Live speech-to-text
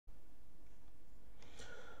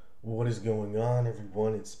What is going on,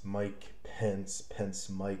 everyone? It's Mike Pence,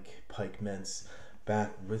 Mike, Pike Mence,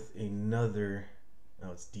 back with another,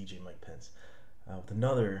 it's DJ Mike Pence, with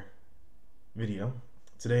another video.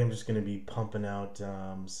 Today I'm just going to be pumping out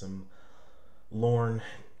some Lorne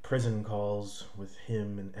prison calls with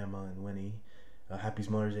him and Emma and Winnie. Happy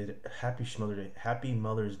Mother's Day, Happy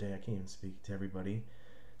Mother's Day. I can't even speak to everybody,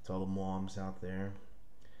 to all the moms out there,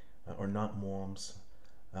 or not moms.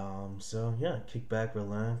 So yeah, kick back,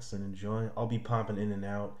 relax, and enjoy. I'll be popping in and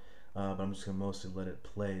out, but I'm just gonna mostly let it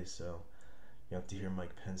play, so you have to hear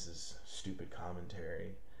Mike Pence's stupid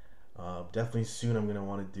commentary. Definitely soon I'm gonna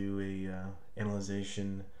want to do a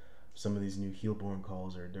analyzation of some of these new Heelborn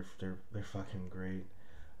calls. They're fucking great.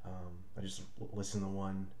 I just listened to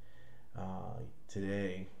one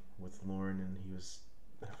today with Lorne, and he was,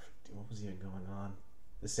 what was even going on?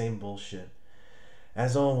 The same bullshit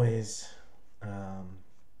as always.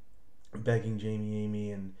 Begging Jamie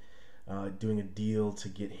Amy and doing a deal to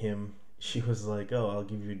get him. She was like, "Oh, I'll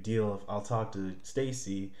give you a deal if I'll talk to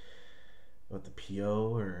Stacy, about the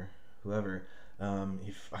PO or whoever,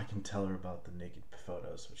 if I can tell her about the naked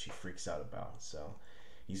photos," which she freaks out about. So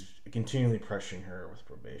he's continually pressuring her with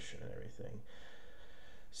probation and everything.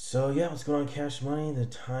 So yeah, what's going on, Cash Money, the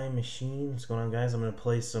Time Machine? What's going on, guys? I'm gonna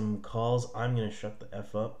play some calls. I'm gonna shut the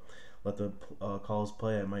F up. Let the calls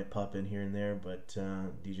play. I might pop in here and there, but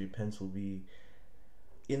DJ Pence will be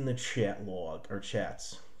in the chat log or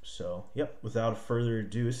chats. So, yep. Without further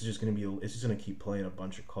ado, this is just gonna be. It's just gonna keep playing a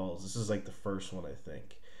bunch of calls. This is like the first one, I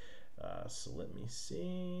think. So let me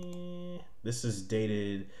see. This is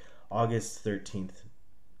dated August 13th.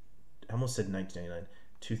 I almost said 1999,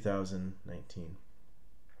 2019.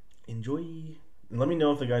 Enjoy. And let me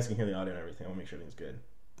know if the guys can hear the audio and everything. I'll make sure everything's good.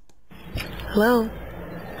 Hello.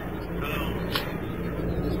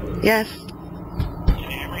 Yes.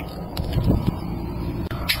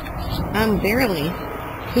 Barely.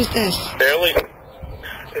 Who's this? Barely? You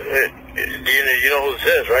know who this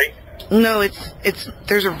is, right? No, it's,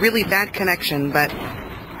 there's a really bad connection, but,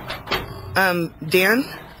 Dan?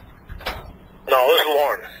 No, this is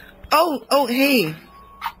Lorne. Oh, hey.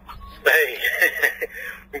 Hey.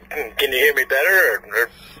 Can you hear me better, or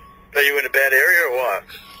are you in a bad area, or what?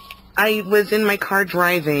 I was in my car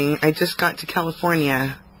driving. I just got to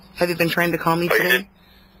California. Have you been trying to call me today?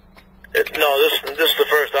 No, this is the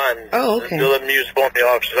first time. Oh, okay. They'll let me use the phone in the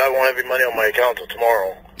office. I won't have any money on my account till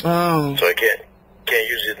tomorrow. Oh. So I can't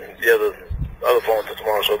use the other phone till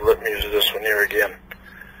tomorrow, so let me use this one here again.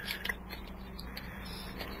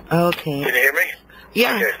 Okay. Can you hear me?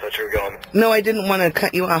 Yeah. Okay, I thought you were going. No, I didn't want to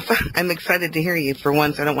cut you off. I'm excited to hear you for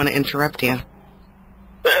once. I don't want to interrupt you.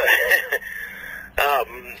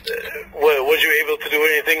 Was you able to do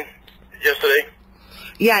anything yesterday?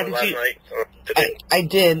 Yeah, last night? Or today? I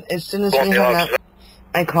did. As soon as we hung up,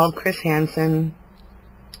 I called Chris Hansen.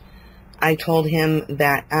 I told him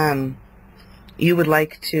that you would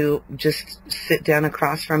like to just sit down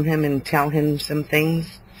across from him and tell him some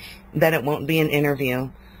things, that it won't be an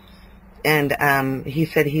interview. And he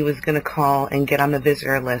said he was going to call and get on the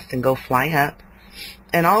visitor list and go fly up.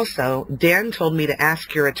 And also, Dan told me to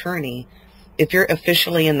ask your attorney if you're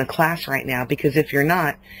officially in the class right now, because if you're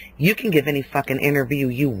not, you can give any fucking interview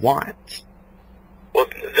you want. Well,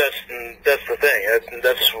 that's the thing.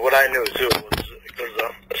 That's what I knew too. Because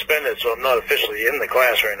I'm suspended, so I'm not officially in the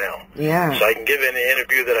class right now. Yeah. So I can give any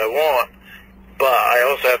interview that I want, but I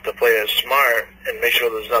also have to play it smart and make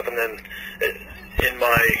sure there's nothing in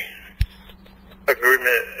my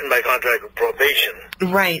agreement, in my contract with probation.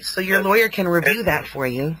 Right. So your lawyer can review that for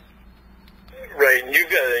you. Right, and you've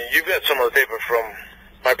got some of the paper from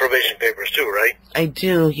my probation papers too, right? I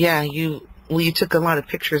do, yeah. You took a lot of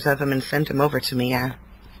pictures of him and sent them over to me, yeah.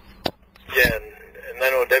 Yeah, and I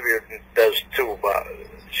know Debbie does too, but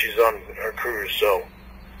she's on her cruise, so.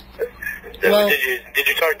 Well, did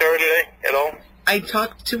you talk to her today at all? I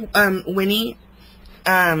talked to Winnie.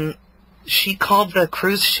 She called the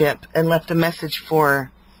cruise ship and left a message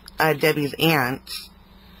for Debbie's aunt,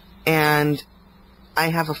 and I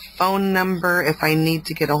have a phone number if I need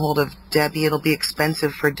to get a hold of Debbie. It'll be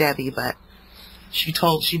expensive for Debbie, but she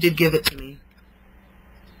did give it to me.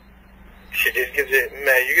 She did give it,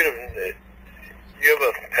 man, you have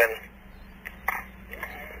a pen.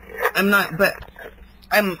 I'm not, but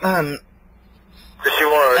I'm, Does she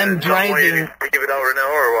want I'm driving. to give it out right now,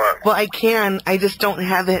 or what? Well, I can, I just don't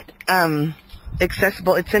have it,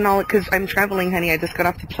 accessible. It's in all, because I'm traveling, honey. I just got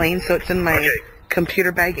off the plane, so it's in my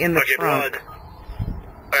computer bag in the trunk.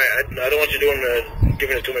 Alright, I don't want you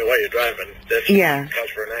giving it to me while you're driving. That's cause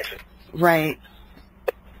for an accident. Right.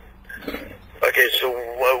 Okay, so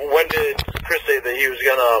when did Chris say that he was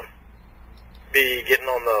gonna be getting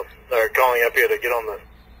on the, or calling up here to get on the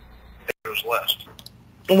dangerous list?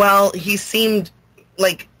 Well, he seemed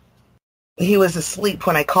like he was asleep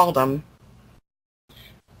when I called him.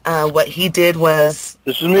 What he did was...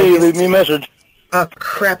 This is me. Leave me a message. Oh,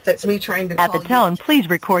 crap. That's me trying to At the tone, please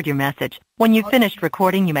record your message. When you've finished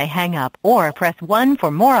recording, you may hang up or press 1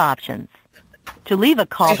 for more options. To leave a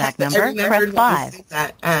callback number, press 5.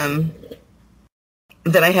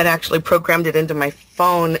 That I had actually programmed it into my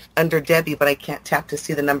phone under Debbie, but I can't tap to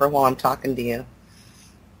see the number while I'm talking to you.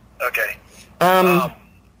 Okay.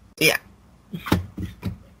 Yeah.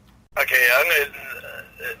 Okay, I'm gonna...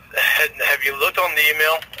 have you looked on the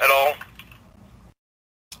email at all?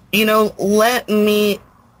 You know, let me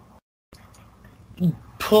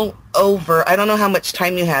pull over. I don't know how much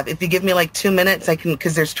time you have. If you give me like 2 minutes, I can,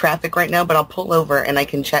 because there's traffic right now, but I'll pull over and I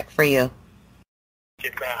can check for you.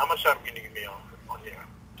 Okay, how much time can you give me on here?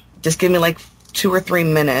 Just give me like 2 or 3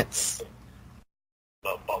 minutes.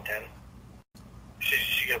 About 10.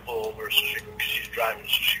 She got to pull over, so she's driving, so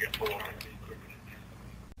she got to pull over.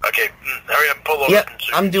 Okay, hurry up and pull over. Yep,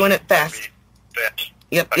 I'm doing it fast. Fast.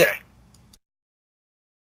 Yep, okay. Yep.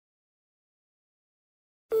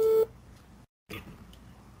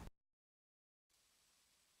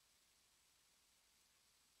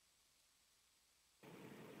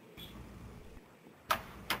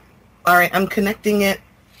 All right, I'm connecting it.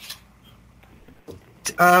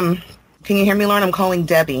 Can you hear me, Lorne? I'm calling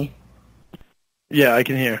Debbie. Yeah, I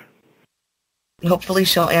can hear. Hopefully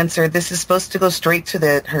she'll answer. This is supposed to go straight to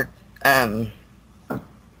her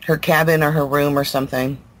cabin or her room or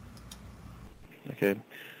something. Okay.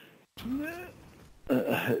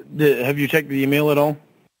 Have you checked the email at all?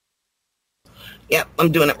 Yep,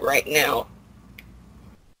 I'm doing it right now.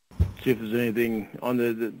 See if there's anything on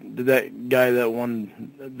did that guy that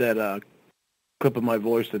won that clip of my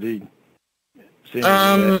voice that he say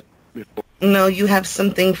anything before? No, you have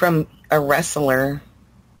something from a wrestler.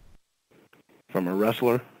 From a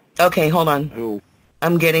wrestler? Okay, hold on. Who?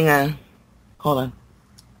 I'm getting a... Hold on.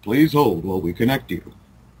 Please hold while we connect you.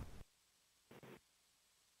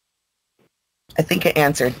 I think it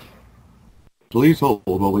answered. Please hold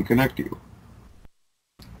while we connect you.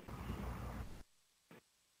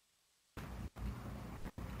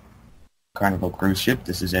 Carnival Cruise Ship,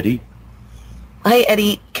 this is Eddie. Hi,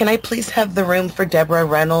 Eddie. Can I please have the room for Deborah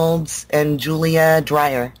Reynolds and Julia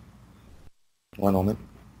Dreyer? One moment.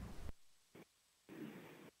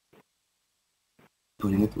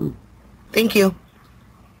 Putting it through. Thank you.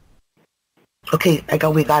 Okay,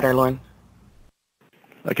 we got her, Lorne.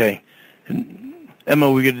 Okay. And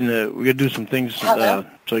Emma, we're gonna do some things so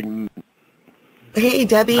you can... Hey,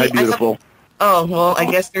 Debbie. Hi, beautiful. Oh, well, I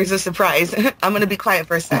guess there's a surprise. I'm going to be quiet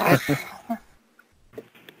for a second.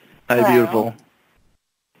 Hi, beautiful.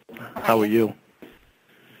 How are you?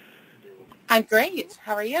 I'm great.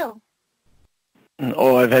 How are you?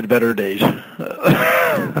 Oh, I've had better days.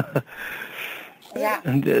 Yeah.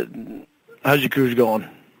 And how's your cruise going?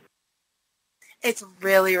 It's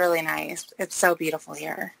really, really nice. It's so beautiful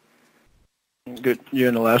here. Good. You're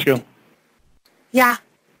in Alaska? Yeah.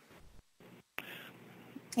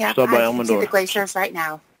 Yeah, Stop by I can see Elmendorf. the glaciers right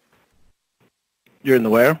now. You're in the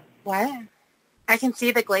where? What? I can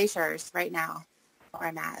see the glaciers right now where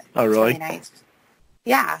I'm at. Oh, really? It's really nice.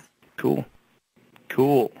 Yeah. Cool.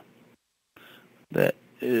 Cool. That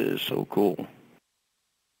is so cool.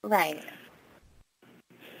 Right.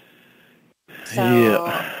 So,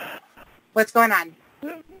 yeah. what's going on?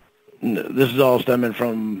 This is all stemming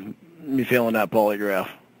from me failing that polygraph.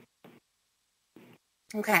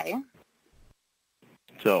 Okay.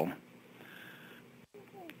 So,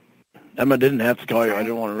 Emma didn't have to call you. I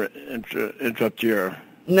didn't want to interrupt your...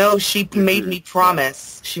 No, she made me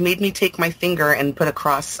promise. She made me take my finger and put a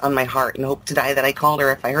cross on my heart and hope to die that I called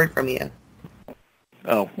her if I heard from you.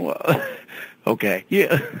 Oh, well, okay.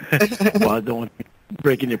 Yeah. Well, I don't want you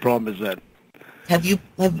breaking your promise then. So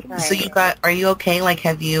you got, are you okay? Like,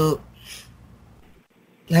 have you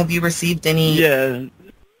received any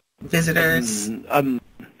visitors? I'm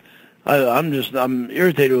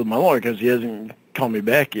irritated with my lawyer because he hasn't called me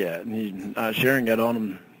back yet. And Sharon got on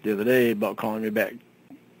him the other day about calling me back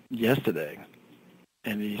yesterday.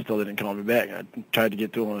 And he still didn't call me back. I tried to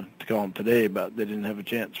get to him to call him today, but they didn't have a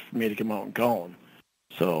chance for me to come out and call him.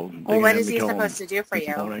 So, well, what is he supposed to do for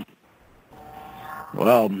you? Morning.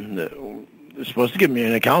 Well, they're supposed to get me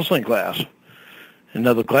in a counseling class,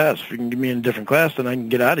 another class. If you can get me in a different class, then I can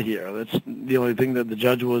get out of here. That's the only thing that the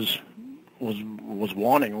judge was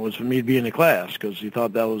wanting, was for me to be in a class, because he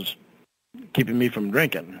thought that was keeping me from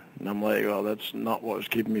drinking. And I'm like, well, that's not what was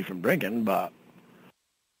keeping me from drinking, but...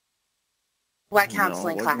 What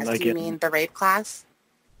counseling class? Do you mean the rape class?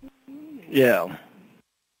 Yeah.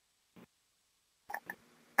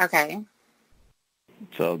 Okay.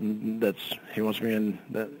 So he wants me in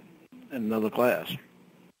another class.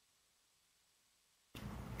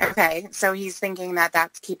 Okay, so he's thinking that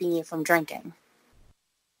that's keeping you from drinking.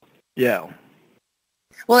 Yeah.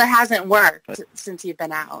 Well, it hasn't worked since you've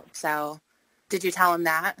been out, so did you tell him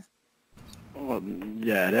that? Well,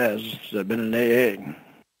 yeah, it has. I've been in AA.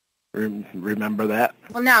 Remember that?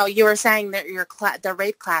 Well, no, you were saying that the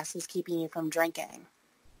rape class is keeping you from drinking.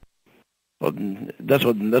 Well, that's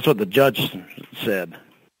what the judge said.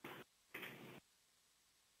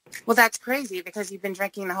 Well, that's crazy because you've been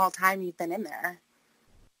drinking the whole time you've been in there.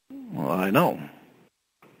 Well, I know.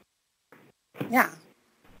 Yeah.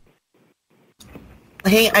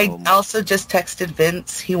 Hey, I also just texted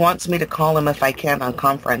Vince. He wants me to call him if I can on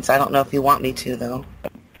conference. I don't know if you want me to, though.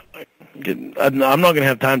 I'm not going to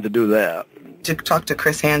have time to do that. To talk to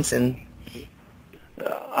Chris Hansen.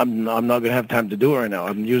 I'm not going to have time to do it right now.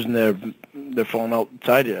 I'm using their phone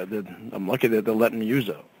outside here. I'm lucky that they're letting me use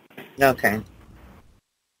it. Okay.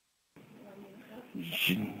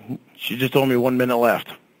 She just told me 1 minute left.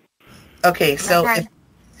 Okay, so Okay.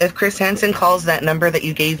 if Chris Hansen calls that number that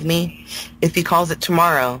you gave me, if he calls it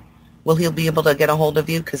tomorrow, will he be able to get a hold of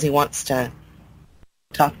you because he wants to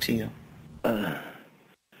talk to you? If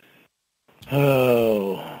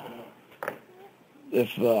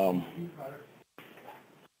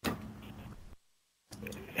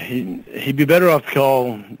he'd be better off to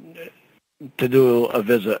call to do a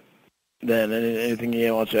visit than anything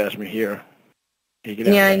he wants to ask me here.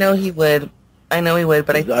 Yeah, I know he would.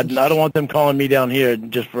 But I don't want them calling me down here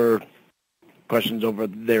just for questions over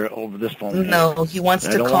this phone. No, he wants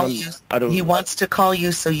to call you. He wants to call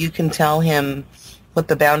you so you can tell him what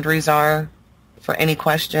the boundaries are for any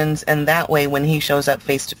questions, and that way when he shows up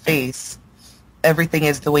face to face, everything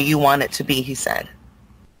is the way you want it to be, he said.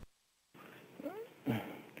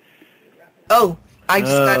 Oh, I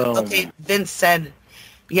just got, okay, Vince said,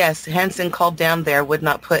 yes, Henson called down there, would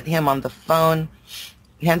not put him on the phone.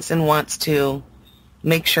 Henson wants to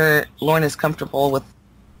make sure Lorne is comfortable with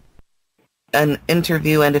an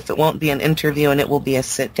interview, and if it won't be an interview and it will be a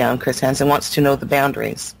sit-down, Chris Henson wants to know the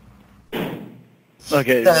boundaries.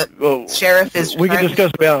 Okay. The sheriff is... We can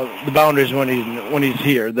discuss about the boundaries when he's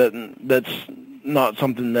here. That's not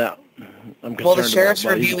something that I'm concerned about. Well, the sheriff's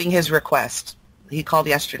reviewing his request. He called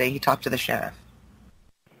yesterday. He talked to the sheriff.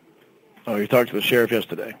 Oh, you talked to the sheriff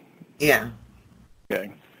yesterday? Yeah.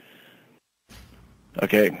 Okay.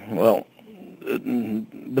 Okay, well,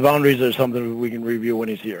 the boundaries are something we can review when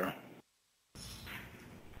he's here.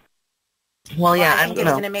 Well, yeah, I think it's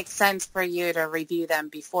going to make sense for you to review them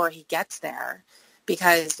before he gets there,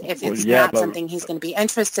 because if it's not something he's going to be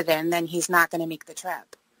interested in, then he's not going to make the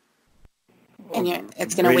trip. And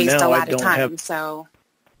it's going to waste a lot of time, so...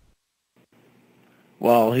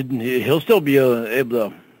 Well, he'll still be able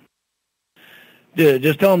to... Yeah,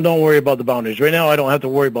 just tell him don't worry about the boundaries. Right now, I don't have to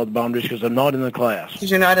worry about the boundaries because I'm not in the class.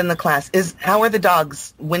 Because you're not in the class. How are the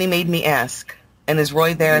dogs? Winnie made me ask. And is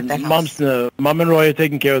Roy there at the house? Mom and Roy are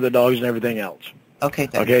taking care of the dogs and everything else. Okay,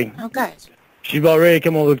 good. Okay? Oh, good. She's about ready to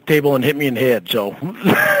come over the table and hit me in the head, so...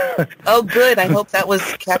 Oh, good. I hope that was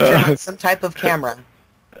captured on some type of camera.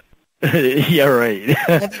 Yeah, right.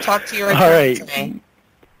 Have you talked to your attorney today?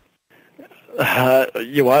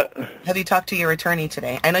 You what? Have you talked to your attorney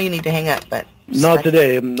today? I know you need to hang up, but... Not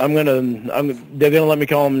today. They're gonna let me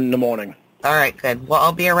call him in the morning. All right, good. Well,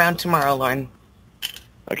 I'll be around tomorrow, Lorne.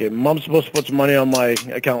 Okay, Mom's supposed to put some money on my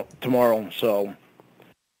account tomorrow, so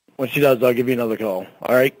when she does, I'll give you another call.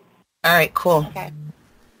 All right? All right, cool. Okay.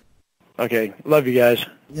 Okay, love you guys.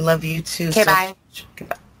 We love you too. Okay, bye.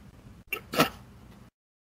 Goodbye.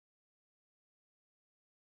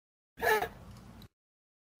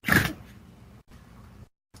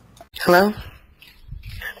 Hello?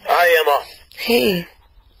 Hi, Emma. Hey.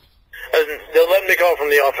 They're letting me call from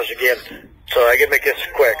the office again, so I can make this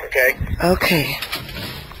quick, okay? Okay.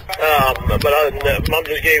 But Mom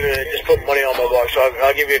just put money on my box, so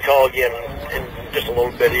I'll give you a call again in just a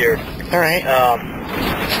little bit here. All right.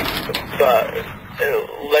 But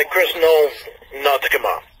let Chris know not to come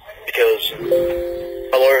on, because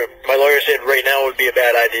my lawyer said right now would be a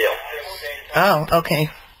bad idea. Oh, okay.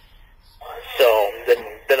 So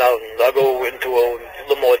then I'll go into a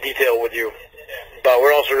little more detail with you. But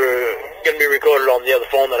we're also going to be recorded on the other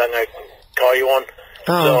phone that I'm going to call you on.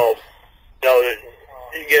 Oh. So,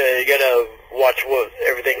 you gotta watch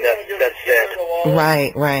everything that's said.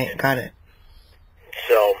 Right, got it.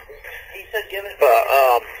 So,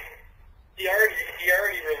 but He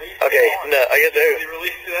already released. Okay, no, I guess he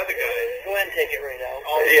released the other guy. Go ahead and take it right now.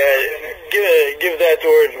 Yeah, give that to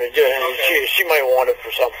her. Okay. She might want it for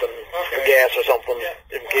something, for gas or something,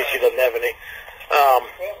 in case she doesn't have any.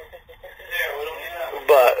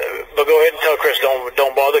 But go ahead and tell Chris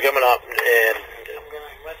don't bother coming up, and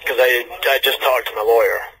because I just talked to my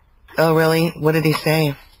lawyer. Oh, really? What did he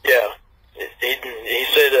say? Yeah, he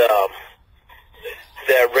said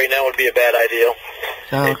that right now would be a bad idea.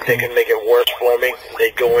 Oh, okay. They can make it worse for me.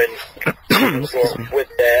 They go in with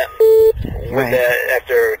that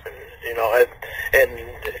after, you know, and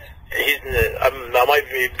I might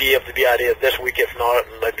be able to be out here this week. If not,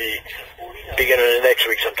 it might be beginning of next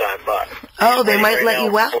week sometime. But they might let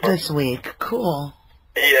you out this week. Cool.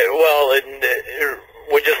 Yeah, well,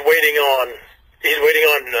 we're just waiting on. He's waiting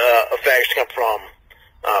on a fax to come from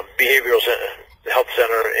Behavioral Health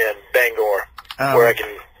Center in Bangor, where I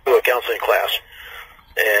can do a counseling class.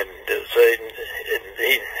 And so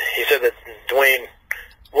he said that Dwayne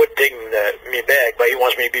would take me back, but he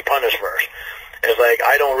wants me to be punished first. And it's like,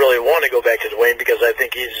 I don't really want to go back to Dwayne because I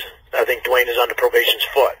think Dwayne is under probation's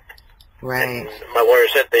foot. Right. And my lawyer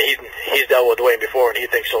said that he's dealt with Dwayne before, and he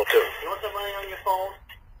thinks so too. You want some money on your phone?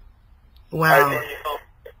 Wow.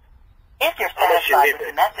 If you're satisfied with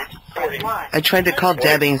the message, press 1. I tried to call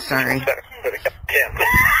Debbie, sorry.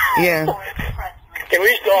 Yeah. Can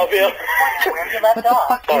we stop here? Where you left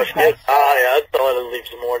off. Oh, shit. Yeah, I'll let him leave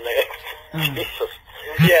some more in there. Jesus.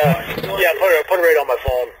 Yeah, put it right on my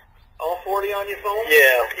phone. All 40 on your phone?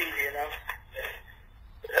 Yeah. That's easy enough.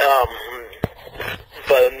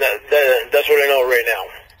 But that's what I know right now.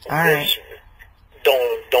 All right.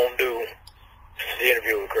 Don't do the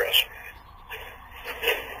interview with Chris.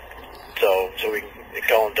 So we can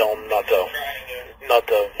call and tell him not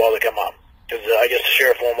to bother come up. Because I guess the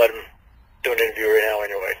sheriff won't let him do an interview right now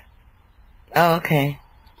anyway. Oh, okay.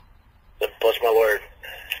 Plus my lawyer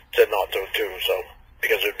said not to too, so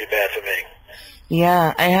because it would be bad for me.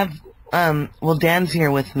 Yeah, I have, well, Dan's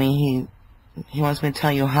here with me. He wants me to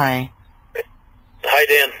tell you hi. Hi,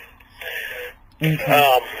 Dan.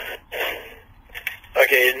 Okay.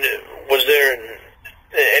 Okay, was there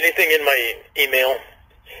anything in my email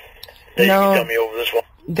that you can tell me over this one?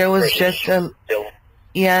 There was just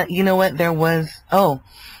yeah, you know what, there was,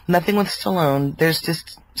 nothing with Stallone. There's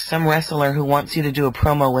just some wrestler who wants you to do a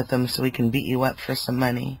promo with him so he can beat you up for some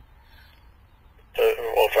money.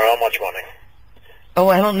 Well, for how much money? Oh,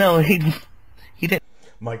 I don't know. He didn't.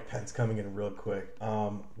 Mike Pence coming in real quick.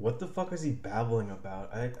 What the fuck is he babbling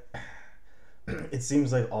about? It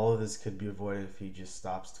seems like all of this could be avoided if he just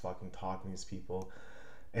stops fucking talking to these people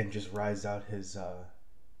and just rides out his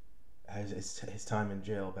time in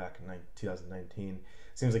jail back in 2019.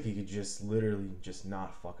 Seems like he could just literally just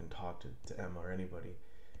not fucking talk to Emma or anybody,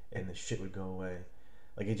 and the shit would go away.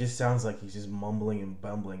 Like, it just sounds like he's just mumbling and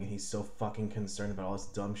bumbling, and he's so fucking concerned about all this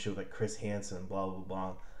dumb shit with, like, Chris Hansen and blah, blah,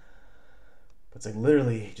 blah. But it's like,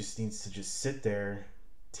 literally, he just needs to just sit there,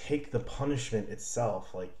 take the punishment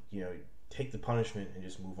itself, like, you know, take the punishment and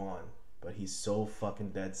just move on. But he's so fucking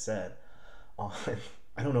dead set on,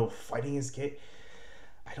 I don't know, fighting his case.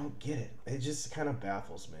 I don't get it. It just kind of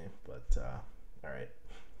baffles me, but, alright.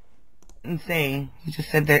 Insane. He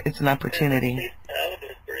just said that it's an opportunity. That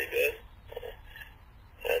was pretty good.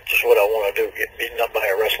 That's just what I want to do, get beaten up by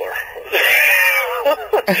a wrestler.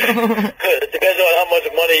 It depends on how much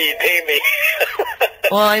money he pay me.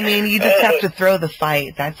 Well, I mean, you just have to throw the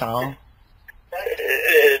fight, that's all.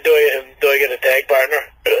 Do I get a tag partner?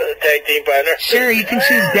 Tag team partner? Sure, you can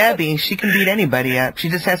choose Debbie. She can beat anybody up. She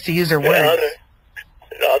just has to use her words.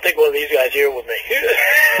 I'll take one of these guys here with me.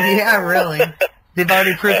 Yeah, really. They've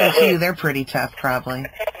already proven to you they're pretty tough, probably.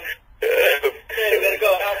 Alright,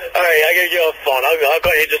 I gotta get off the phone. I'll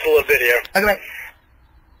call you in just a little bit here. Okay, bye.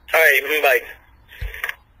 Alright, bye.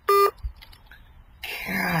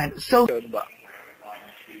 God, so...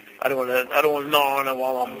 I don't want to know on it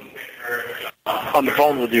while I'm on the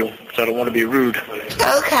phone with you, because I don't want to be rude.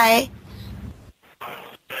 Okay.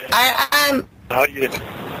 How do you...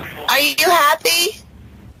 Are you happy?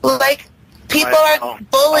 Like, people are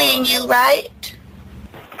bullying you, right?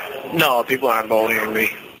 No, people aren't bullying me.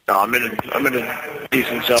 No, I'm in a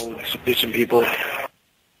decent cell with some decent people.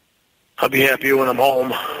 I'll be happy when I'm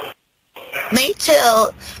home. Me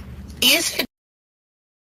too. You said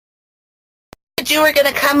you were going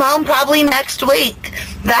to come home probably next week.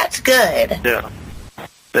 That's good. Yeah.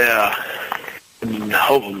 And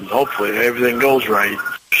hopefully everything goes right.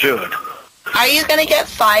 Should. Are you going to get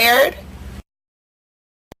fired?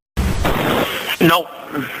 Nope.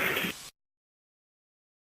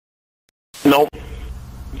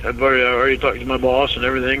 I've already talked to my boss and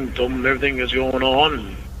everything, told him everything that's going on.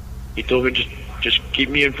 And He told me just keep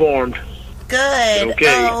me informed. Good.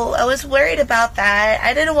 Okay. Oh, I was worried about that.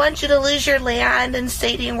 I didn't want you to lose your land in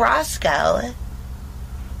Sadie Roscoe.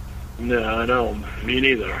 No, I know. Me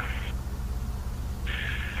neither.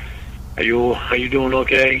 Are you doing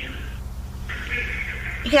okay?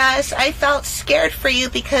 Yes, I felt scared for you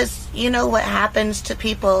because you know what happens to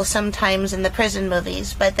people sometimes in the prison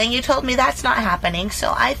movies, but then you told me that's not happening,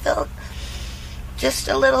 so I felt just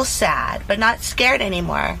a little sad, but not scared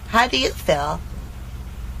anymore. How do you feel?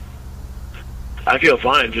 I feel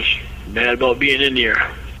fine, just mad about being in here.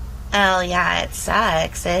 Oh, yeah, it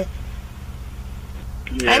sucks. Yeah.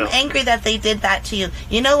 I'm angry that they did that to you.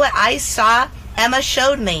 You know what I saw? Emma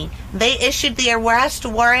showed me. They issued the arrest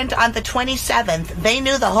warrant on the 27th. They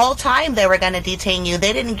knew the whole time they were going to detain you.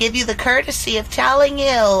 They didn't give you the courtesy of telling you.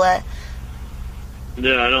 Yeah,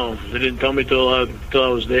 I know. They didn't tell me till I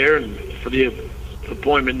was there, and for the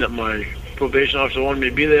appointment that my probation officer wanted me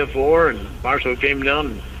to be there for, and Marshall came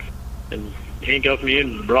down and handcuffed me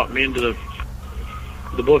and brought me into the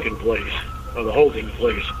booking place, or the holding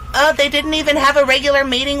place. Oh, they didn't even have a regular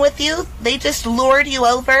meeting with you? They just lured you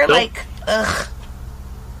over? Nope. Like, ugh.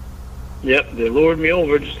 Yep, they lured me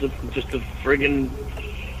over just to friggin'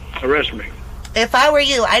 arrest me. If I were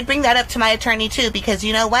you, I'd bring that up to my attorney too, because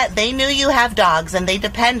you know what? They knew you have dogs and they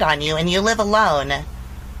depend on you and you live alone.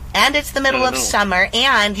 And it's the middle of summer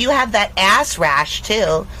and you have that ass rash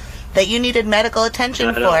too that you needed medical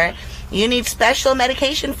attention for. You need special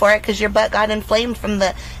medication for it because your butt got inflamed from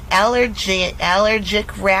the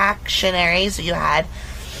allergic reactionaries you had.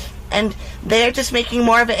 And they're just making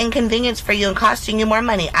more of an inconvenience for you and costing you more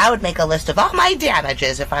money. I would make a list of all my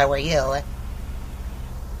damages if I were you.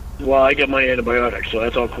 Well, I got my antibiotics, so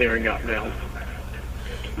that's all clearing up now.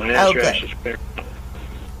 My ass rash is clearing up.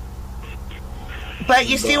 But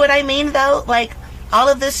you see what I mean, though? Like, all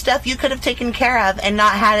of this stuff you could have taken care of and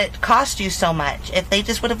not had it cost you so much if they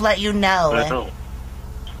just would have let you know. I know.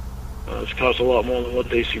 It's cost a lot more than what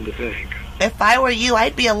they seem to think. If I were you,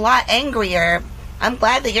 I'd be a lot angrier. I'm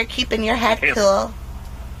glad that you're keeping your head cool.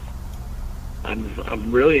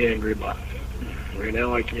 I'm really angry about it. Right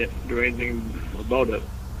now, I can't do anything about it.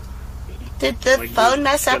 Did the phone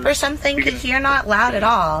mess up or something? Because you're not loud at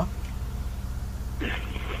all.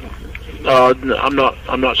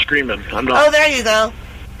 I'm not screaming. I'm not. Oh, there you go.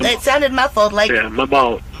 It sounded muffled, like. Yeah, my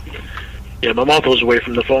mouth was away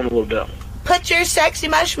from the phone a little bit. Put your sexy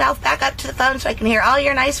mush mouth back up to the phone so I can hear all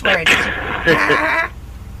your nice words.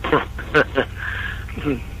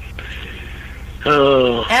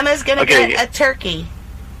 Emma's gonna get a turkey.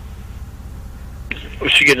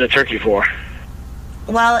 What's she getting a turkey for?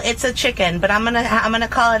 Well, it's a chicken, but I'm gonna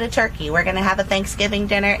call it a turkey. We're gonna have a Thanksgiving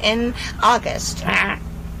dinner in August.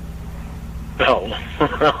 Oh,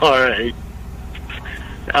 all right.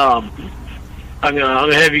 I'm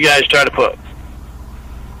gonna have you guys try to put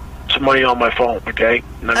some money on my phone, okay?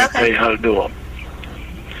 And I'm gonna tell you how to do them.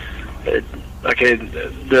 Okay,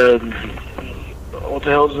 what the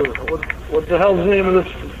hell's the name of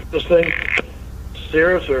this thing?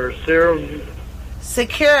 Cirrus or Serum?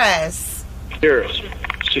 Securus.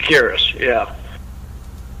 Securus, yeah.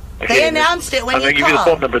 Okay, they announced it when you called. I'm gonna give you the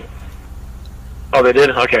phone number. Oh, they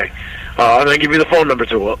did? Okay. I'm gonna give you the phone number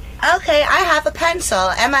to it. Okay, I have a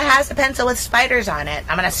pencil. Emma has a pencil with spiders on it.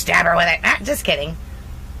 I'm gonna stab her with it. Just kidding.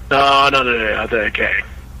 No. Okay.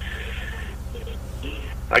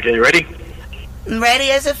 Okay, you ready? I'm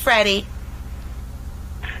ready as a Freddy.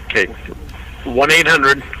 Okay.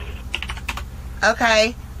 1-800.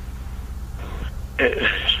 Okay.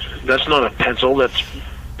 That's not a pencil. That's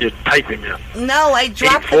you're typing it. No, I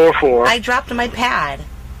dropped. 844. I dropped my pad.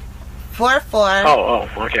 44. Oh,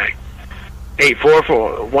 okay.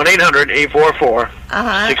 844. 1-800-844.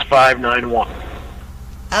 6591.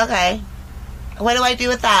 Okay. What do I do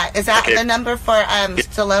with that? Is that the number for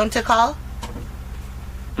Stallone to call?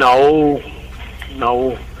 No.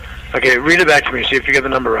 Okay, read it back to me. See if you get the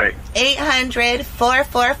number right.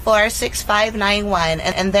 800-444-6591,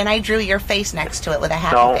 and then I drew your face next to it with a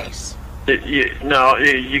happy face. You got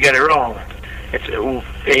it wrong. It's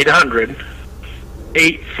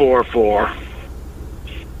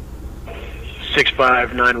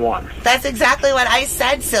 800-844-6591. That's exactly what I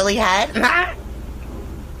said, silly head.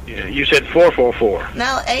 Yeah, you said 444.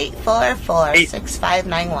 No,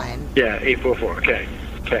 844-6591. Yeah, 844. Okay.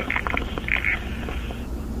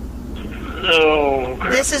 Oh,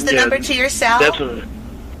 crap. This is the number to your cell?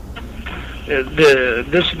 This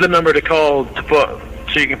is the number to call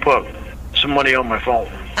so you can put some money on my phone.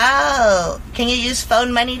 Oh, can you use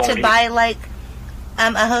phone money to buy like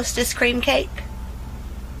a Hostess cream cake?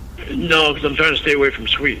 No, because I'm trying to stay away from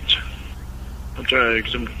sweets. I'm trying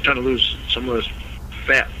to lose some of this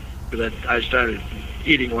fat. Because I started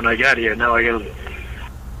eating when I got here. Now I gotta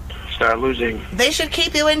start losing. They should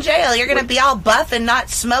keep you in jail. You're gonna be all buff and not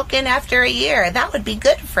smoking after a year. That would be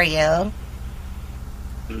good for you.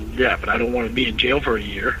 Yeah, but I don't want to be in jail for a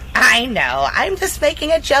year. I know. I'm just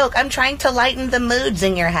making a joke. I'm trying to lighten the moods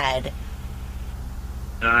in your head.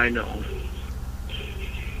 I know.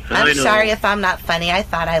 I'm sorry if I'm not funny. I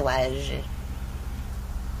thought I was.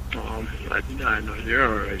 I know. You're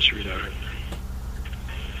all right, sweetheart.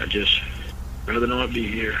 I just rather not be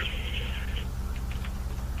here.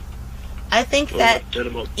 I think that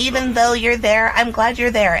even though you're there, I'm glad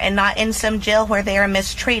you're there and not in some jail where they are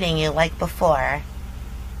mistreating you like before.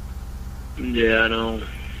 Yeah, I know.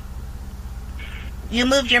 You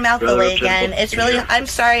moved your mouth away again. It's really, I'm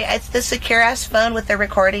sorry, it's the secure-ass phone with the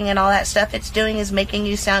recording and all that stuff it's doing is making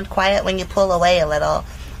you sound quiet when you pull away a little.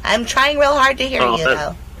 I'm trying real hard to hear you,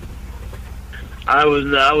 though. I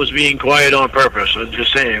was being quiet on purpose. I was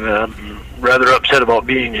just saying that I'm rather upset about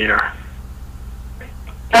being here.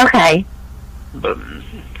 Okay. But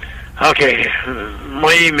okay,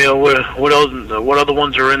 my email. What else? What other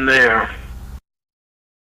ones are in there?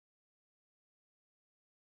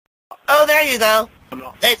 Oh, there you go.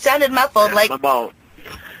 It sounded muffled, like... My mouth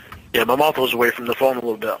was away from the phone a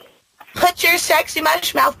little bit. Put your sexy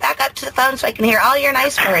mush mouth back up to the phone so I can hear all your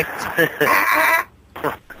nice words.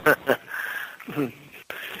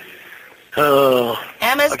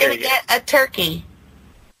 Emma's gonna get a turkey.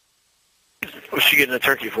 What's she getting a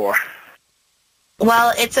turkey for?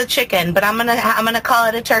 Well, it's a chicken, but I'm gonna call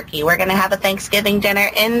it a turkey. We're gonna have a Thanksgiving dinner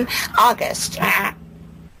in August.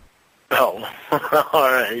 Oh,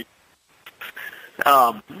 all right.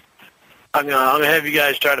 I'm gonna have you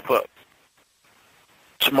guys try to put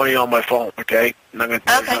some money on my phone, okay? And I'm gonna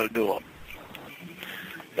tell you how to do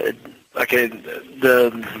it. Okay.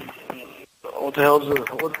 What the hell's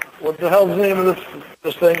the name of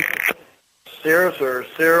this thing? Cirrus or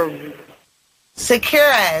Serum?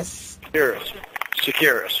 Securus.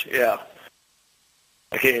 Securus. Yeah.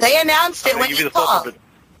 Okay. They announced it when you called.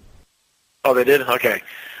 Oh, they did? Okay.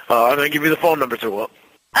 I'm gonna give you the phone number to it.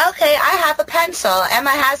 Okay, I have a pencil. Emma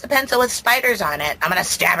has a pencil with spiders on it. I'm going to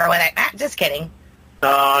stab her with it. Just kidding.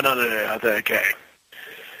 No. Okay.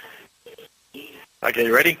 Okay,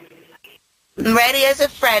 you ready? Ready as a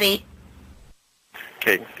Freddy.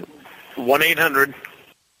 Okay. 1-800.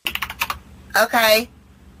 Okay.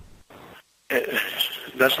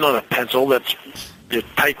 That's not a pencil. That's you're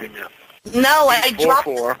typing it. No, I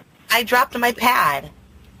dropped my pad.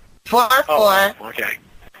 44. Oh, okay.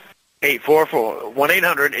 844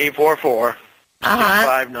 1-800-844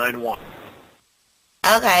 6591.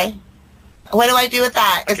 Okay. What do I do with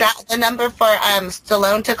that? Is that the number for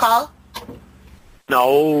Stallone to call?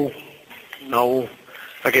 No.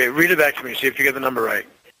 Okay, read it back to me. See if you get the number right.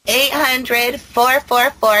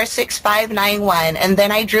 800-444-6591, and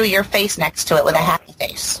then I drew your face next to it with a happy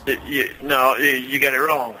face. No, you got it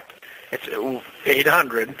wrong. It's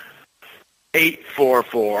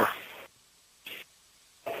 800-844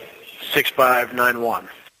 6591.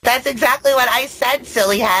 That's exactly what I said,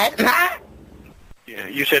 silly head. Yeah,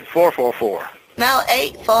 you said 444. No,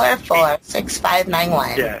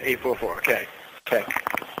 844-6591. Yeah, 844. Okay.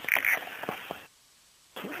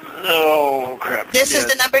 Oh crap! This is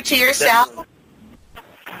the number to your cell.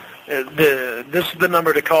 This is the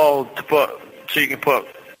number to call so you can put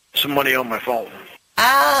some money on my phone.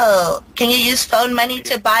 Oh, can you use phone money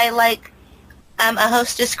to buy like a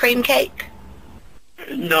Hostess cream cake?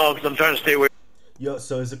 No, because I'm trying to stay away. Yo,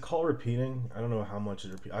 so is the call repeating? I don't know how much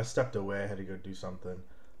it repeats. I stepped away. I had to go do something.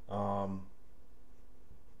 Let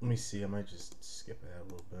me see. I might just skip ahead a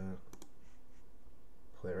little bit.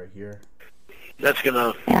 Play right here. That's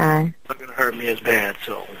not gonna hurt me as bad.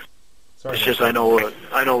 So sorry, it's just I know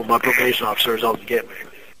my probation officer is out to get me.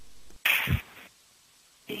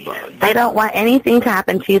 But I don't want anything to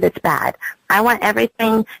happen to you that's bad. I want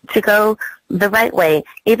everything to go the right way.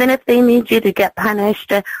 Even if they need you to get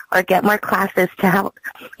punished or get more classes to help,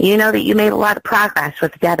 you know that you made a lot of progress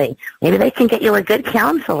with Debbie. Maybe they can get you a good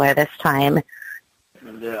counselor this time.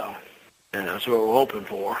 Yeah, that's what we're hoping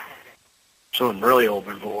for. So I'm really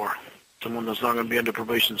hoping for. Someone that's not going to be under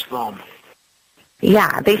probation's thumb.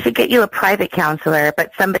 Yeah, they should get you a private counselor,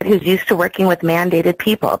 but somebody who's used to working with mandated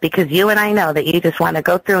people, because you and I know that you just want to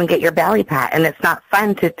go through and get your belly pat, and it's not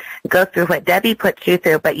fun to go through what Debbie puts you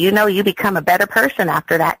through, but you know you become a better person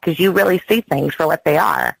after that because you really see things for what they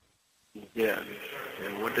are. Yeah,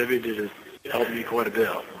 and what Debbie did is help me quite a bit.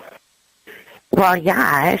 Well,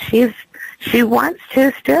 yeah, she wants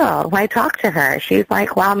to still. When I talk to her, she's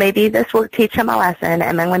like, well, maybe this will teach him a lesson,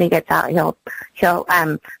 and then when he gets out, he'll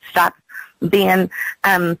stop being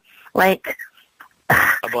like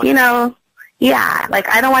you know, yeah, like,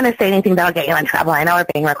 I don't want to say anything that'll get you in trouble. I know we're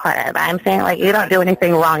being recorded, but I'm saying, like, you don't do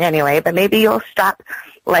anything wrong anyway, but maybe you'll stop,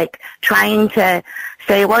 like, trying to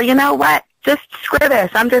say, well, you know what? Just screw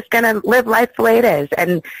this. I'm just going to live life the way it is.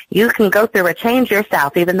 And you can go through a change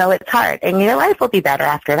yourself, even though it's hard. And your life will be better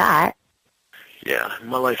after that. Yeah,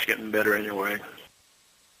 my life's getting better anyway.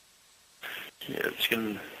 Yeah,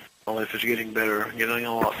 my life is getting better, getting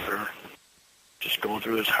a lot better. Just going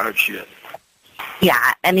through this hard shit.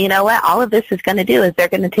 Yeah, and you know what? All of this is going to do is they're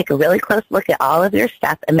going to take a really close look at all of your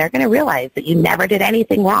stuff, and they're going to realize that you never did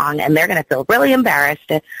anything wrong, and they're going to feel really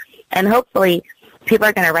embarrassed. And hopefully people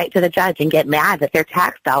are going to write to the judge and get mad that their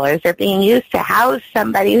tax dollars are being used to house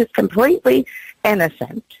somebody who's completely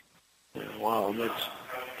innocent. Yeah, wow, that's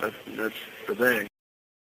the thing.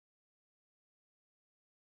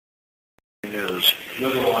 Is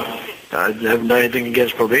I haven't done anything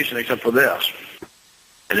against probation except for this.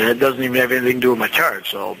 And it doesn't even have anything to do with my charge,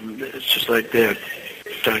 so it's just like they're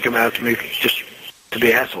trying to come after me just to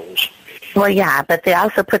be assholes. Well, yeah, but they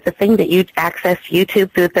also put the thing that you accessed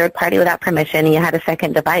YouTube through third party without permission and you had a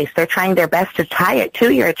second device. They're trying their best to tie it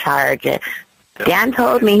to your charge. Yep. Dan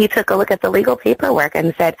told me he took a look at the legal paperwork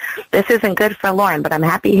and said, this isn't good for Lorne, but I'm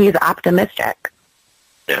happy he's optimistic.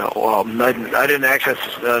 Yeah, well, I didn't access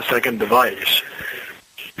a second device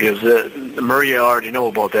because Maria already know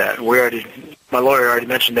about that. My lawyer already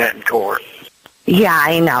mentioned that in court. Yeah,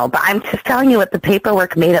 I know, but I'm just telling you what the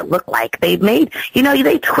paperwork made it look like. They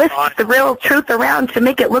twist the real truth around to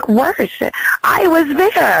make it look worse. I was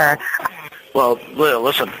there. Well,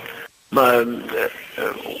 listen, in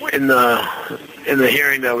the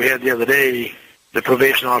hearing that we had the other day, the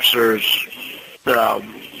probation officer's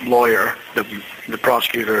lawyer, the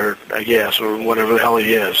prosecutor, I guess, or whatever the hell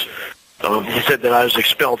he is, he said that I was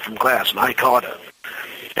expelled from class, and I caught it.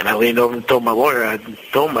 And I leaned over and told my lawyer, I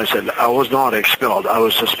said, I was not expelled, I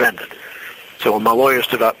was suspended. So when my lawyer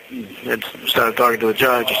stood up and started talking to the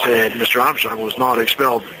judge, he said, Mr. Armstrong was not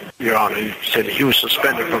expelled, Your Honor. He said he was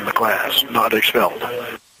suspended from the class, not expelled.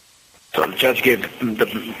 So the judge gave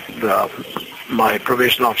my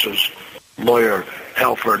probation officer's lawyer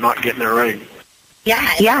hell for not getting it right.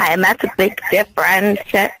 Yeah, and that's a big difference.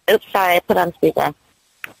 Oops, sorry, I put on speaker.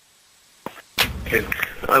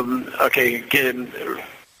 Okay,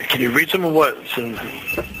 can you read some of what's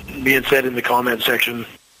being said in the comment section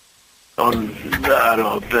on, I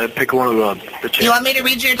don't know, pick one of the chats. You want me to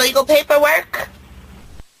read your legal paperwork?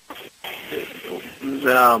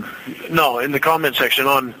 No, in the comment section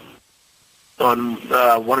on one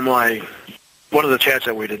of the chats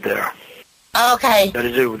that we did there. Okay. That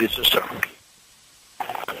is it with your sister.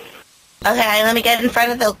 Okay, let me get in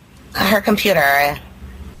front of her computer.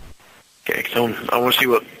 Okay, so I want to see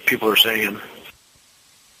what people are saying.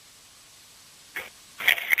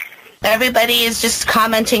 Everybody is just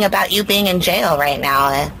commenting about you being in jail right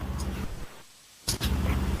now.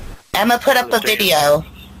 Emma put up a video.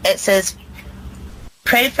 It says,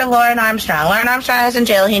 pray for Lorne Armstrong. Lorne Armstrong is in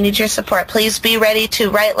jail. He needs your support. Please be ready to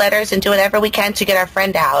write letters and do whatever we can to get our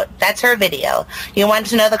friend out. That's her video. You want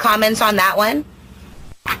to know the comments on that one?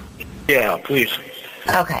 Yeah, please.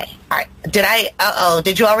 Okay. All right.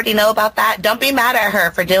 Did you already know about that? Don't be mad at her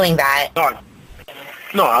for doing that.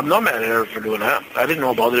 No, I'm not mad at her for doing that. I didn't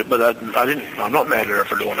know about it, but I'm not mad at her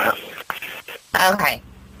for doing that. Okay.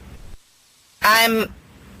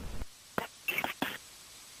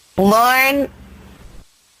 Lorne.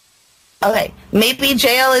 Okay. Maybe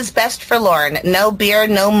jail is best for Lorne. No beer,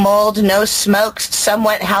 no mold, no smokes,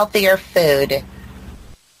 somewhat healthier food.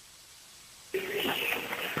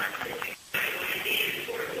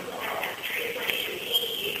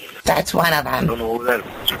 That's one of them. I don't know what that is.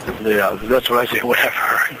 Yeah, that's what I say,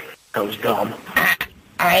 whatever. That was dumb.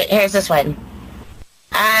 Alright, here's this one.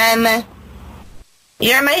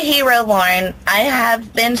 You're my hero, Lorne. I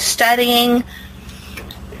have been studying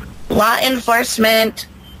law enforcement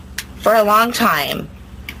for a long time.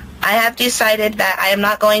 I have decided that I am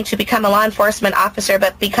not going to become a law enforcement officer,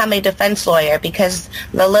 but become a defense lawyer, because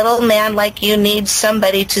the little man like you needs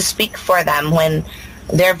somebody to speak for them when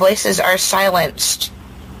their voices are silenced.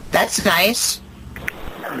 That's nice.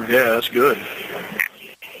 Yeah, that's good.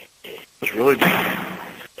 That's really good.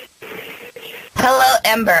 Hello,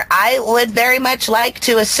 Ember. I would very much like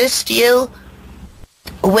to assist you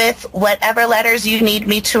with whatever letters you need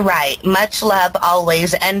me to write. Much love,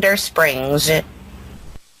 always, Ender Springs.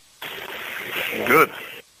 Good.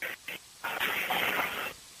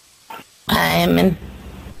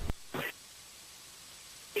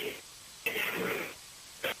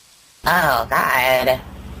 Oh, God.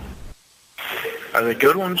 Are they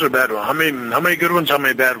good ones or bad ones? How many good ones, how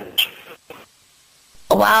many bad ones?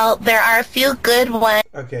 Well, there are a few good ones.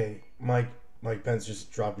 Okay, Mike Pence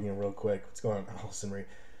just dropping in real quick. What's going on, Allison Marie?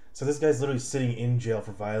 So this guy's literally sitting in jail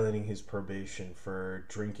for violating his probation for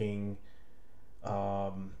drinking,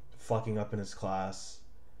 fucking up in his class,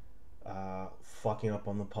 fucking up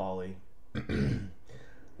on the poly.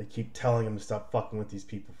 They keep telling him to stop fucking with these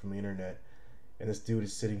people from the internet, and this dude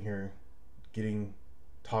is sitting here getting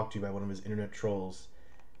talked to by one of his internet trolls.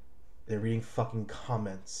 They're reading fucking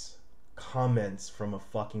comments from a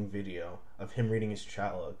fucking video of him reading his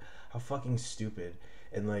chat log. How fucking stupid.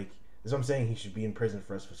 And like, this is what I'm saying, he should be in prison for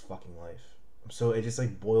the rest of his fucking life. So it just like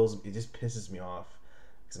it just pisses me off,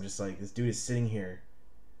 because I'm just like, this dude is sitting here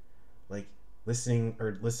like listening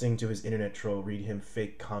to his internet troll read him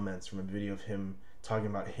fake comments from a video of him talking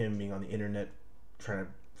about him being on the internet trying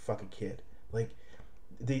to fuck a kid. Like,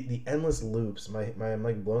 the endless loops, I'm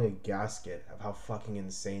like blowing a gasket of how fucking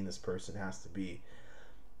insane this person has to be.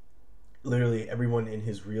 Literally everyone in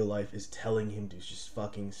his real life is telling him to just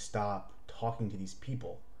fucking stop talking to these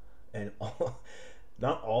people, and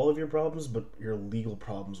not all of your problems, but your legal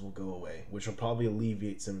problems will go away, which will probably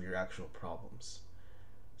alleviate some of your actual problems.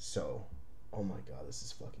 So, oh my god, this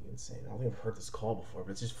is fucking insane. I don't think I've heard this call before,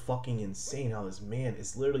 but it's just fucking insane how this man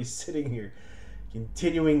is literally sitting here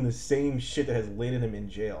continuing the same shit that has landed him in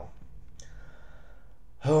jail.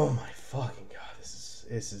 Oh my fucking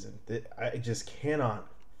god, I just cannot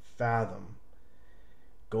fathom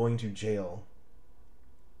going to jail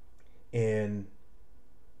and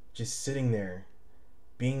just sitting there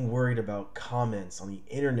being worried about comments on the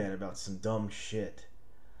internet about some dumb shit.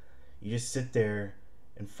 You just sit there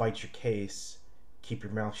and fight your case, keep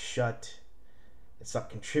your mouth shut, and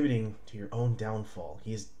stop contributing to your own downfall.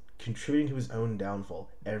 He is contributing to his own downfall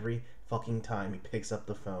every fucking time he picks up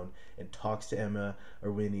the phone and talks to Emma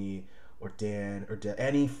or Winnie or Dan or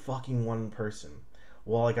any fucking one person.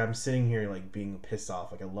 Well, like, I'm sitting here like being pissed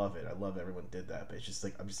off. Like, I love it. I love everyone did that, but it's just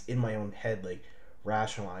like I'm just in my own head like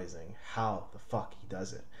rationalizing how the fuck he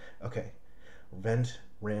does it. Okay,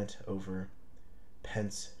 rant over.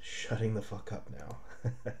 Pence shutting the fuck up now.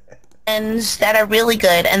 That are really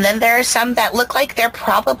good, and then there are some that look like they're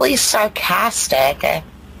probably sarcastic. Yeah,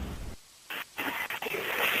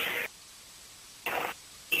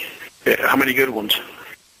 how many good ones?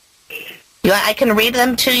 I can read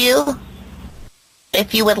them to you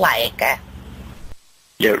if you would like.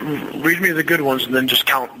 Yeah, read me the good ones and then just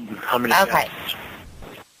count how many. Okay.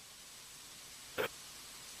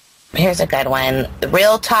 Here's a good one.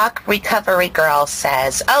 Real Talk Recovery Girl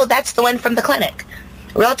says, oh, that's the one from the clinic.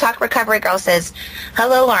 Real Talk Recovery Girl says,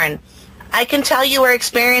 hello, Lorne. I can tell you are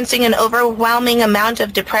experiencing an overwhelming amount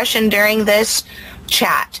of depression during this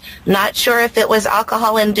chat. Not sure if it was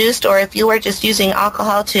alcohol-induced or if you were just using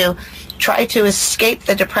alcohol to try to escape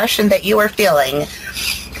the depression that you were feeling.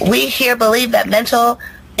 We here believe that mental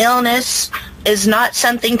illness is not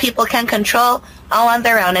something people can control all on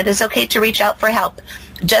their own. It is okay to reach out for help,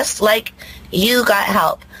 just like you got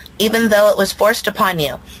help, even though it was forced upon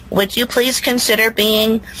you. Would you please consider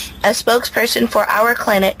being a spokesperson for our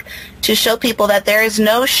clinic to show people that there is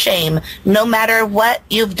no shame, no matter what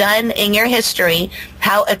you've done in your history,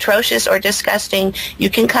 how atrocious or disgusting, you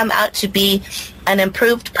can come out to be an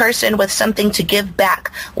improved person with something to give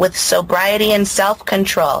back, with sobriety and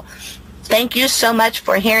self-control. Thank you so much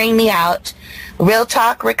for hearing me out. Real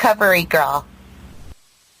Talk Recovery Girl.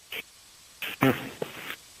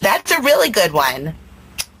 That's a really good one.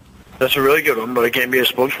 That's a really good one, but I can't be a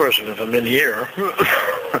spokesperson if I'm in here.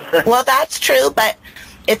 Well, that's true, but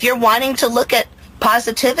if you're wanting to look at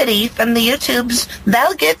positivity from the YouTubes,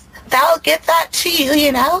 they'll get that to you,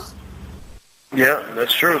 you know? Yeah,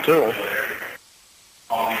 that's true, too.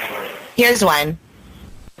 Here's one.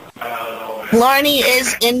 Lorne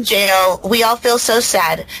is in jail. We all feel so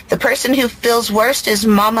sad. The person who feels worst is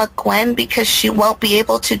Mama Gwen because she won't be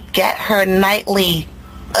able to get her nightly.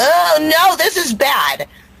 Oh, no, this is bad.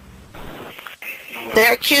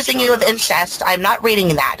 They're accusing you of incest. I'm not reading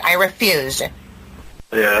that. I refuse.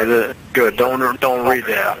 Yeah, good. Don't read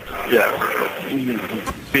that. Yeah.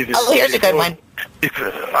 Oh, here's a good one.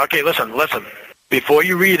 Okay, listen. Before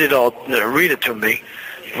you read it read it to me.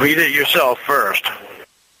 Read it yourself first,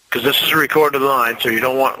 because this is a recorded line, so you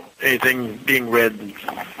don't want anything being read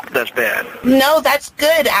that's bad. No, that's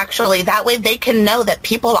good, actually. That way they can know that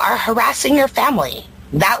people are harassing your family.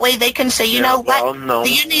 That way they can say, you know what, well, no.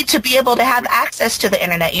 You need to be able to have access to the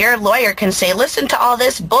internet. Your lawyer can say, listen to all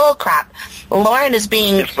this bull crap. Lorne is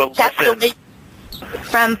being kept away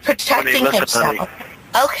from protecting himself.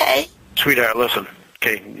 Honey. Okay. Sweetheart, listen.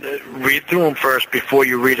 Okay, read through them first before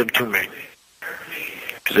you read them to me.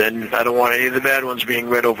 Because then I don't want any of the bad ones being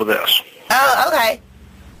read over this. Oh, okay.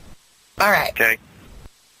 All right. Okay.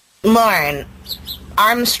 Lorne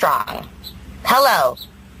Armstrong. Hello.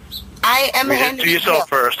 I am Henry to yourself Hill.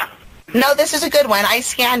 first. No, this is a good one. I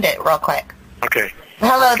scanned it real quick. Okay.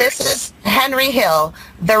 Hello, this is Henry Hill,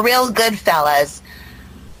 the real Goodfellas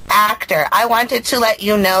actor. I wanted to let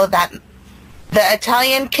you know that the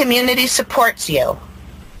Italian community supports you.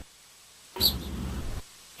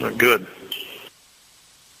 Good.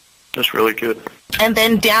 That's really good. And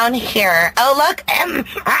then down here, oh look,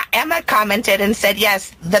 Emma commented and said,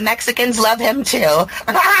 yes, the Mexicans love him too.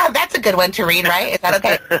 That's a good one to read, right? Is that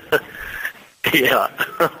okay? Yeah.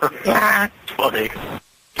 Yeah. Funny.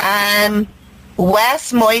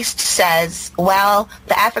 Wes Moist says, well,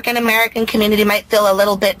 the African American community might feel a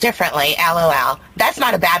little bit differently, LOL. That's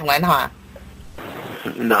not a bad one, huh?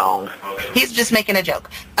 No. He's just making a joke.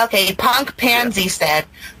 Okay, Punk Pansy said,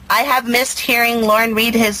 I have missed hearing Lorne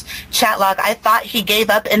read his chat log. I thought he gave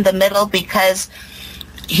up in the middle because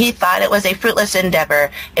he thought it was a fruitless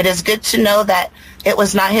endeavor. It is good to know that it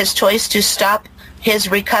was not his choice to stop his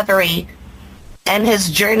recovery and his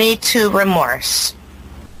journey to remorse.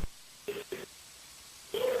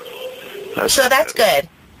 That's good.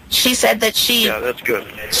 She said that Yeah, that's good.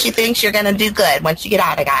 she thinks you're going to do good once you get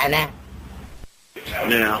out of Ghana.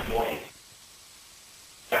 Yeah.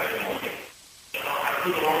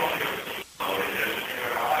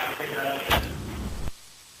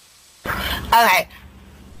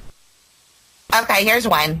 Okay, here's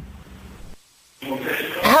one.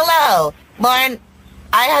 Hello, Lorne.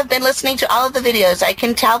 I have been listening to all of the videos. I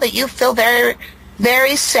can tell that you feel very,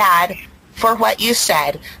 very sad for what you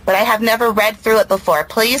said, but I have never read through it before.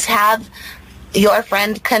 Please have your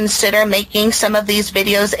friend consider making some of these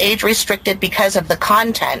videos age restricted because of the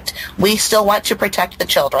content. We still want to protect the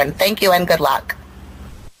children. Thank you and good luck.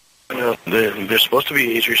 They're supposed to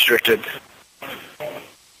be age restricted.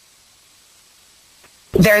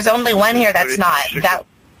 There's only one here that's not.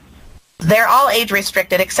 They're all age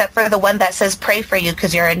restricted except for the one that says pray for you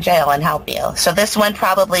because you're in jail and help you. So this one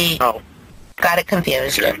probably got it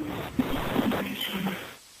confused. Okay.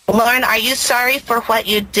 Lorne, are you sorry for what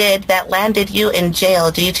you did that landed you in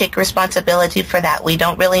jail? Do you take responsibility for that? We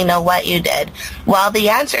don't really know what you did. Well, the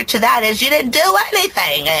answer to that is you didn't do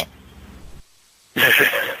anything.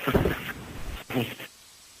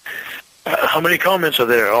 How many comments are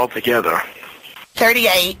there altogether?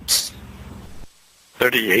 38.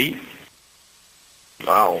 38?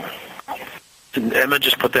 Wow. Didn't Emma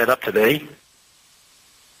just put that up today?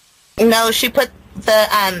 No, she put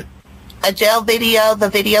the a jail video, the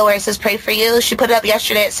video where it says pray for you. She put it up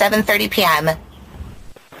yesterday at 7:30 p.m.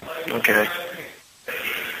 Okay.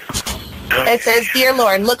 It says, Dear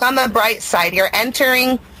Lorne, look on the bright side. You're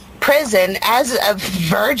entering prison as a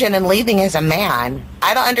virgin and leaving as a man.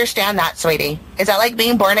 I don't understand that, sweetie. Is that like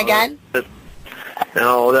being born again?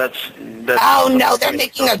 No, that's oh, no, they're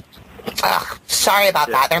making a... sorry about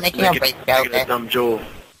that. They're making a rape joke. A dumb joke.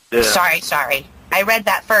 Yeah. Sorry. I read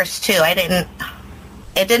that first, too.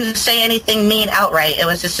 It didn't say anything mean outright. It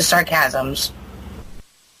was just the sarcasms.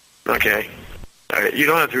 Okay. All right. You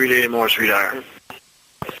don't have to read it anymore, sweetheart.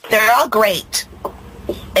 They're all great,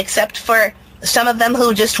 except for some of them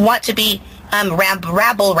who just want to be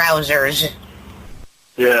rabble-rousers.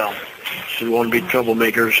 Yeah. You want to be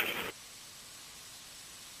troublemakers.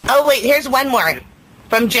 Oh, wait, here's one more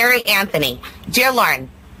from Jerry Anthony. Dear Lorne,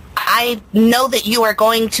 I know that you are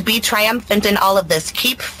going to be triumphant in all of this.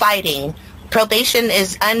 Keep fighting. Probation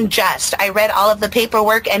is unjust. I read all of the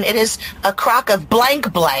paperwork, and it is a crock of blank.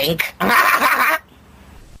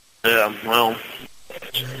 Yeah, well,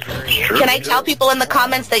 sure. Can I tell people in the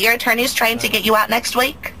comments that your attorney's trying to get you out next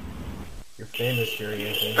week? You're famous, Jerry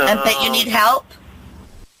Anthony. And that you need help?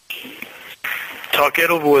 Talk it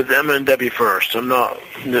over with Emma and Debbie first. I'm not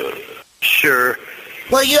sure.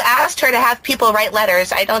 Well, you asked her to have people write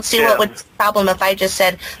letters. I don't see what would be the problem if I just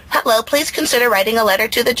said, hello, please consider writing a letter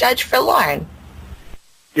to the judge for Lorne.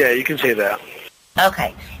 Yeah, you can say that.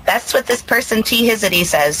 Okay. That's what this person, T. Hizity,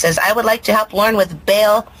 says, I would like to help Lorne with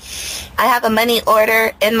bail. I have a money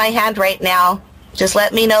order in my hand right now. Just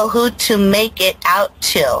let me know who to make it out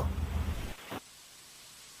to.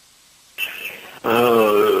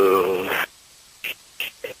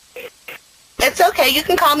 It's okay. You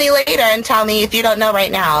can call me later and tell me if you don't know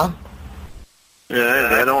right now.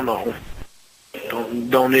 Yeah, I don't know.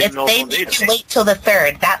 Don't even know if they need to wait till the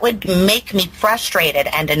 3rd, that would make me frustrated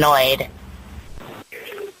and annoyed.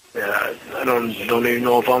 Yeah, I don't even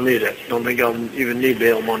know if I'll need it. Don't think I'll even need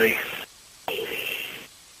bail money.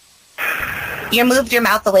 You moved your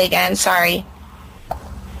mouth away again. Sorry.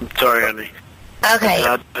 Sorry, honey. Okay.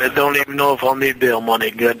 I don't even know if I'll need bail money.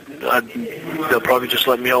 Good. They'll probably just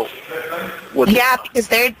let me out. Yeah, because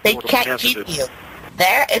they can't keep you.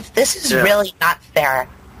 This is really not fair.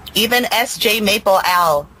 Even SJ Maple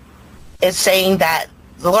Al is saying that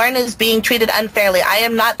Lorne is being treated unfairly. I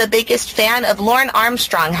am not the biggest fan of Lorne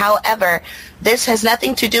Armstrong. However, this has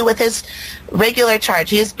nothing to do with his regular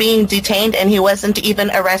charge. He is being detained and he wasn't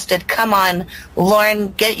even arrested. Come on,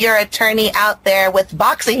 Lorne, get your attorney out there with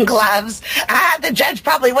boxing gloves. The judge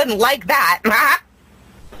probably wouldn't like that.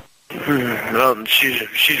 Well,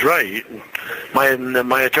 she's right.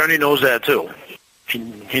 My attorney knows that too.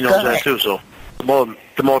 He knows that too. So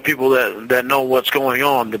the more people that know what's going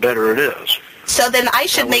on, the better it is. So then I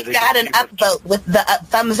should make that an upvote with the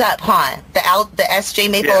thumbs up, huh? The SJ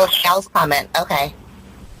Maple Al's comment. Okay.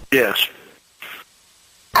 Yes.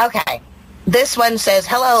 Okay. This one says,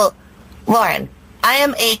 "Hello, Lorne. I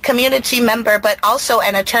am a community member, but also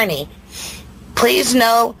an attorney. Please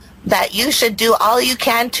know that you should do all you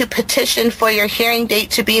can to petition for your hearing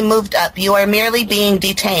date to be moved up. You are merely being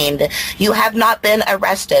detained. You have not been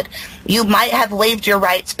arrested. You might have waived your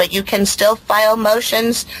rights, but you can still file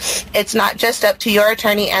motions. It's not just up to your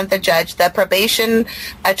attorney and the judge. The probation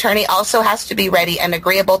attorney also has to be ready and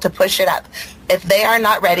agreeable to push it up. If they are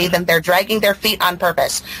not ready, then they're dragging their feet on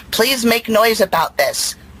purpose. Please make noise about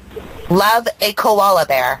this. Love, a koala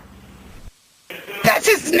bear." That's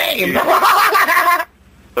his name.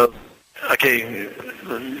 Okay,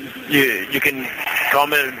 you can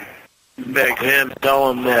comment back to him,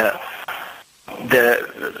 tell him that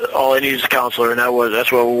all I need is a counselor, and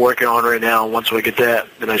that's what we're working on right now. Once we get that,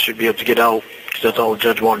 then I should be able to get out, because that's all the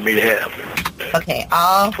judge wanted me to have. Okay,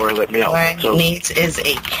 all before he let me out. So needs is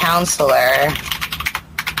a counselor.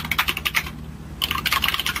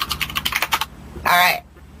 All right,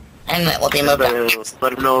 and it will be moved up.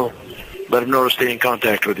 Let him know to stay in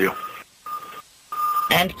contact with you.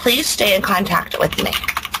 And please stay in contact with me.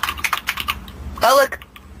 Oh, look.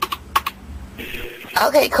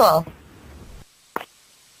 Okay, cool.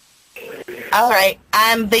 All right.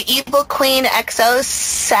 The Evil Queen XO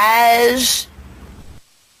says,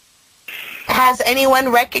 "Has anyone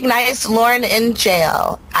recognized Lorne in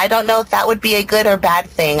jail? I don't know if that would be a good or bad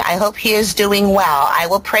thing. I hope he is doing well. I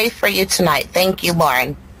will pray for you tonight. Thank you,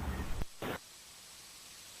 Lorne."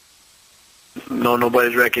 No,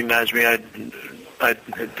 nobody's recognized me. I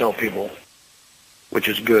tell people, which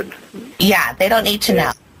is good. Yeah, they don't need to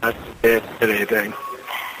know. Not said anything.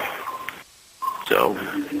 So.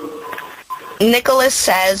 Nicholas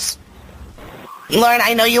says, "Lorne,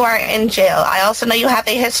 I know you are in jail. I also know you have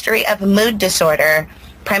a history of mood disorder,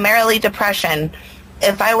 primarily depression.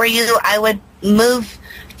 If I were you, I would move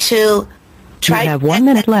to try." You have 1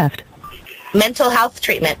 minute left. Mental health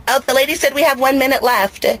treatment. Oh, the lady said we have 1 minute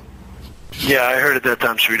left. Yeah, I heard it that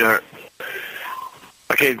time, sweetheart.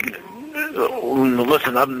 Okay,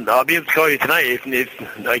 listen, I'll be able to call you tonight if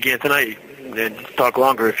I can tonight, and talk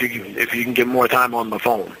longer if you can get more time on the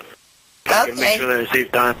phone. Okay. I can make sure that I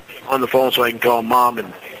save time on the phone so I can call Mom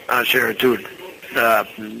and Sharon too.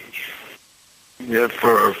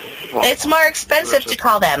 It's more expensive to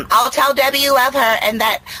call them. I'll tell Debbie you love her and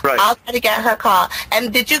that I'll try to get her call.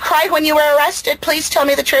 And did you cry when you were arrested? Please tell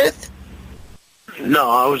me the truth.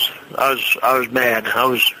 No, I was mad.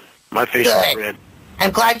 My face was red. I'm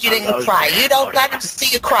glad you didn't cry. You don't let them see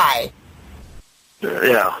you cry.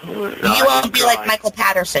 Yeah. No, you won't be like Michael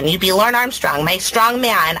Patterson. You'd be Lorne Armstrong, my strong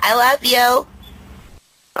man. I love you.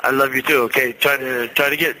 I love you too. Okay, try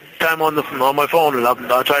to get time on my phone, and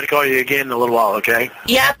I'll try to call you again in a little while. Okay.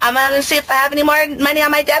 Yep, I'm gonna see if I have any more money on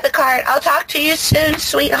my debit card. I'll talk to you soon,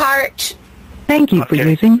 sweetheart. Thank you for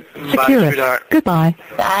using Securus. Goodbye.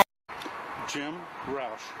 Bye. Jim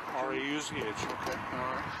Roush, R-A-U-Z-H. Okay.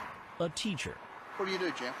 All right. A teacher. What do you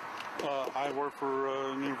do, Jim? I work for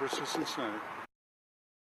University of Cincinnati.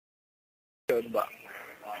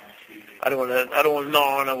 I don't want to know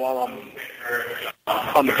on it while I'm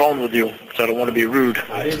on the phone with you, so I don't want to be rude.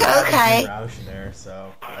 I didn't have Roush in there,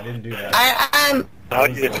 so I didn't do that. Are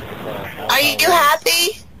you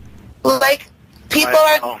happy? Like, people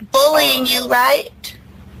are bullying you, right?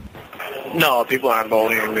 No, people aren't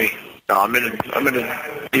bullying me. No, I'm in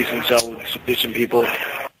a decent cell with some decent people.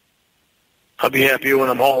 I'll be happy when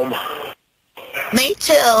I'm home. Me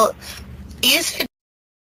too. You said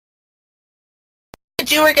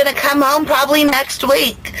you were going to come home probably next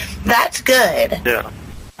week. That's good.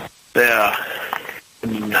 Yeah.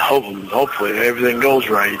 And hopefully everything goes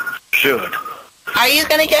right. Should. Are you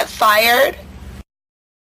going to get fired?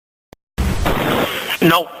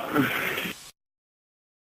 Nope.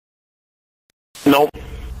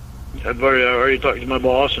 I've already talked to my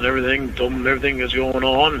boss and everything. Told him everything that's going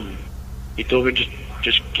on. And he told me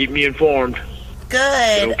just keep me informed.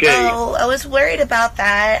 Good. Okay. Oh, I was worried about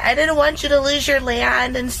that. I didn't want you to lose your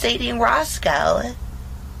land in Sadie and Roscoe.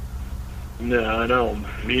 No, I know.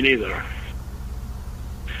 Me neither.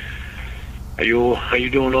 Are you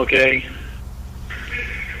doing okay?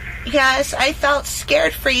 Yes, I felt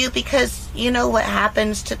scared for you because you know what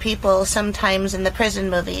happens to people sometimes in the prison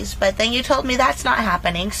movies, but then you told me that's not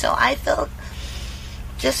happening, so I felt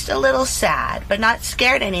just a little sad, but not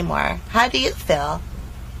scared anymore. How do you feel?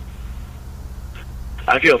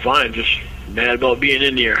 I feel fine, just mad about being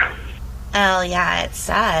in here. Oh, yeah, it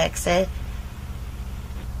sucks. Yeah.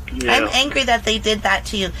 I'm angry that they did that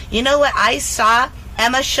to you. You know what I saw?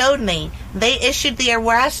 Emma showed me. They issued the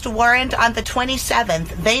arrest warrant on the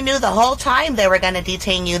 27th. They knew the whole time they were going to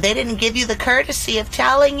detain you. They didn't give you the courtesy of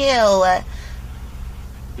telling you. Yeah,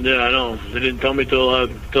 I know. They didn't tell me till I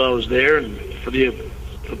was there, and for the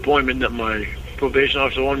appointment that my probation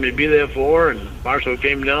officer wanted me to be there for, and Marshall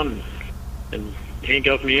came down and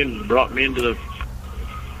handcuffed me and brought me into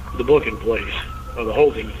the booking place, or the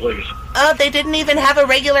holding place. Oh, they didn't even have a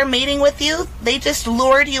regular meeting with you? They just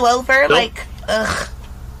lured you over? Nope. Like, ugh.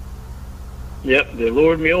 Yep, they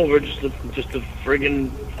lured me over just to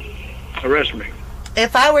friggin' arrest me.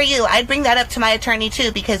 If I were you, I'd bring that up to my attorney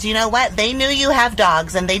too, because you know what? They knew you have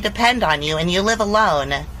dogs and they depend on you and you live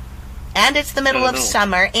alone. And it's the middle of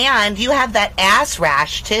summer and you have that ass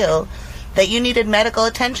rash too that you needed medical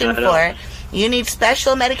attention for. You need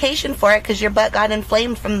special medication for it because your butt got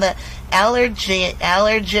inflamed from the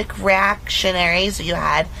allergic reactionaries you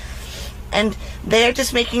had. And they're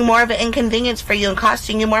just making more of an inconvenience for you and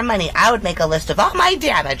costing you more money. I would make a list of all my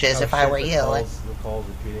damages if I were you. The call's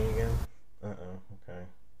repeating again? Okay.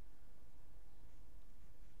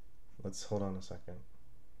 Let's hold on a second.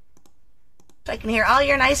 I can hear all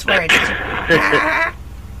your nice words.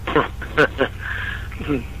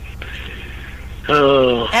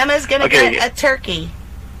 Emma's gonna get a turkey.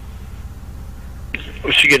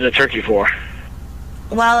 What's she getting a turkey for?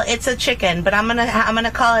 Well, it's a chicken, but I'm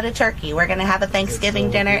gonna call it a turkey. We're gonna have a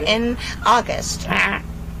Thanksgiving dinner in August.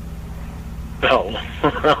 Oh,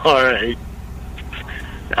 all right.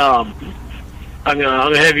 I'm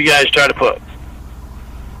gonna have you guys try to put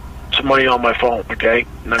some money on my phone, okay?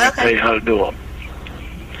 And I'm gonna tell you how to do them.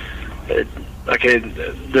 Okay,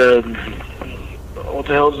 what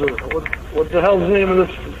the hell's the name of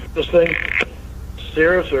this thing?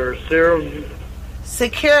 Cirrus or Serum?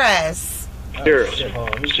 Securus.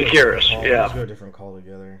 Securus, yeah. Let's go a different call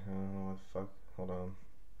together. I don't know what the fuck. Hold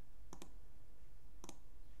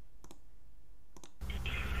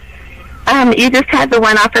on. You just had the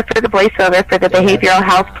one offer for the voiceover for the behavioral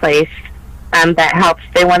health place that helps.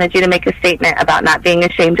 They wanted you to make a statement about not being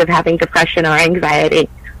ashamed of having depression or anxiety.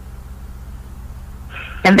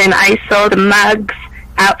 And then I sold mugs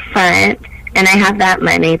out front, and I have that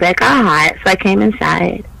money, but it got hot, so I came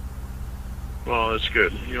inside. Well, that's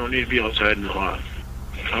good. You don't need to be outside in the hot.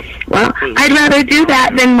 Well, I'd rather do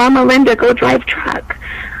that than Mama Linda go drive truck.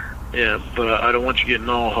 Yeah, but I don't want you getting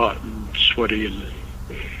all hot and sweaty and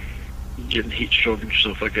getting heat stroke and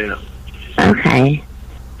stuff like that. Okay.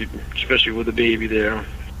 Especially with the baby there.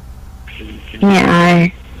 Yeah.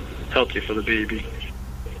 Healthy for the baby.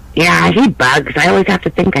 Yeah, he bugs. I always have to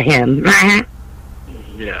think of him.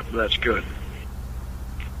 Yeah, that's good.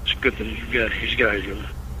 It's good that he's got you.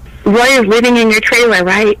 Roy is living in your trailer,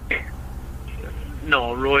 right?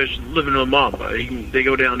 No, Roy's living with Mom. They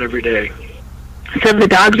go down every day. So the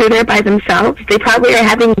dogs are there by themselves? They probably are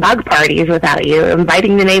having dog parties without you,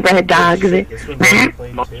 inviting the neighborhood dogs. This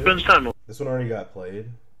one already got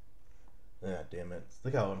played. Ah, damn it.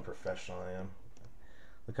 Look how unprofessional I am.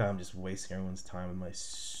 Look how I'm just wasting everyone's time with my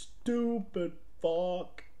stupid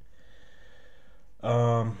fuck.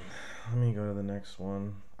 Let me go to the next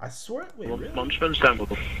one. I swear, wait, really? Mom spends time with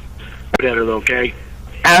her. Put at her, okay?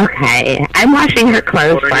 Okay. I'm washing her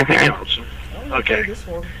clothes for her. Else. Okay.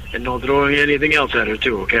 And don't throw anything else at her,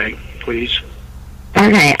 too, okay? Please.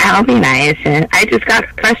 Okay, I'll be nice. I just got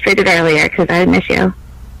frustrated earlier because I miss you.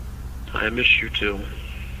 I miss you, too.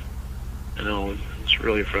 I know, it's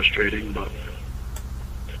really frustrating, but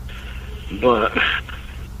I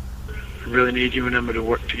really need you and Emma to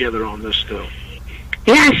work together on this, though.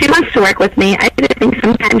 Yeah, she wants to work with me. I just think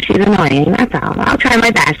sometimes she's annoying. That's all. I'll try my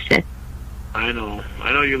best. I know.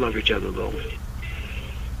 I know you love each other, though.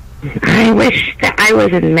 I wish that I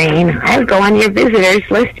was in Maine. I would go on your visitors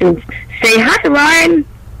list and say, hi, Lorne.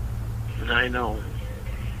 I know.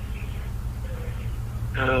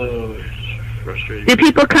 Oh, it's frustrating. Do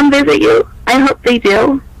people come visit you? I hope they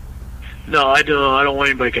do. No, I don't. I don't want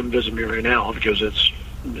anybody to come visit me right now because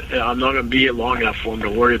I'm not going to be here long enough for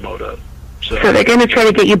them to worry about it. So they're going to try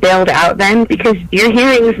to get you bailed out then? Because your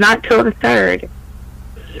hearing is not till the 3rd.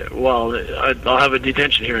 Yeah, well, I'll have a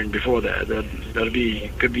detention hearing before that. Could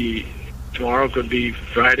be tomorrow, could be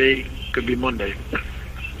Friday, Could be Monday.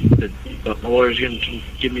 But my lawyer's going to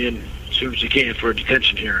get me in as soon as he can for a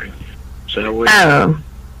detention hearing. So that way,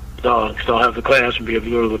 I'll have the class and be able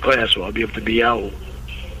to go to the class, so I'll be able to be out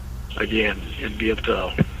again and be able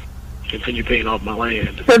to continue paying off my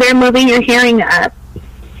land. So they're moving your hearing up?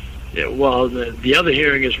 Yeah, well, the other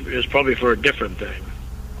hearing is probably for a different thing,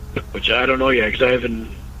 which I don't know yet because I haven't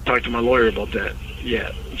talked to my lawyer about that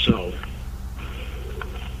yet. So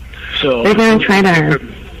they're going to try to...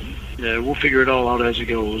 Yeah, we'll figure it all out as it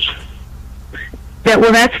goes. That's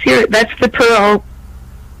the parole.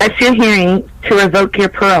 That's your hearing to revoke your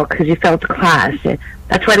parole because you failed the class.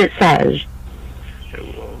 That's what it says.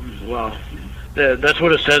 Well, that's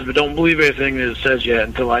what it says, but don't believe everything that it says yet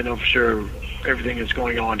until I know for sure everything that's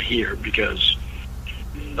going on here, because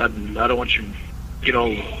I don't want you to get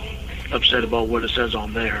all upset about what it says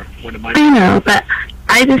on there when it might. I know, but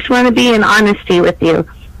I just want to be in honesty with you.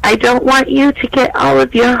 I don't want you to get all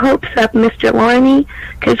of your hopes up, Mr. Lorne,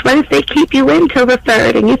 because what if they keep you in till the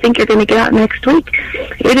 3rd and you think you're going to get out next week?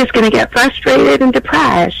 You're just going to get frustrated and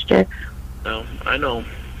depressed. No, I know,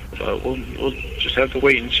 but we'll just have to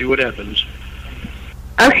wait and see what happens.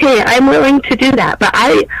 Okay, I'm willing to do that, but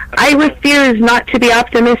I refuse not to be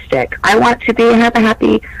optimistic. I want to have a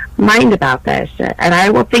happy mind about this, and I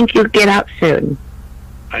will think you'll get out soon.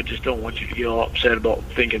 I just don't want you to get all upset about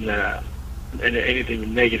thinking that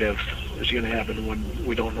anything negative is going to happen when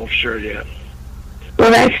we don't know for sure yet.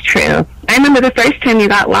 Well, that's true. I remember the first time you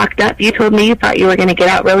got locked up, you told me you thought you were going to get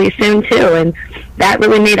out really soon, too, and that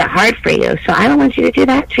really made it hard for you. So I don't want you to do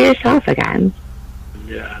that to yourself again.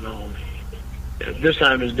 Yeah, I know. Yeah, this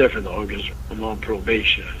time is different, though, because I'm on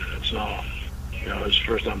probation. It's not, it's the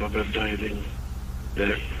first time I've ever done anything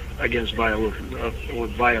that against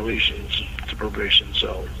with violations to probation,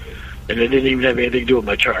 so. And it didn't even have anything to do with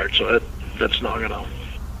my charge, so that's not gonna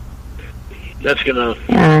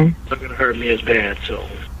hurt me as bad. So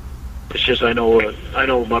it's just I know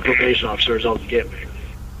my probation officer is out to get me.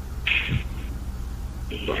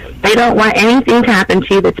 I don't want anything to happen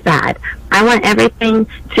to you that's bad. I want everything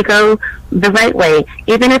to go the right way,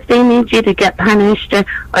 even if they need you to get punished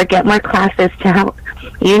or get more classes to help.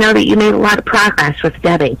 You know that you made a lot of progress with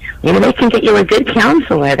Debbie. Maybe they can get you a good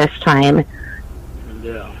counselor this time.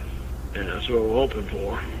 Yeah, that's what we're hoping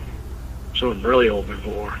for. So I'm really hoping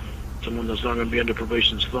for someone that's not going to be under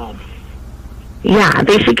probation's thumb. Yeah,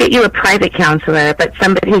 they should get you a private counselor, but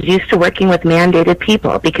somebody who's used to working with mandated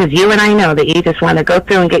people, because you and I know that you just want to go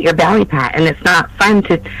through and get your belly pat, and it's not fun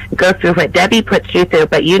to go through what Debbie puts you through,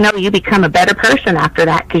 but you know you become a better person after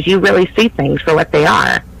that because you really see things for what they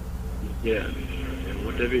are. Yeah, and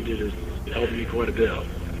what Debbie did is help me quite a bit.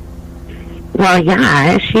 Well,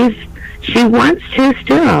 yeah, she wants to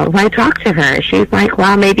still. When I talk to her, she's like,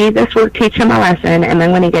 well, maybe this will teach him a lesson, and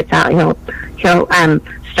then when he gets out, he'll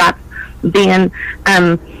stop being, I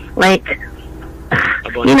don't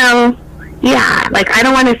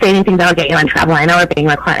want to say anything that'll get you in trouble. I know we're being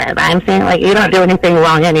recorded, but I'm saying, you don't do anything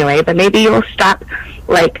wrong anyway, but maybe you'll stop,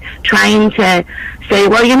 trying to say,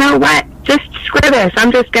 well, you know what, just screw this,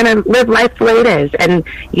 I'm just going to live life the way it is, and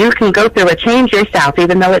you can go through a change yourself,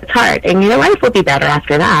 even though it's hard, and your life will be better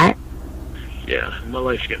after that. Yeah, my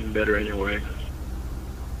life's getting better anyway.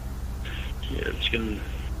 Yeah,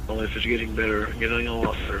 my life is getting better, getting a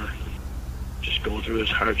lot better. Just going through this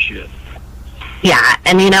hard shit. Yeah,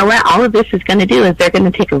 and you know what? All of this is going to do is they're going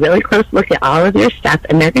to take a really close look at all of your stuff,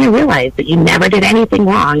 and they're going to realize that you never did anything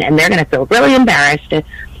wrong, and they're going to feel really embarrassed,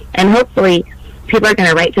 and hopefully people are going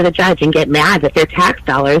to write to the judge and get mad that their tax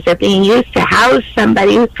dollars are being used to house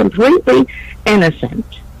somebody who's completely innocent.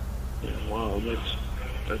 Yeah, well, that's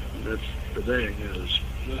the thing, is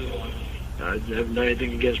I haven't done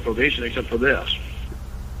anything against probation except for this.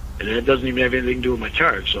 And it doesn't even have anything to do with my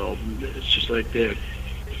charge, so it's just like they're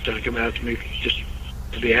trying to come after me just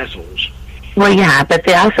to be assholes. Well, yeah, but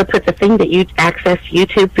they also put the thing that you access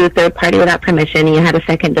YouTube through third party without permission and you had a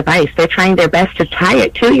second device. They're trying their best to tie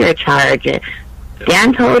it to your charge.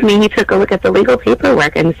 Dan told me he took a look at the legal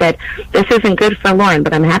paperwork and said, this isn't good for Lorne,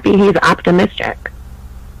 but I'm happy he's optimistic.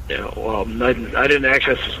 Yeah, well, I didn't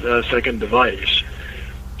access a second device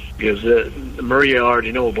because Maria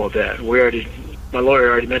already knew about that. My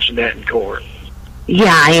lawyer already mentioned that in court.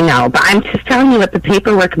 Yeah, I know, but I'm just telling you what the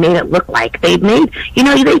paperwork made it look like. They twist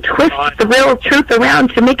the real truth around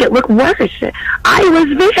to make it look worse. I was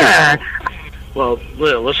there. Well,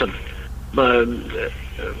 listen, but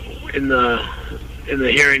in the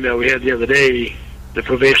hearing that we had the other day, the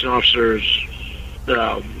probation officer's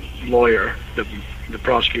lawyer, the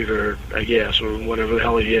prosecutor, I guess, or whatever the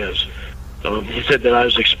hell he is, he said that I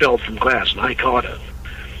was expelled from class, and I caught it.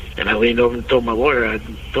 And I leaned over and told my lawyer, I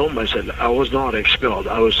told him, I said, I was not expelled,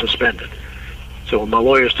 I was suspended. So when my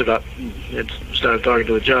lawyer stood up and started talking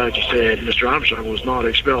to the judge, he said, Mr. Armstrong was not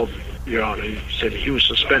expelled, Your Honor. He said he was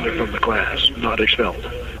suspended from the class, not expelled.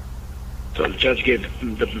 So the judge gave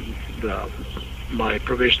my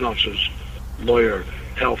probation officer's lawyer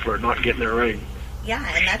hell for not getting their ring. Yeah,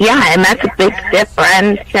 and that's a big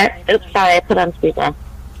difference. Oops, sorry, I put on speaker.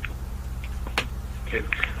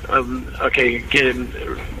 Okay, can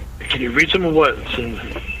you read some of what's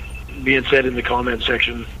being said in the comment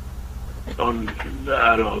section? On,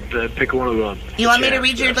 I don't know, pick one of them. You want me to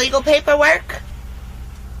read your legal paperwork?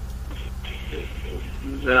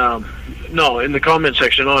 No, in the comment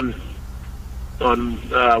section on one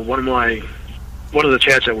of the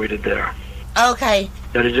chats that we did there. Okay.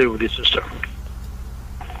 That is it with your sister.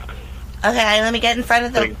 Okay, let me get in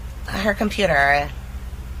front of her computer.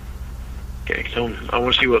 Okay, so I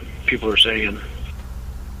want to see what people are saying.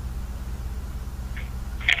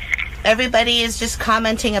 Everybody is just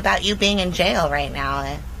commenting about you being in jail right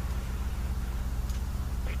now.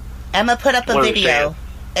 Emma put up a video.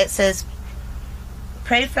 It says,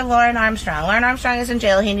 pray for Lorne Armstrong. Lorne Armstrong is in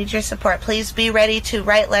jail. He needs your support. Please be ready to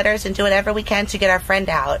write letters and do whatever we can to get our friend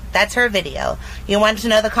out. That's her video. You want to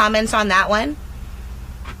know the comments on that one?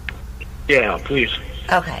 Yeah, please.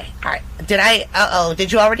 Okay. All right.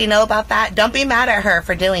 Did you already know about that? Don't be mad at her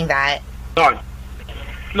for doing that.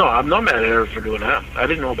 No, I'm not mad at her for doing that. I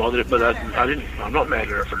didn't know about it, but I'm not mad at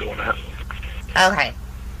her for doing that. Okay.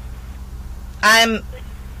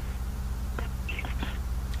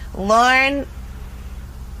 Lorne.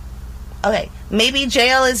 Okay. Maybe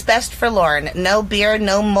jail is best for Lorne. No beer,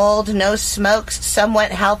 no mold, no smokes,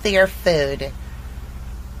 somewhat healthier food.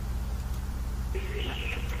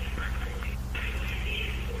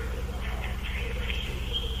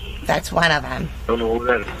 That's one of them. I don't know what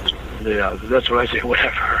that is. Yeah, that's what I say,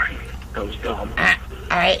 whatever. That was dumb.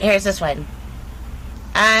 Alright, here's this one.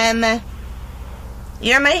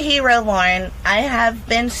 You're my hero, Lorne. I have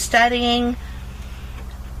been studying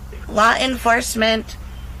law enforcement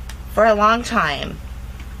for a long time.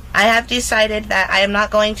 I have decided that I am not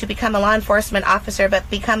going to become a law enforcement officer, but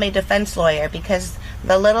become a defense lawyer, because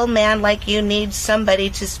the little man like you needs somebody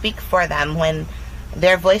to speak for them when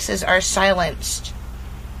their voices are silenced.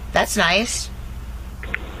 That's nice.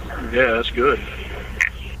 Yeah, that's good.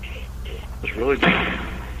 That's really good.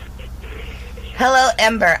 Hello,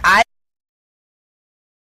 Ember.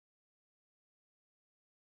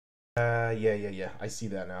 Yeah. I see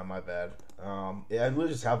that now. My bad. I literally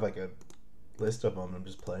just have like a list of them. I'm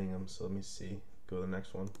just playing them. So let me see. Go to the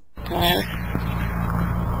next one.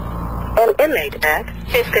 An inmate at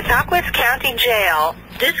Piscataquis County Jail.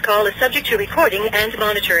 This call is subject to recording and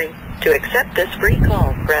monitoring. To accept this free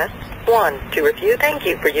call, press 1. To review, thank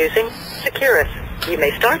you for using Securus. You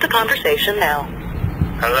may start the conversation now.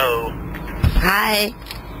 Hello. Hi.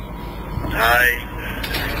 Hi.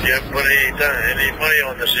 You haven't put any money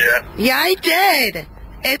on this yet? Yeah, I did.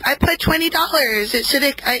 I put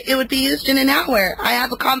 $20. It would be used in an hour. I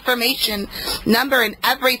have a confirmation number and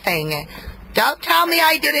everything. Don't tell me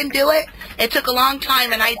I didn't do it. It took a long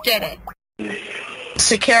time and I did it.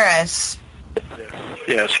 Securus.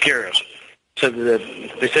 Yeah, Securus.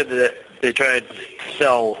 They said that they tried to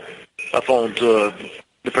sell a phone to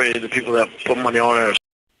the people that put money on it.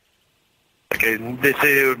 Okay, they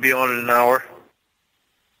say it would be on in an hour.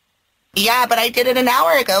 Yeah, but I did it an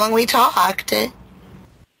hour ago when we talked.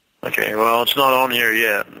 Okay, well, it's not on here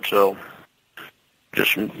yet, so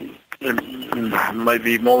just it might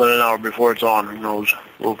be more than an hour before it's on. Who knows?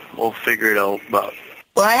 We'll figure it out. But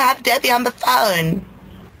well, I have Debbie on the phone.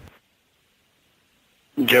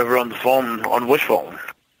 Did you ever on the phone? On which phone?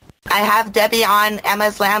 I have Debbie on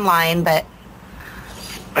Emma's landline, but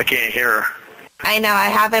I can't hear her. I know, I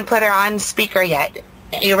haven't put her on speaker yet.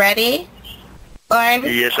 You ready, Lorne?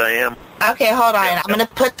 Yes, I am. Okay, hold on. I'm going to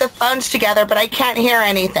put the phones together, but I can't hear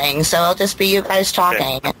anything, so it'll just be you guys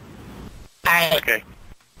talking. Okay. All right. Okay.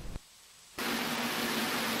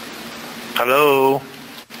 Hello.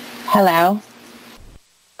 Hello.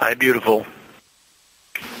 Hi, beautiful.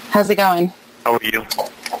 How's it going? How are you?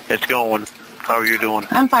 It's going. How are you doing?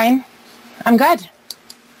 I'm fine. I'm good.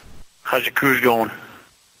 How's your cruise going?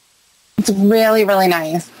 It's really, really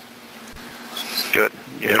nice. Good.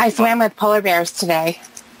 Yeah. I swam with polar bears today.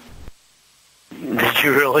 Did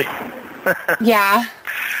you really? Yeah.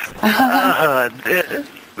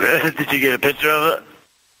 Did you get a picture of it?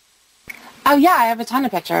 Oh, yeah, I have a ton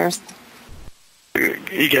of pictures.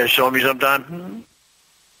 You guys show me sometime?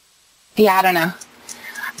 Yeah, I don't know.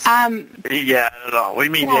 Yeah, I don't know. What do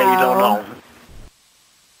you mean, yeah, you don't know?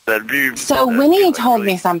 So Winnie told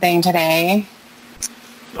me something today.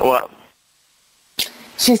 What?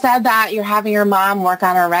 She said that you're having your mom work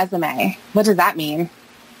on her resume. What does that mean?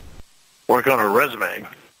 Work on her resume?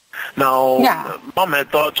 No, yeah. Mom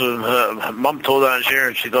had thoughts of Mom told Aunt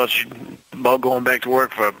Sharon she thought about going back to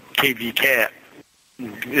work for KV Cat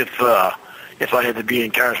if I had to be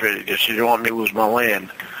incarcerated because she didn't want me to lose my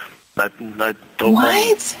land. I told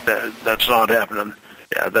Mom that's not happening.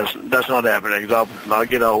 Yeah, that's not happening. I'll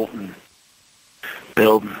get out and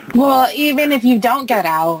build. Well, even if you don't get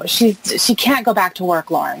out, she can't go back to work,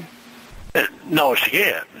 Lorne. No, she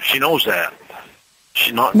can't. She knows that.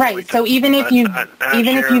 She's not right. So even if you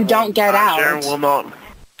don't get out, Sharon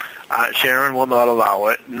will not allow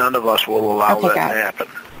it. None of us will allow that to happen.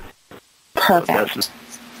 Perfect. That's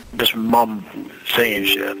just Mom saying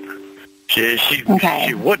shit.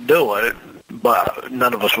 She would do it, but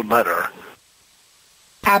none of us would let her.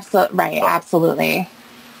 Absolutely. Absolutely.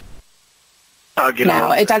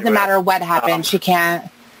 No, it doesn't matter what happened. She can't.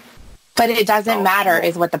 But it doesn't matter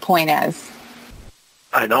is what the point is.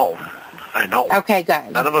 I know. Okay,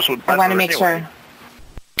 good. None of us would. I want to make sure.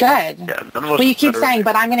 Good. Yeah, none of us well, you keep saying,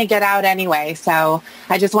 but I'm going to get out anyway, so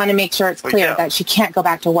I just want to make sure it's clear that she can't go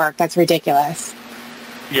back to work. That's ridiculous.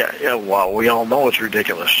 Yeah, well, we all know it's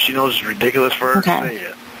ridiculous. She knows it's ridiculous for her to say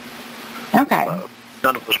it. Okay.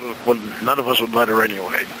 None of us would let her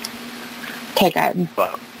anyway. Okay, good.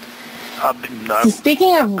 But, so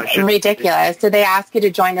speaking of ridiculous, did they ask you to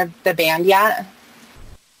join the band yet?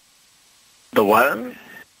 The what?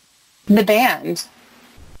 The band.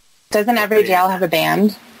 Doesn't every jail have a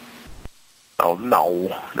band? Oh, no,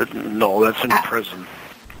 that's in prison.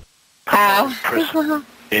 Oh. Prison.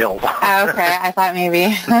 Jail. Oh, okay, I thought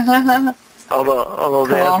maybe. although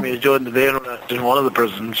they asked me to join the band when I was in one of the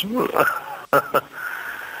prisons.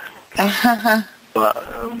 But,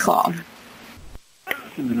 cool.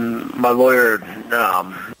 My lawyer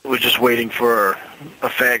was just waiting for a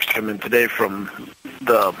fax to come in today from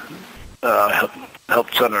the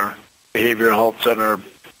health center, behavioral health center,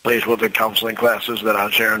 place with the counseling classes that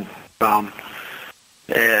Aunt Sharon found.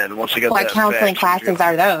 And once I got what counseling classes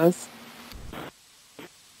are those?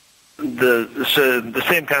 The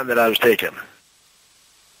same kind that I was taking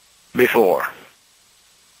before.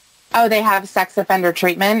 Oh, they have sex offender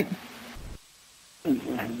treatment?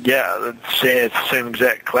 Yeah, it's the same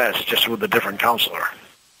exact class, just with a different counselor.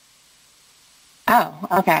 Oh,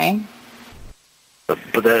 okay.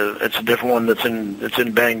 But it's a different one it's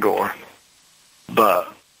in Bangor.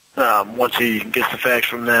 But once he gets the facts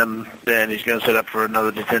from them, then he's going to set up for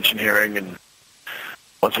another detention hearing. And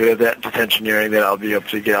once we have that detention hearing, then I'll be able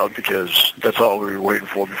to get out because that's all we were waiting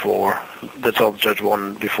for before. That's all the judge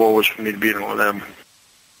wanted before was for me to be in with them.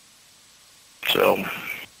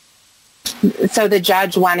 So the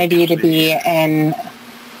judge wanted you to be in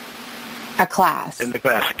a class? In the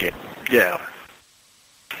class again, yeah.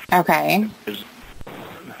 Okay.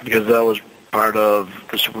 Because that was part of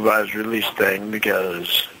the supervised release thing,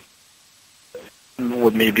 because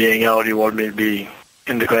with me being out, he wanted me to be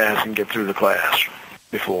in the class and get through the class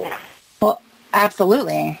before. Well,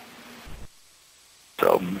 absolutely.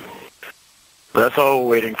 So that's all we're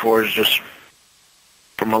waiting for is just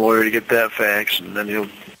for my lawyer to get that fax, and then he'll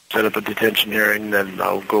set up a detention hearing, then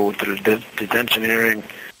I'll go to the detention hearing,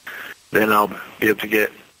 then I'll be able to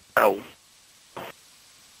get out.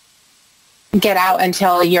 Get out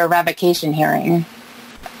until your revocation hearing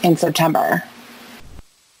in September.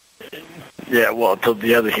 Yeah, well, until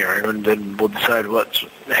the other hearing, and then we'll decide what's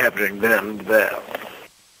happening then with that.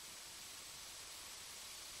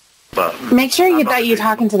 But make sure that you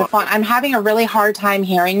talk into the phone. I'm having a really hard time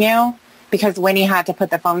hearing you because Winnie had to put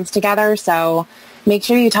the phones together, so make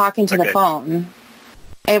sure you talk into the phone.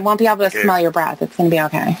 It won't be able to smell your breath. It's going to be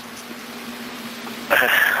okay.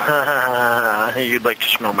 You'd like to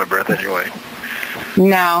smell my breath anyway.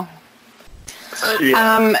 No.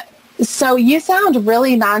 Yeah. So you sound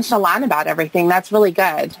really nonchalant about everything. That's really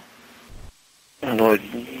good. Well,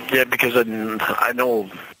 yeah, because I know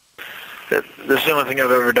that this is the only thing I've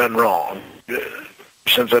ever done wrong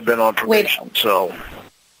since I've been on probation. Wait. So.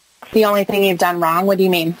 The only thing you've done wrong? What do you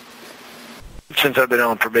mean? Since I've been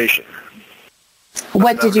on probation.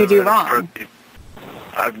 What did you do wrong?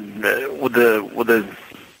 With the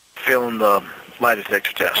failing the lie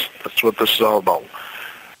detector test. That's what this is all about.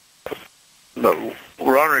 But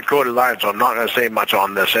we're on recorded line, so I'm not going to say much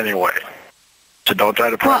on this anyway. So don't try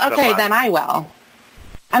to pry Well, okay, then I will.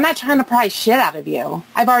 I'm not trying to pry shit out of you.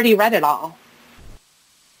 I've already read it all.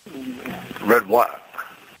 Read what?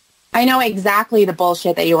 I know exactly the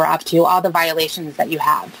bullshit that you were up to, all the violations that you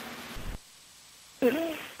have.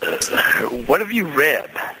 What have you read?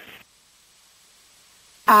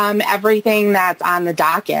 Everything that's on the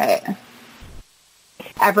docket.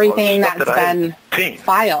 everything that's been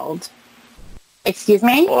filed. Excuse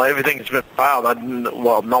me? Well, everything's been filed. I'm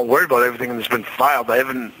not worried about everything that's been filed. I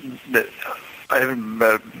haven't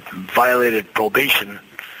violated probation.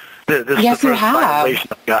 This yes, is the you first have. violation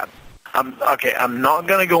I've got. I'm not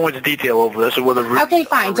going to go into detail over this. Okay,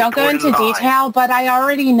 fine. Don't go into detail, but I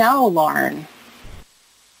already know, Lorne.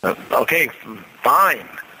 Okay, fine.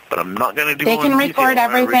 But I'm not going to do. They can record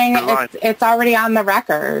everything. It's already on the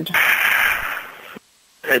record.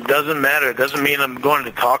 It doesn't matter. It doesn't mean I'm going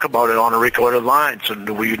to talk about it on a recorded line. So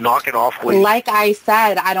will you knock it off, please? Like I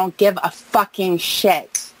said, I don't give a fucking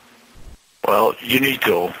shit. Well, you need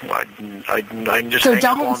to. I can just. So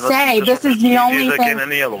don't say this is the only thing.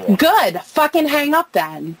 Any other one. Good. Fucking hang up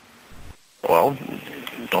then. Well,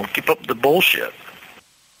 don't keep up the bullshit.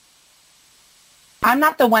 I'm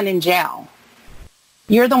not the one in jail.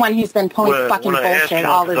 You're the one who's been pulling fucking bullshit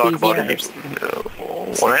all of these years.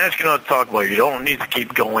 When I ask you not to talk about it, you don't need to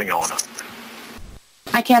keep going on it.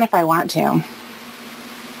 I can if I want to.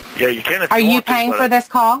 Yeah, you can if Are you you want to, paying for this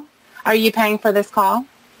call? Are you paying for this call?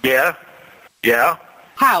 Yeah. Yeah.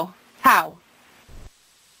 How? How?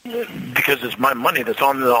 Because it's my money that's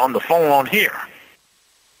on the phone on here.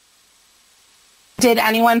 Did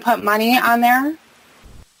anyone put money on there?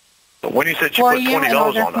 But when you said you put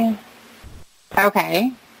 $20 on it.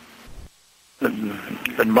 Okay.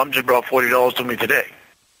 And Mom just brought $40 to me today.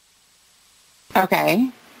 Okay.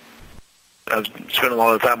 I've spent a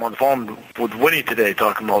lot of time on the phone with Winnie today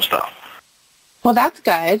talking about stuff. Well, that's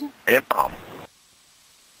good. And Mom.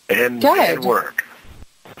 And work.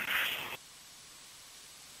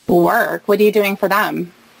 Work? What are you doing for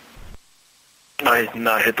them? I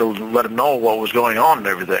had to let them know what was going on and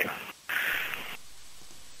everything.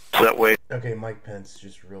 So that way... Okay, Mike Pence,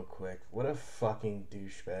 just real quick. What a fucking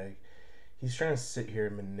douchebag. He's trying to sit here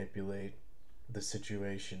and manipulate the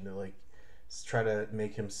situation to, like, try to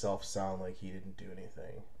make himself sound like he didn't do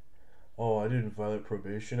anything. Oh, I didn't violate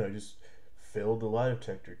probation, I just failed the lie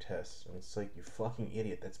detector test. And it's like, you fucking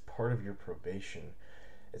idiot. That's part of your probation.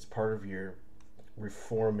 It's part of your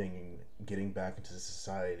reforming and getting back into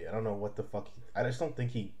society. I don't know what the fuck... I just don't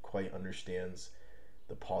think he quite understands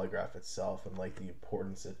the polygraph itself and, like, the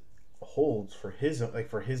importance it holds for his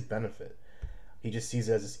benefit. He just sees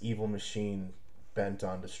it as this evil machine bent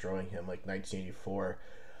on destroying him, like 1984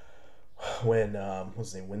 when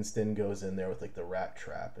what's his name, Winston goes in there with like the rat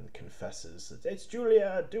trap and confesses, it's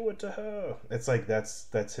Julia, do it to her. It's like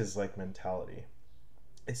that's his like mentality.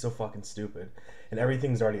 It's so fucking stupid, and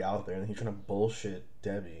everything's already out there, and he's trying to bullshit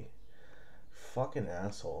Debbie. Fucking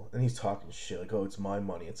asshole. And he's talking shit like, oh, it's my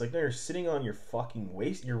money. It's like, no, you're sitting on your fucking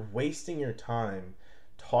you're wasting your time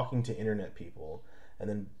talking to internet people and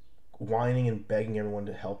then whining and begging everyone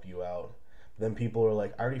to help you out. Then people are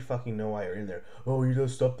like, I already fucking know why you're in there. Oh, you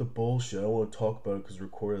just stop the bullshit. I don't want to talk about it because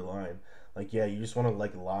recorded line. Like, yeah, you just want to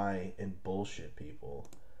like lie and bullshit people.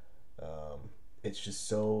 It's just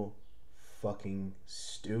so fucking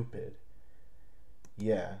stupid.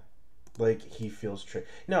 Yeah. Like, he feels tricked.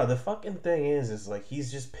 No, the fucking thing is like,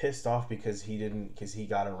 he's just pissed off because he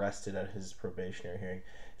got arrested at his probationary hearing.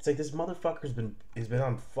 It's like, this motherfucker's been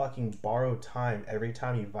on fucking borrowed time every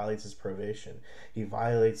time he violates his probation.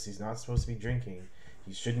 He's not supposed to be drinking.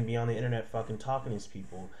 He shouldn't be on the internet fucking talking to these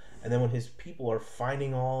people. And then when his people are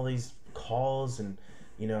finding all these calls and,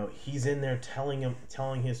 you know, he's in there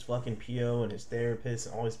telling his fucking PO and his therapist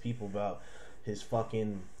and all his people about his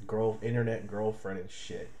fucking internet girlfriend and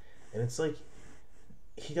shit. And it's like,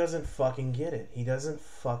 he doesn't fucking get it. He doesn't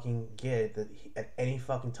fucking get that at any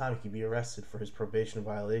fucking time he could be arrested for his probation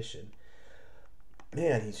violation.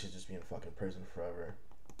 Man, he should just be in fucking prison forever.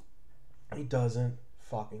 He doesn't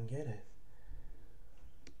fucking get it.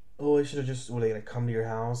 Oh, they should have just, they gonna come to your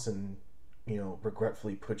house and, you know,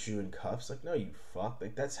 regretfully put you in cuffs? Like, no, you fuck.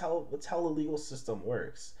 Like, that's how the legal system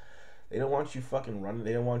works. They don't want you fucking running.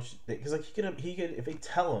 They don't want you, because like, he could, if they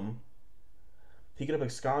tell him, he could have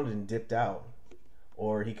absconded and dipped out.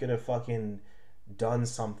 Or he could have fucking done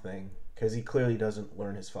something, because he clearly doesn't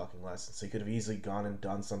learn his fucking lessons. So he could have easily gone and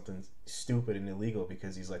done something stupid and illegal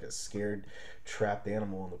because he's like a scared, trapped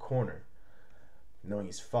animal in the corner. No,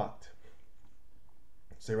 he's fucked.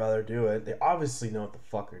 So they rather do it. They obviously know what the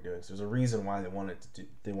fuck they're doing. So there's a reason why they wanted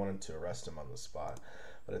to arrest him on the spot.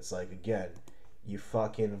 But it's like, again, you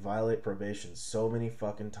fucking violate probation so many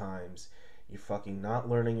fucking times. You fucking not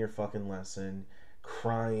learning your fucking lesson,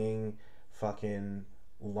 crying, fucking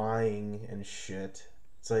lying and shit.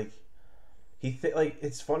 It's like,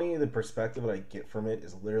 it's funny, the perspective that I get from it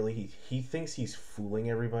is literally he thinks he's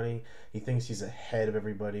fooling everybody. He thinks he's ahead of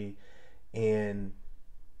everybody, and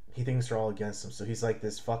he thinks they're all against him. So he's like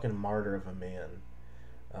this fucking martyr of a man.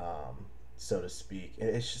 so to speak.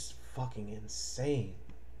 It's just fucking insane.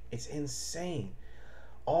 It's insane.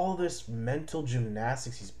 All this mental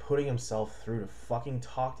gymnastics he's putting himself through to fucking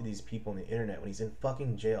talk to these people on the internet when he's in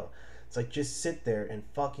fucking jail. It's like, just sit there and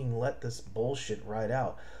fucking let this bullshit ride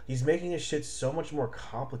out. He's making his shit so much more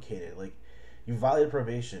complicated. Like, you violated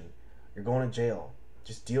probation. You're going to jail.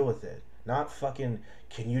 Just deal with it. Not fucking,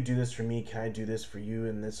 can you do this for me? Can I do this for you?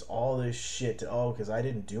 And all this shit because I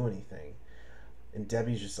didn't do anything. And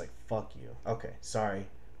Debbie's just like, fuck you. Okay, sorry.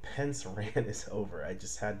 Pence rant is over. I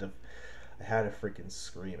had to freaking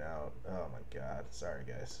scream out. Oh my god. Sorry,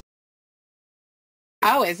 guys.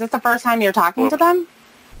 Oh, is this the first time you're talking to them?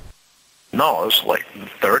 No, it's like the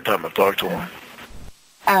third time I've talked to him.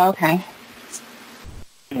 Oh, okay.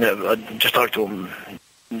 Yeah, I just talked to him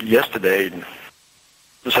yesterday. And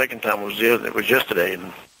the second time was yesterday,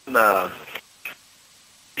 and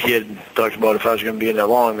he had talked about if I was going to be in there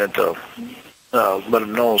long, then to let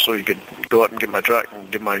him know so he could go out and get my truck and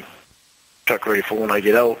get my truck ready for when I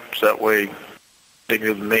get out. So that way they can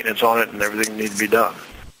do the maintenance on it and everything needs to be done.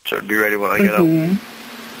 So it'd be ready when I get out.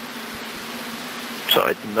 So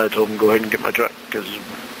I told him go ahead and get my truck because it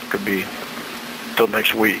could be till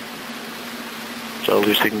next week. So at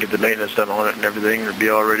least he can get the maintenance done on it and everything, or be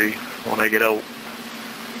all ready when I get out.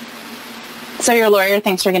 So your lawyer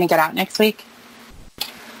thinks you're going to get out next week?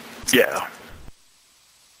 Yeah.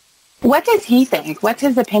 What does he think? What's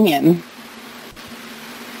his opinion?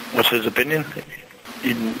 What's his opinion?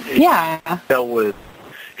 He's dealt with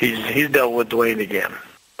Dwayne again,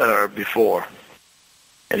 before.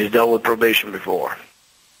 And he's dealt with probation before.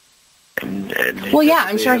 Well, yeah,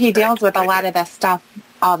 I'm sure he deals with a lot of this stuff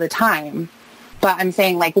all the time. But I'm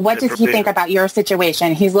saying, like, what does he think about your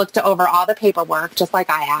situation? He's looked over all the paperwork, just like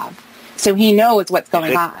I have. So he knows what's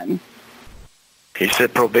going on. He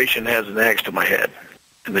said probation has an axe to my head.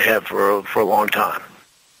 And they have for a long time.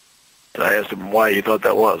 And I asked him why he thought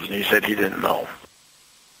that was, and he said he didn't know.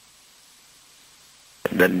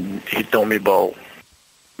 And then he told me about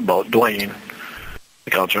Dwayne,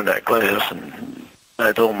 the counselor in that class, and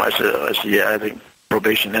I told him, I said, yeah, I think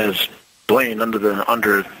probation has Dwayne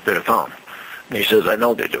under their thumb. And he says, I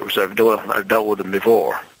know they do, because I've dealt with them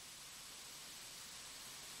before.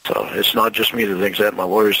 So it's not just me that thinks that. My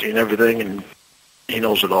lawyer's seen everything, and he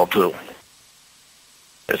knows it all, too.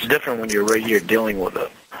 It's different when you're right here dealing with it.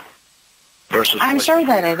 I'm sure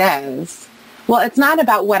that it is. Well, it's not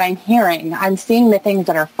about what I'm hearing. I'm seeing the things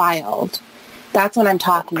that are filed. That's what I'm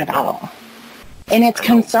talking about. And it's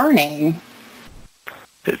concerning.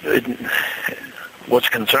 What's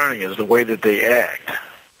concerning is the way that they act.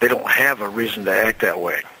 They don't have a reason to act that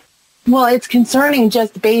way. Well, it's concerning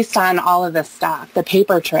just based on all of the stuff, the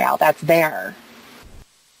paper trail that's there.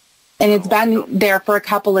 And it's been there for a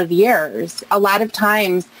couple of years. A lot of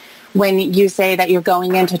times when you say that you're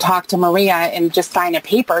going in to talk to Maria and just sign a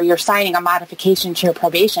paper, you're signing a modification to your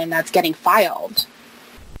probation that's getting filed.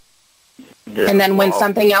 Yeah, and then when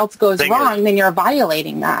something else goes wrong, then you're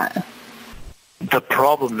violating that. The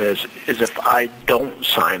problem is if I don't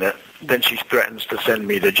sign it, then she threatens to send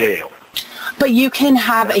me to jail. But you can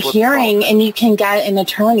have a hearing and you can get an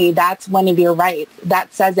attorney. That's one of your rights.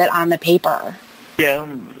 That says it on the paper. Yeah,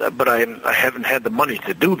 but I haven't had the money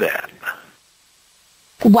to do that.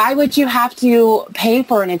 Why would you have to pay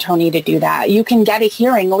for an attorney to do that? You can get a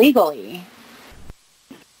hearing legally.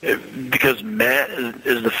 Because Matt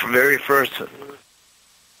is the very first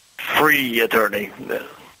free attorney,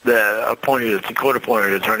 the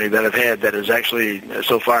court-appointed attorney that I've had that has actually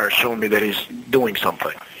so far shown me that he's doing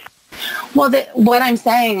something. Well, what I'm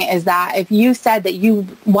saying is that if you said that you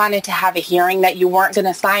wanted to have a hearing, that you weren't going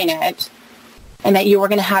to sign it, and that you were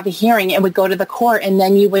going to have a hearing, it would go to the court, and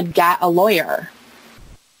then you would get a lawyer.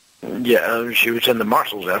 Yeah, she would send the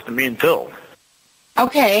marshals after me until.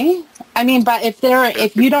 Okay. I mean, but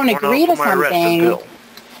if you don't agree to something,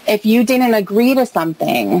 if you didn't agree to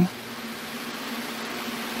something,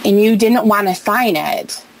 and you didn't want to sign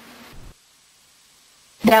it,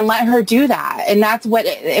 then let her do that. And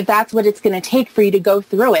if that's what it's going to take for you to go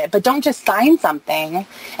through it. But don't just sign something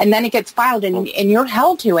and then it gets filed and you're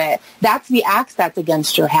held to it. That's the axe that's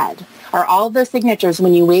against your head, are all the signatures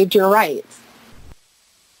when you waived your rights.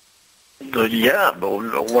 Yeah,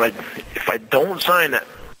 but if I don't sign it,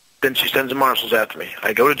 then she sends the marshals after me.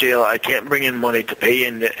 I go to jail. I can't bring in money to pay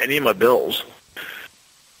in any of my bills.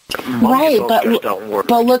 Right, but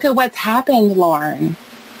look at what's happened, Lorne.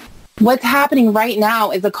 What's happening right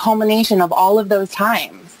now is a culmination of all of those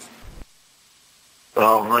times.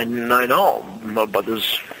 Well, I know, but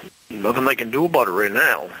there's nothing I can do about it right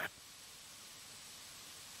now.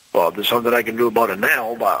 Well, there's something I can do about it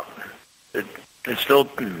now, but it's still...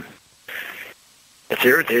 It's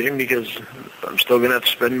irritating because I'm still going to have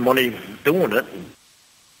to spend money doing it.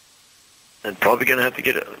 And probably going to have to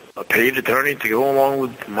get a paid attorney to go along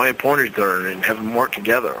with my appointed attorney and have them work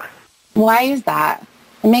together. Why is that?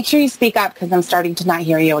 And make sure you speak up because I'm starting to not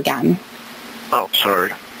hear you again. Oh, sorry.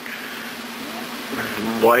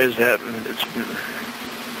 Why is that? It's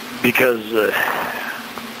because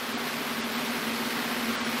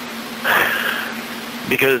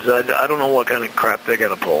I don't know what kind of crap they're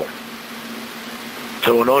going to pull.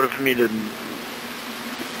 So in order for me to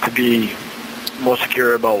be more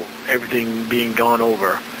secure about everything being gone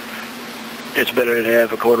over, it's better to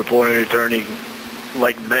have a court-appointed attorney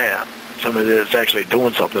like Matt, somebody that's actually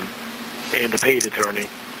doing something, and a paid attorney,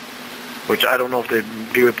 which I don't know if they'd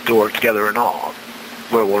be able to work together or not.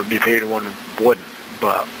 Well, one would be paid and one wouldn't,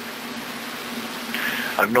 but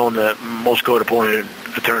I've known that most court-appointed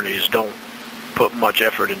attorneys don't put much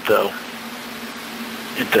effort into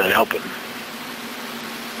helping.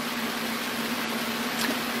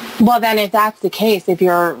 Well, then if that's the case, if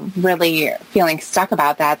you're really feeling stuck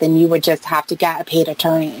about that, then you would just have to get a paid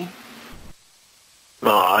attorney.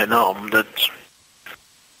 No, I know.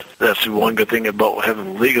 That's the one good thing about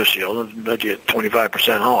having Legal Shield. I get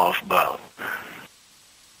 25% off, but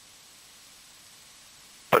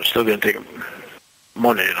it's still going to take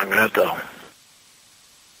money, and I'm going to have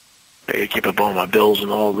to keep up on my bills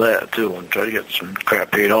and all that, too, and try to get some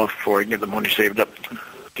crap paid off before I can get the money saved up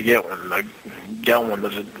to get one. I got one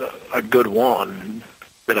that's a good one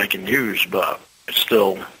that I can use, but it's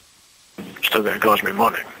still going to cost me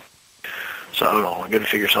money. So I don't know. I'm going to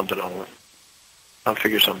figure something out. I'll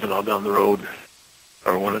figure something out down the road,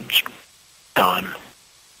 or when it's time.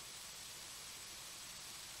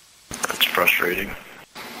 It's frustrating.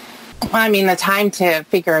 Well, I mean, the time to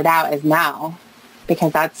figure it out is now,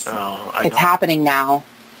 because it's happening now.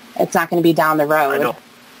 It's not going to be down the road.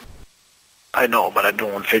 I know, but I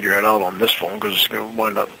don't want to figure it out on this phone because it's going to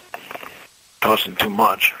wind up costing too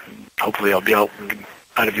much. Hopefully I'll be out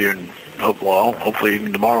of here, and hopefully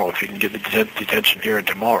even tomorrow if you can get the detention here and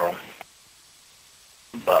tomorrow.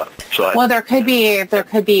 But there could be a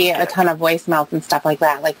ton of voicemails and stuff like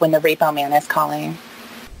that, like when the repo man is calling.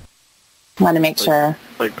 Want to make sure.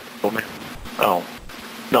 Like repo man? Oh,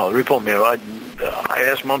 no, the repo man. I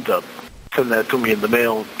asked Mom to send that to me in the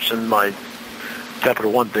mail. Send my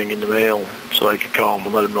Capital One thing in the mail so I could call him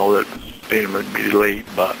and let him know that payment would be late,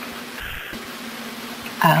 but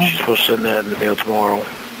she's supposed to send that in the mail tomorrow.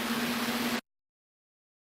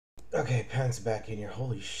 Okay, Pence back in here.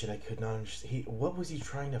 Holy shit, I could not understand. What was he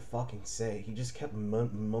trying to fucking say? He just kept the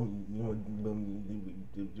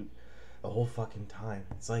whole fucking time.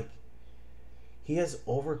 It's like he has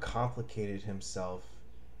overcomplicated himself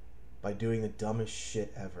by doing the dumbest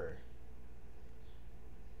shit ever.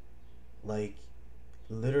 Like,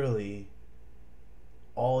 literally,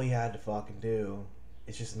 all he had to fucking do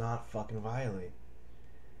is just not fucking violate.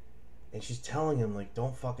 And she's telling him, like,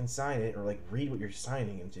 don't fucking sign it, or, like, read what you're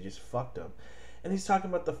signing, and she just fucked him. And he's talking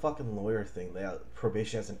about the fucking lawyer thing, that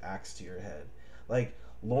probation has an axe to your head. Like,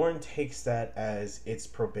 Lorne takes that as it's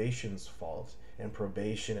probation's fault, and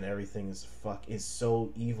probation and everything is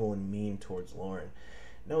so evil and mean towards Lorne.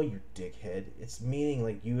 No, you dickhead. It's meaning,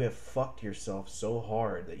 like, you have fucked yourself so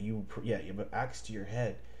hard that you have an axe to your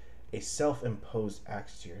head. A self-imposed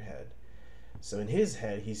axe to your head. So in his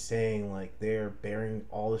head, he's saying, like, they're bearing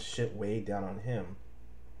all this shit way down on him.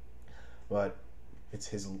 But it's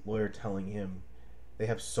his lawyer telling him, they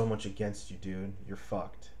have so much against you, dude. You're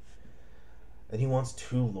fucked. And he wants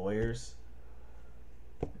 2 lawyers.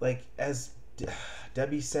 Like, as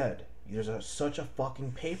Debbie said, there's such a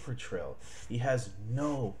fucking paper trail. He has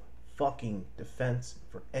no fucking defense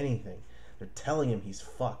for anything. They're telling him he's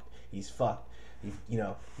fucked. He's fucked.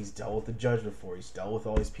 He's dealt with the judge before. He's dealt with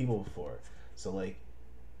all these people before. So, like,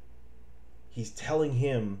 he's telling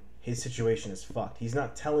him his situation is fucked. He's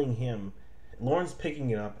not telling him. Lorne's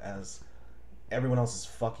picking it up as everyone else is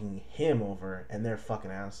fucking him over and they're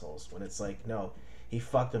fucking assholes. When it's like, no, he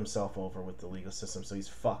fucked himself over with the legal system, so he's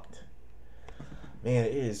fucked. Man,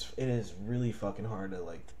 it is really fucking hard to,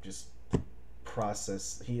 like, just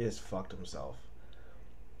process. He is fucked himself.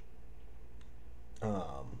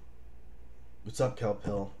 What's up,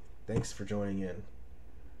 Kelpill? Thanks for joining in.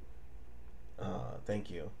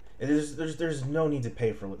 Thank you. There's no need to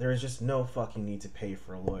pay for. There is just no fucking need to pay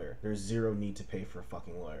for a lawyer. There's zero need to pay for a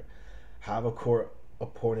fucking lawyer. Have a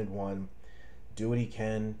court-appointed one. Do what he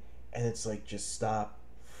can, and it's like, just stop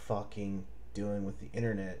fucking dealing with the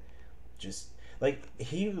internet. Just, like,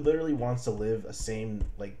 he literally wants to live a same,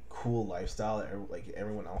 like, cool lifestyle that, like,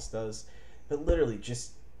 everyone else does, but literally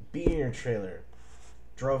just be in your trailer,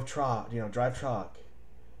 drive truck,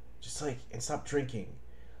 Just like, and stop drinking.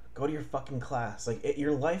 Go to your fucking class. Like,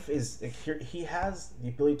 your life is, like, he has the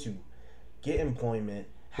ability to get employment,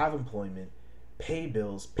 have employment, pay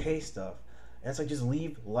bills, pay stuff. And it's like, just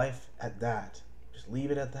leave life at that. Just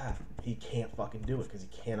leave it at that. He can't fucking do it because he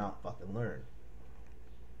cannot fucking learn.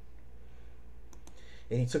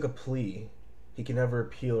 And he took a plea. He can never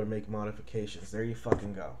appeal or make modifications. There you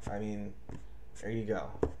fucking go. I mean, there you go.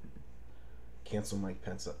 Cancel Mike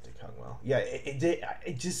Pence update, Conwell. Yeah,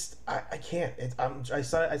 I can't. I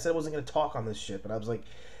said I wasn't going to talk on this shit, but I was like,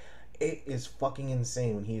 it is fucking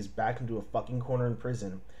insane when he is backed into a fucking corner in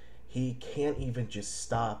prison. He can't even just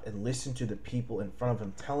stop and listen to the people in front of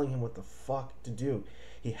him telling him what the fuck to do.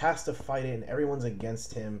 He has to fight it, and everyone's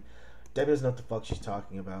against him. Debbie doesn't know what the fuck she's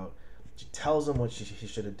talking about. She tells him what he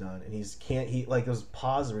should have done, and he like those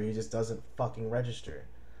pauses where he just doesn't fucking register.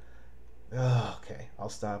 Oh, okay, I'll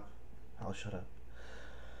stop. I'll shut up.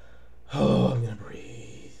 Oh, I'm gonna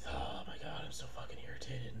breathe. Oh my god, I'm so fucking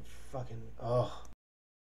irritated and fucking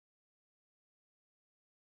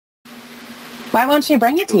Why won't she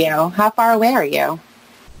bring it to you? How far away are you?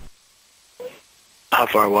 How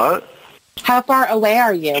far what? How far away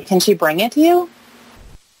are you? Can she bring it to you?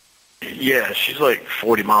 Yeah, she's like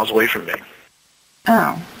 40 miles away from me.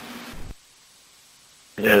 Oh.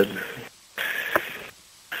 And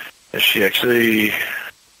she actually,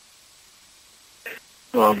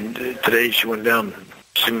 today she went down.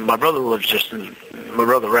 See, my brother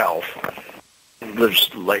Ralph lives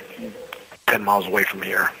like 10 miles away from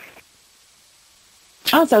here.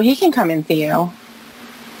 Oh, so he can come and see you.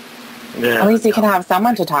 Yeah. At least he can have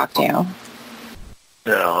someone to talk to.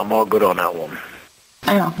 Yeah, I'm all good on that one.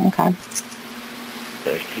 Oh, okay.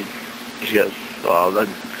 Yeah, he's got,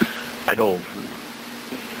 I know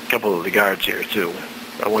a couple of the guards here, too.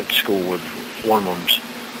 I went to school with one of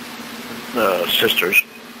them's sisters.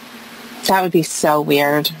 That would be so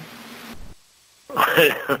weird. Well,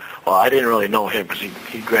 I didn't really know him because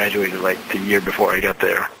he graduated like the year before I got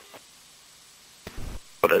there.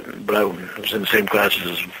 But I was in the same classes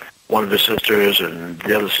as one of his sisters, and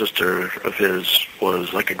the other sister of his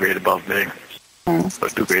was like a grade above me. Or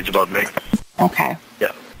 2 grades above me. Okay.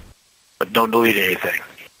 Yeah. But don't delete anything.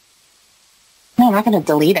 No, I'm not going to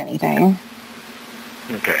delete anything.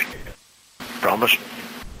 Okay. Promise?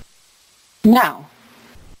 No.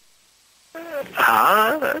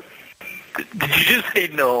 Huh? Did you just say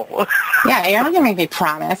no? Yeah, you're not going to make me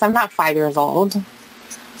promise. I'm not 5 years old.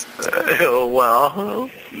 Well,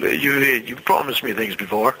 you promised me things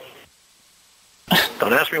before.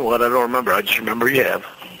 Don't ask me what, I don't remember. I just remember you have.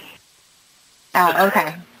 Oh,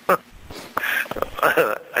 okay.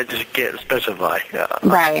 I just can't specify.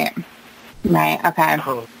 Right, okay.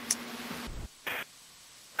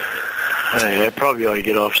 I probably ought to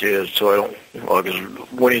get off here so I don't, well,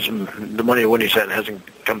 because the money Winnie sent hasn't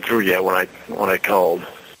come through yet when I called.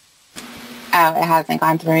 Oh, it hasn't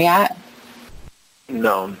gone through yet?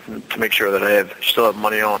 No, to make sure that I still have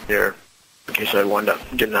money on here in case I wind up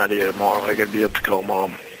getting out of here tomorrow. I gotta be up to call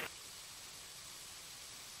Mom.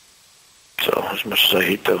 So, as much as I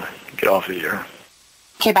hate to get off of here.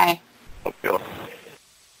 Okay, bye. Okay.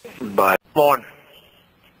 Bye. Lorne.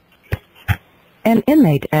 An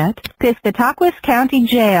inmate at Piscataquis County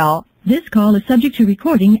Jail. This call is subject to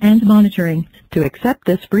recording and monitoring. To accept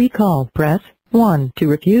this free call, press 1. To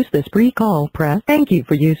refuse this free call, press thank you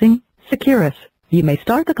for using Securus. You may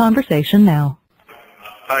start the conversation now.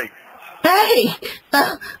 Hi. Hey!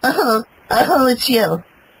 Oh, it's you.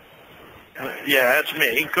 Yeah, that's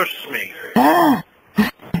me. Of course it's me.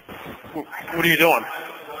 What are you doing?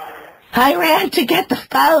 I ran to get the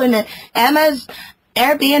phone. Emma's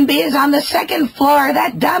Airbnb is on the 2nd floor.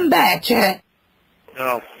 That dumb bitch.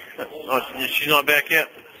 Oh, she's not back yet?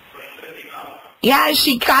 Yeah,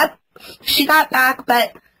 she got back,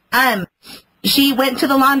 but she went to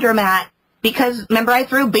the laundromat because remember I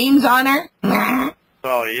threw beans on her.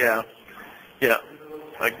 Oh yeah.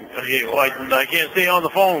 I can't stay on the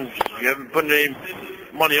phone. You haven't put any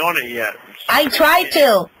money on it yet. I tried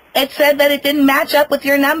to. It said that it didn't match up with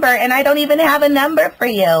your number, and I don't even have a number for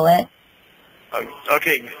you.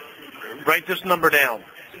 Okay, write this number down.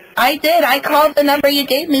 I did. I called the number you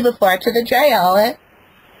gave me before to the jail.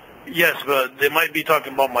 Yes, but they might be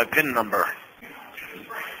talking about my PIN number.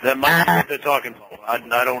 That might be what they're talking about.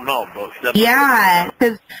 I don't know. But yeah,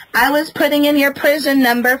 because I was putting in your prison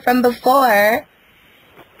number from before.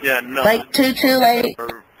 Yeah, no. Like 228.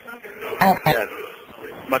 Okay. Yeah,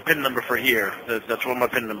 my PIN number for here. That's what my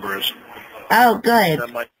PIN number is. Oh, good.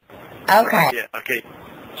 Okay. Yeah, okay.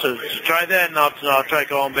 So try that, and I'll try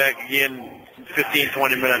calling back again 15,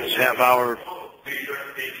 20 minutes, half hour,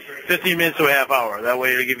 15 minutes to a half hour. That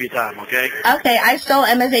way it'll give you time, okay? Okay, I stole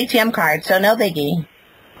Emma's ATM card, so no biggie.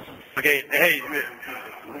 Okay, hey,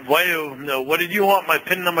 what did you want my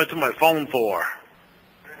PIN number to my phone for?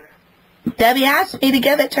 Debbie asked me to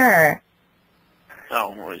give it to her.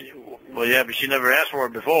 Oh, well, yeah, but she never asked for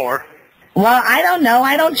it before. Well, I don't know.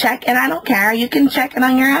 I don't check it. I don't care. You can check it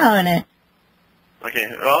on your own. Okay,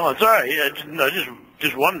 well, it's all right.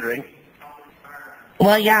 Just wondering.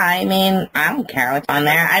 Well, yeah, I mean, I don't care what's on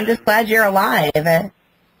there. I'm just glad you're alive.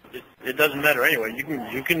 It doesn't matter anyway.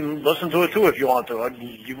 You can listen to it too if you want to.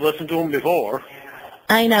 You've listened to them before.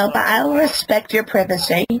 I know, but I'll respect your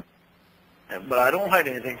privacy. But I don't hide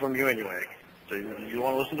anything from you anyway. So you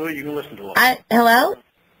want to listen to it, you can listen to it. Hello?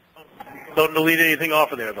 Don't delete anything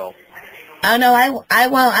off of there, though. Oh, no, I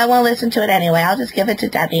won't listen to it anyway. I'll just give it to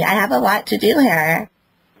Debbie. I have a lot to do here.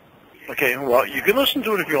 Okay, well, you can listen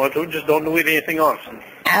to it if you want to. Just don't delete anything off.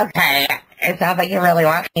 Okay. It sounds like you really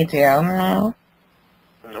want me to.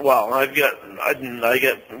 Well, I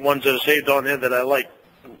got ones that are saved on there that I like,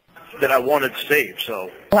 that I wanted to save, so.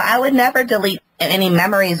 Well, I would never delete any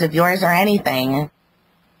memories of yours or anything.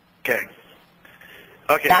 Okay.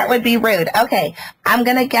 Okay. That would be rude. Okay, I'm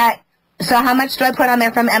going to get... So how much do I put on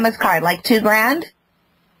there from Emma's card? Like $2,000?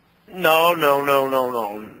 No.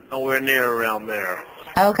 Nowhere near around there.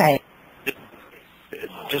 Okay.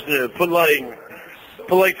 Just put like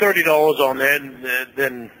 $30 on there, and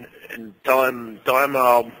then tell him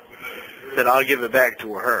that I'll give it back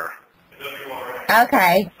to her.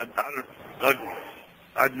 Okay.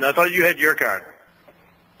 I thought you had your card.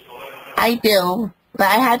 I do, but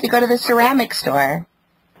I had to go to the ceramic store.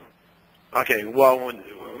 Okay. Well,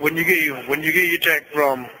 when you get your check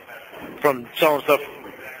from selling stuff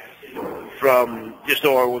from your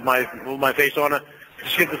store with my face on it,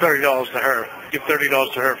 just give the $30 to her. Give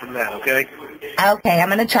 $30 to her from that, okay? Okay, I'm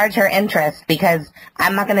going to charge her interest because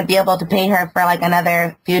I'm not going to be able to pay her for like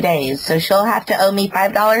another few days, so she'll have to owe me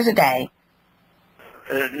 $5 a day.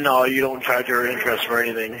 No, you don't charge her interest for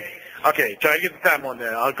anything. Okay, try to get the time on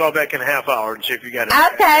there. I'll call back in a half hour and see if you got it.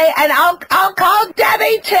 Okay, and I'll call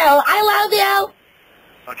Debbie too. I love you.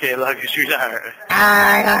 Okay, love you, sweetheart.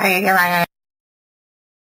 Yeah,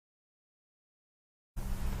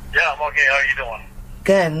 I'm okay. How are you doing?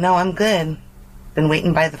 Good. No, I'm good. Been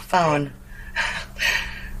waiting by the phone.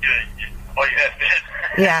 Oh, you have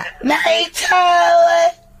been? Yeah.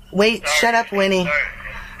 Naito! Wait, shut up, Winnie. Sorry.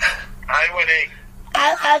 Hi, Winnie.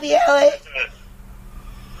 I love you.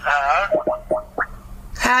 Huh?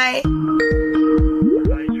 Hi.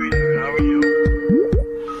 Hi, sweetheart. How are you?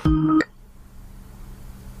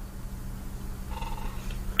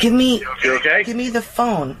 Give me the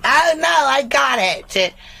phone. Oh, no, I got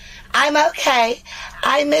it. I'm okay.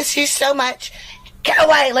 I miss you so much. Get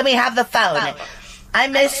away. Let me have the phone. I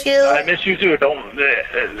miss you. I miss you too.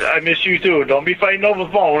 I miss you too. Don't be fighting over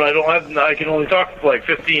the phone. I can only talk for like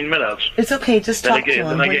 15 minutes. It's okay. Just talk to him.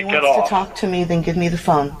 Then When he wants to talk to me, then give me the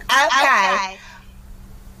phone. Okay.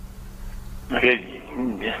 Okay.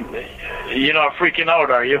 You're not freaking out,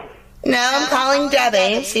 are you? No, I'm calling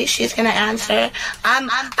Debbie. See, she's going to answer.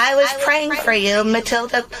 I was praying for you.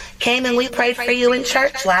 Matilda came and we prayed for you in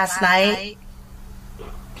church last night.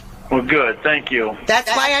 Well, good. Thank you. That's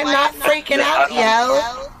why I'm not freaking out, yo.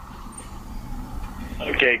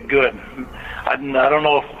 Okay, good. I don't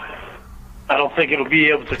know I don't think it'll be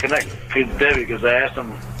able to connect to Debbie because I asked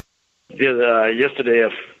them yesterday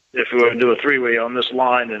if we were to do a three-way on this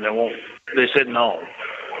line, and they said no.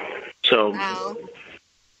 So. Oh.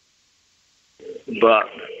 But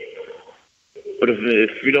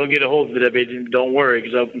if you don't get a hold of Debbie, don't worry,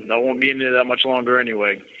 because I won't be in there that much longer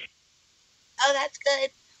anyway. Oh, that's good.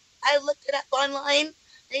 I looked it up online.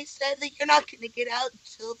 They said that you're not going to get out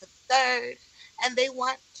until the 3rd, and they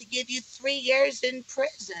want to give you 3 years in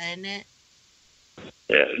prison.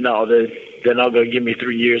 Yeah, no, they're not going to give me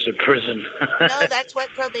 3 years in prison. No, that's what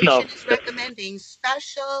probation is recommending.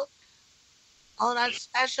 Specialist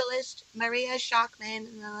Maria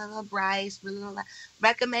Shockman, Bryce,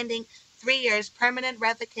 recommending 3 years permanent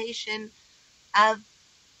revocation of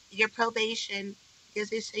your probation because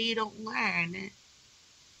they say you don't learn.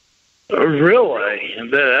 Really?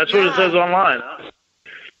 That's what it says online. Huh?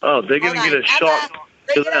 Oh, they're going to get a shock.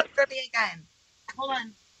 Bring it up for me again. Hold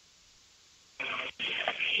on.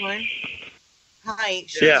 Lorne? Hi.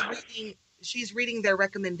 She's reading their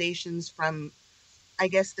recommendations from, I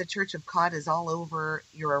guess, the Church of God is all over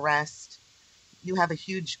your arrest. You have a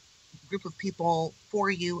huge group of people for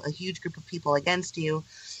you, a huge group of people against you,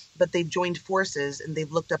 but they've joined forces and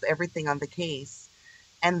they've looked up everything on the case.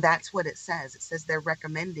 And that's what it says. It says they're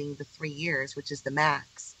recommending the 3 years, which is the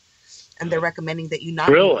max. and they're recommending that you not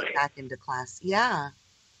Really? go back into class. Yeah.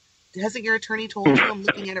 Hasn't your attorney told you? I'm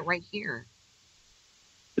looking at it right here.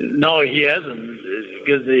 No, he hasn't,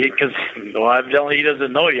 because well, I'm telling you, he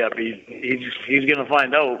doesn't know yet. But he's going to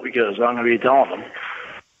find out because I'm going to be telling him.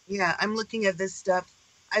 Yeah, I'm looking at this stuff.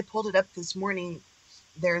 I pulled it up this morning.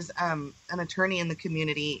 There's an attorney in the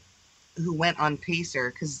community who went on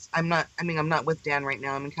Pacer because I'm not with Dan right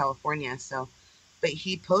now. I'm in California, but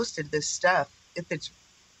he posted this stuff. It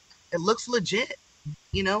looks legit.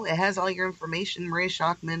 You know, it has all your information. Maria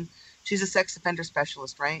Shockman, she's a sex offender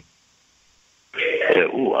specialist, right?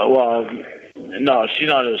 Well, no, she's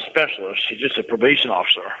not a specialist. She's just a probation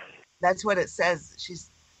officer. That's what it says.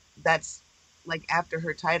 That's like after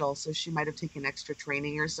her title, so she might have taken extra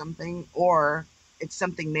training or something, or it's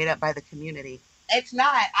something made up by the community. It's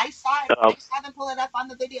not. I saw it. I saw them pull it up on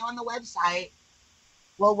the video on the website.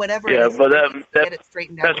 Well, whatever. Yeah, it is, but get it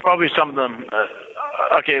straightened out. that's probably something.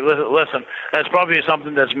 Okay, listen. That's probably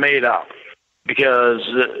something that's made up because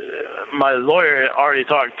my lawyer already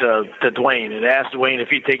talked to Dwayne and asked Dwayne if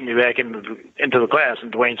he'd take me back into the class,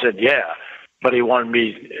 and Dwayne said yeah, but he wanted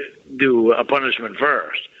me to do a punishment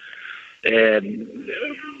first.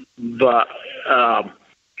 But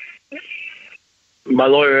my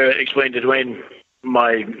lawyer explained to Dwayne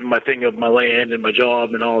my thing of my land and my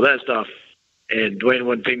job and all that stuff, and Dwayne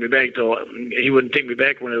wouldn't take me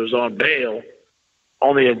back when it was on bail,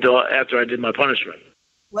 only until after I did my punishment.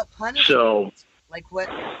 What punishment? So, like what?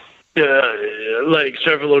 Like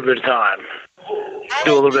serve a little bit of time,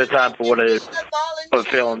 do a little bit of time for what I'm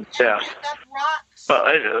feeling. Yeah.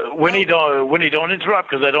 But when he don't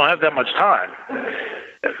interrupt, because I don't have that much time.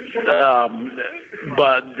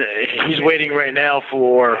 But he's waiting right now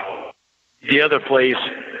for the other place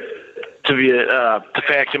to be to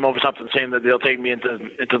fax him over something saying that they'll take me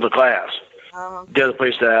into the class. The other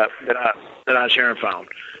place that Sharon found.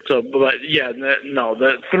 So, but yeah, no,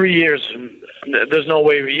 the 3 years. There's no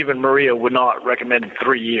way even Maria would not recommend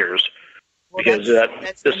 3 years, well, because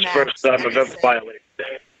this is the first time I've ever violated.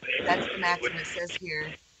 That's the max, and it says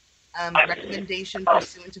here, recommendation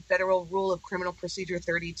pursuant to Federal Rule of Criminal Procedure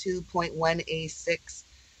 32.1A6,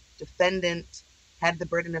 defendant had the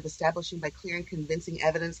burden of establishing by clear and convincing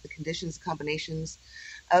evidence the conditions, combinations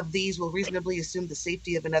of these will reasonably assume the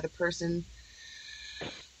safety of another person.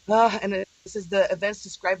 And it says the events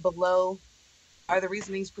described below are the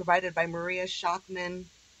reasonings provided by Maria Shockman,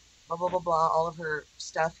 blah, blah, blah, blah, all of her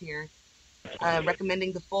stuff here.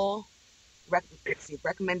 Recommending the full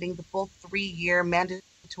 3-year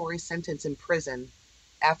mandatory sentence in prison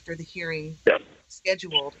after the hearing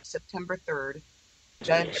scheduled September 3rd.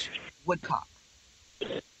 Judge Woodcock.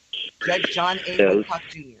 Judge John A. Woodcock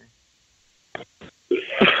Jr.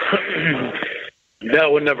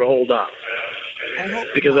 That would never hold up.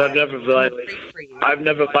 Because I've never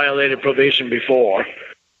violated probation before,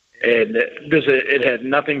 and it had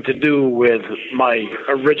nothing to do with my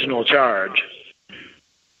original charge,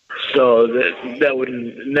 so that would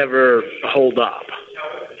never hold up.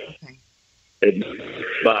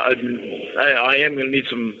 But I am going to need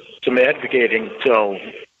some advocating, so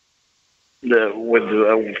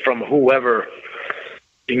from whoever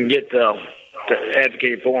you can get to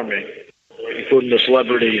advocate for me, including the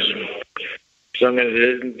celebrities. So I'm going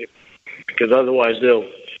to, because otherwise they'll.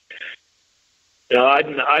 I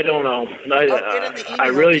don't know. I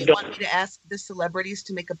really don't. Do you want me to ask the celebrities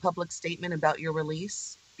to make a public statement about your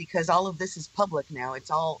release? Because all of this is public now. It's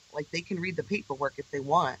all like they can read the paperwork if they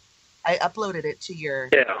want. I uploaded it to your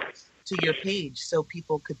page so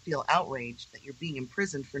people could feel outraged that you're being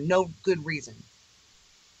imprisoned for no good reason.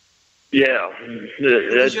 Yeah.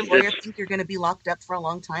 Does your lawyer think you're going to be locked up for a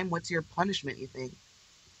long time? What's your punishment, you think?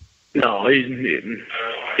 No, he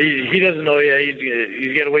doesn't know yet.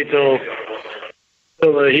 He's got to wait till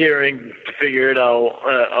the hearing to figure it out.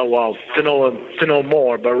 To know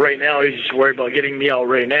more. But right now, he's just worried about getting me out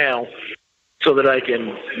right now, so that I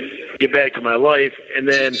can get back to my life, and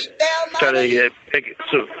then try to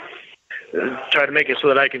make it so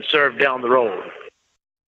that I can serve down the road.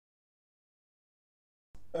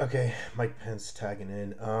 Okay, Mike Pence tagging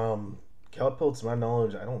in. Calipill, to my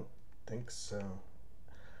knowledge, I don't think so.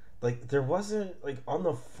 Like, there wasn't, like, on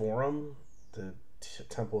the forum, the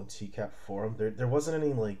Temple of TCAP forum, there wasn't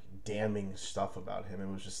any, like, damning stuff about him. It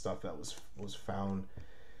was just stuff that was found.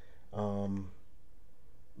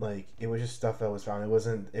 Like, it was just stuff that was found. It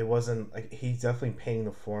wasn't, like, he's definitely painting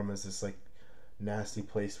the forum as this, like, nasty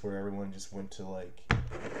place where everyone just went to, like,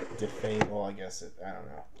 defame, well, I guess I don't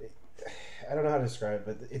know. I don't know how to describe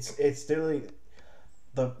it, but it's literally,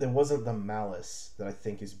 there wasn't the malice that I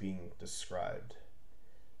think is being described.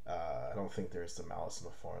 I don't think there's the malice in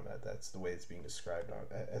the form. That's the way it's being described,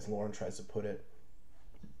 as Lorne tries to put it.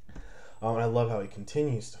 And I love how he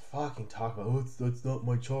continues to fucking talk about, that's not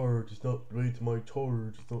my charge. It's not related to my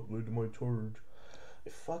charge. It's not related to my charge.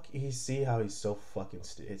 You see how he's so fucking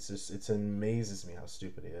stupid. It amazes me how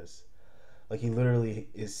stupid he is. Like, he literally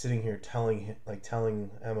is sitting here telling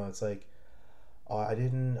Emma, it's like, oh, I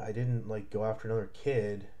didn't like go after another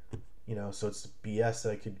kid, so it's BS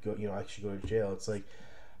that I could go, I should go to jail. It's like,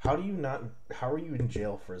 how are you in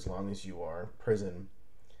jail for as long as you are, prison,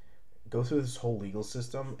 go through this whole legal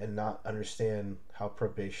system and not understand how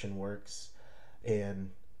probation works and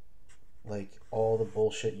like all the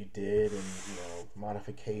bullshit you did and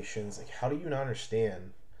modifications? Like, how do you not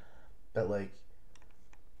understand that like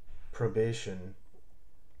probation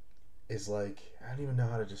is like, I don't even know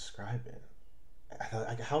how to describe it.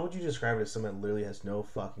 How would you describe it to someone that literally has no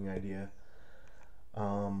fucking idea?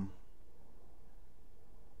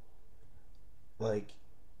 Like,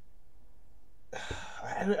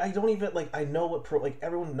 I don't even, like, I know what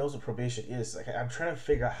everyone knows what probation is. Like, I'm trying to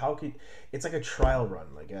figure out it's like a trial run,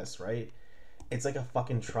 I guess, right? It's like a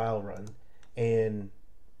fucking trial run, and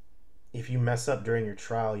if you mess up during your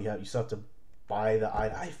trial, you still have to buy the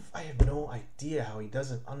item. I have no idea how he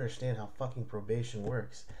doesn't understand how fucking probation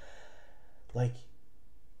works. Like,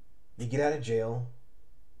 you get out of jail,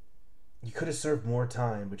 you could have served more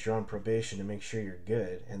time, but you're on probation to make sure you're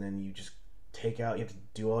good, and then you just you have to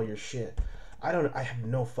do all your shit. I have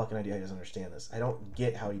no fucking idea how he doesn't understand this. I don't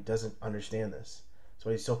get how he doesn't understand this. That's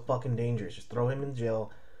why he's so fucking dangerous. Just throw him in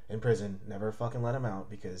jail, in prison, never fucking let him out,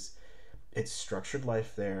 because it's structured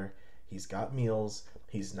life there. He's got meals.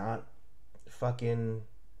 He's not fucking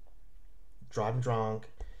driving drunk.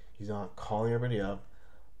 He's not calling everybody up.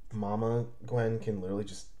 Mama Gwen can literally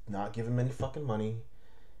just not give him any fucking money.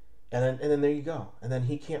 And then there you go. And then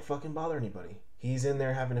he can't fucking bother anybody. He's in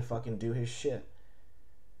there having to fucking do his shit.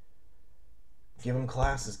 Give him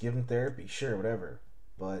classes, give him therapy, sure, whatever.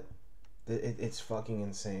 But it's fucking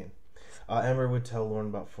insane. Ember would tell Lorne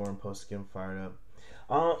about forum posts to get him fired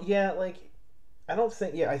up. Yeah, like,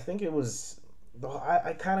 I think it was,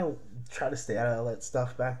 I kind of tried to stay out of all that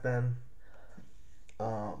stuff back then.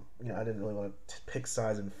 I didn't really want to pick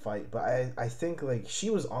sides and fight, but I think, like, she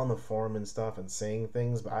was on the forum and stuff and saying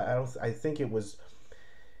things, but I think it was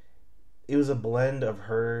a blend of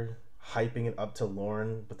her hyping it up to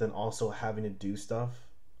Lorne, but then also having to do stuff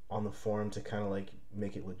on the forum to kind of like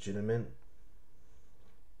make it legitimate.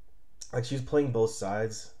 Like, she was playing both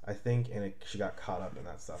sides, I think, and she got caught up in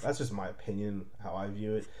that stuff. That's just my opinion, how I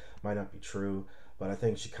view it. Might not be true, but I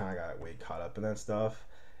think she kind of got way caught up in that stuff,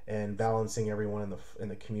 and balancing everyone in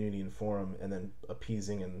the community and forum, and then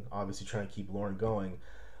appeasing and obviously trying to keep Lorne going,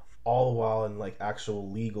 all the while in like actual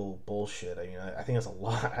legal bullshit. I mean, I think that's a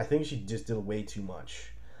lot. I think she just did way too much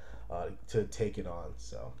to take it on.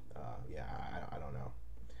 So yeah, I don't know.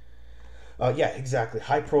 Yeah, exactly.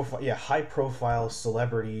 High profile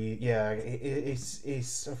celebrity. Yeah,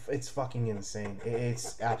 it's fucking insane.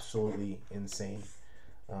 It's absolutely insane.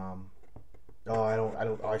 I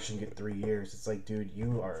shouldn't get 3 years. It's like, dude,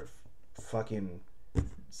 you are a fucking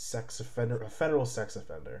sex offender, a federal sex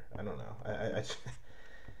offender. I don't know.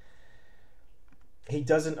 He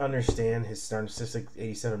doesn't understand. His narcissistic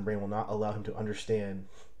 87 brain will not allow him to understand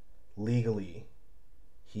legally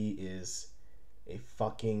he is a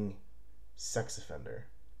fucking sex offender,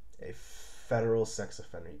 a federal sex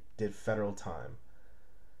offender. He did federal time.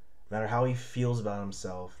 No matter how he feels about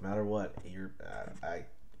himself, no matter what,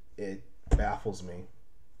 it baffles me.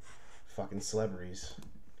 Fucking celebrities.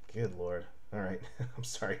 Good lord. All right. I'm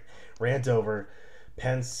sorry. Rant over.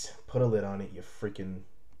 Pence, put a lid on it, you freaking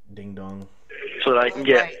ding dong. So that I can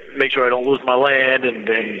make sure I don't lose my land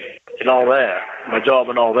and all that, my job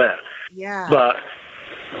and all that. Yeah. But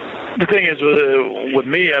the thing is, with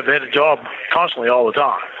me, I've had a job constantly all the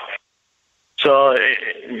time. So,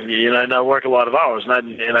 and I work a lot of hours,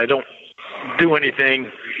 and I don't do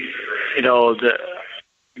anything,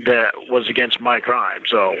 that was against my crime.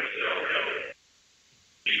 So.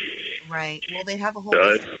 Right. Well, they have a whole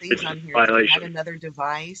list of things on here. They had another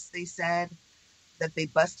device, they said, that they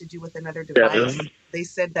busted you with another device. Yeah. They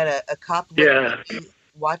said that a cop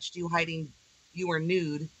watched you hiding, you were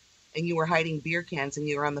nude, and you were hiding beer cans, and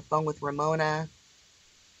you were on the phone with Ramona.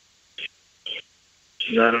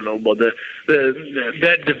 I don't know about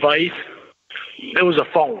that device. It was a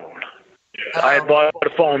phone. Oh. I had bought a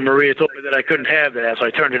phone. Maria told me that I couldn't have that, so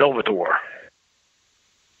I turned it over to her.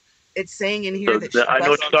 It's saying in here that I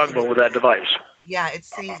know what you're talking about with that device. Yeah, it's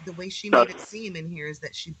saying the way she made it seem in here is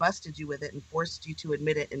that she busted you with it and forced you to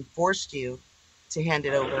admit it and forced you to hand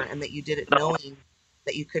it over, and that you did it knowing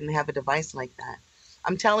that you couldn't have a device like that.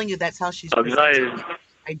 I'm telling you, that's how she's.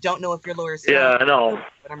 I don't know if your lawyer's. Yeah, I know.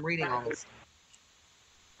 But I'm reading all this.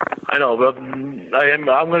 I know, but I'm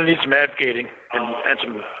going to need some advocating and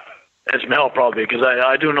some help probably, because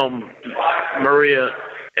I do know Maria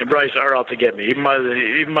and Bryce are out to get me. Even my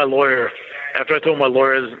lawyer. After I told my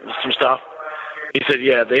lawyer some stuff, he said,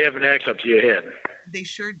 "Yeah, they have an axe up to your head." They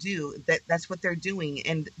sure do. That's what they're doing.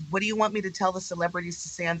 And what do you want me to tell the celebrities to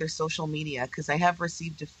say on their social media? Because I have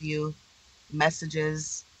received a few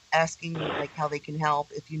messages asking like how they can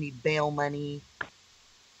help if you need bail money.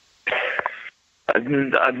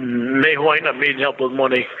 I may wind up needing help with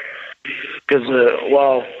money because,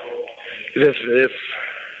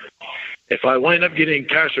 if I wind up getting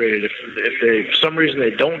incarcerated, if they for some reason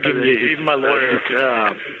they don't give me, even my lawyer,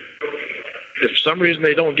 if for some reason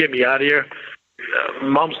they don't get me out of here,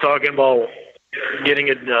 Mom's talking about getting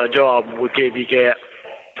a job with KV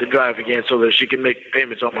to drive again so that she can make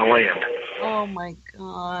payments on my land. Oh my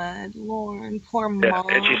God, Lorne, poor Mom. Yeah,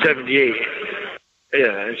 and she's 78.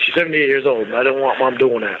 Yeah, and she's 78 years old. And I don't want Mom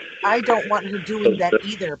doing that. I don't want her doing that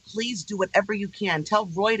either. Please do whatever you can. Tell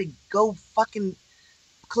Roy to go fucking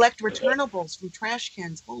collect returnables from trash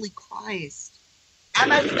cans. Holy Christ.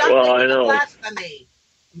 And I I know. Blasphemy.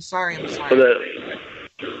 I'm sorry. But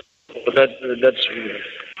that's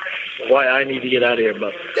why I need to get out of here.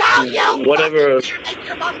 But whatever.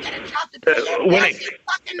 Your mom get a job to Winnie,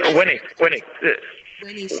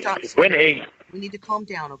 stop. Winnie. We need to calm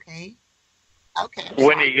down, okay? Okay.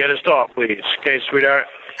 Winnie, you gotta stop, please. Okay, sweetheart.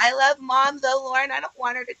 I love Mom, though, Lorne. I don't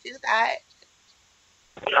want her to do that.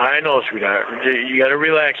 I know, sweetheart. You gotta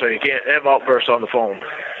relax, so you can't have outbursts on the phone.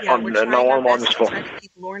 Yeah, we're trying our best to try to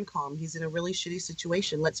keep Lorne calm. He's in a really shitty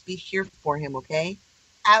situation. Let's be here for him, okay?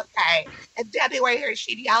 Okay. If Debbie were here,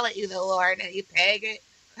 she'd yell at you, though, Lorne, and you peg it.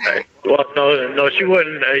 Well, no, she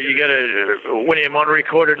wouldn't. You gotta, Winnie, I'm on a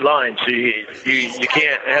recorded line, so you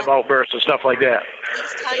can't have outbursts and stuff like that.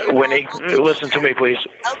 Winnie, listen to me, please.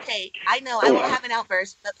 Okay, I know I won't have an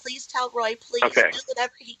outburst, but please tell Roy, please do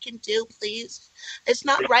whatever he can do, please. It's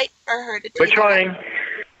not right for her to do We're trying.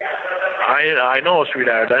 I know,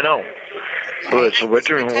 sweetheart, I know. Listen, we're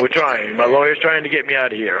trying. My lawyer's trying to get me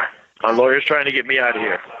out of here.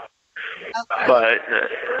 Okay. But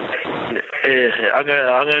I'm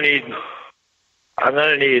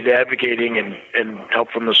gonna need advocating and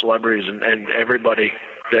help from the celebrities and everybody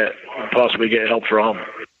that possibly get help from.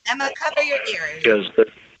 Emma, cover your ears.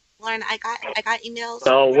 Lorne, I got emails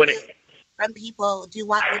from people. What do you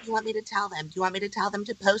want me to tell them? Do you want me to tell them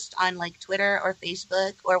to post on like Twitter or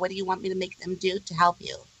Facebook, or what do you want me to make them do to help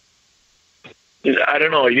you? I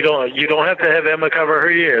don't know. You don't have to have Emma cover her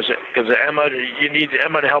ears, because you need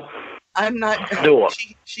Emma to help. I'm not. Do it.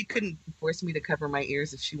 She couldn't force me to cover my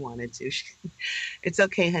ears if she wanted to. It's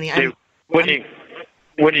okay, honey. When you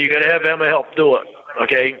gotta have Emma help do it,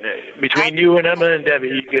 okay? Between you and Emma and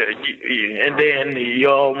Debbie, and Dan, you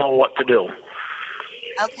all know what to do.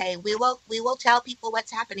 Okay, we will tell people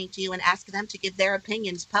what's happening to you and ask them to give their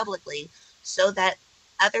opinions publicly, so that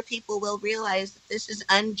other people will realize that this is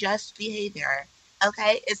unjust behavior.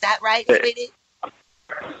 Okay, is that right, sweetie?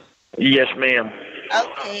 Yes, ma'am.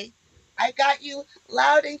 Okay. I got you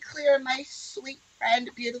loud and clear, my sweet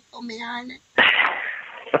friend, beautiful man.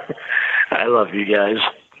 I love you guys.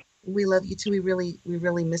 We love you too. We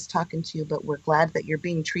really miss talking to you, but we're glad that you're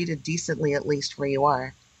being treated decently, at least where you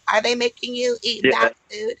are. Are they making you eat bad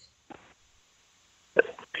food?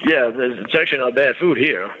 Yeah, it's actually not bad food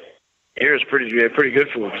here. Here is pretty good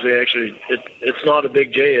food, because it's not a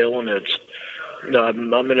big jail, and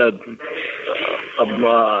I'm in a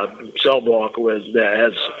cell block that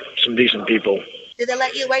has some decent people. Do they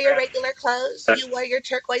let you wear your regular clothes? You wear your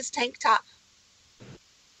turquoise tank top?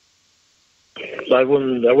 I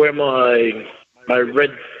wear my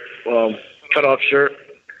red cut-off shirt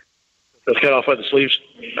that's cut off at the sleeves.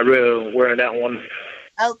 I'm really wearing that one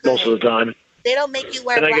most of the time. They don't make you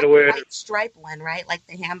wear a black and white stripe one, right? Like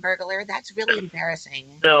the Hamburglar? That's really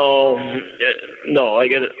embarrassing. No, I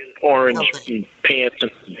get orange pants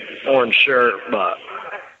and orange shirt, but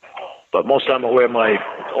most of the time I wear my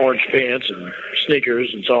orange pants and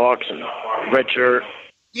sneakers and socks and red shirt.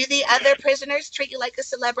 Do the other prisoners treat you like a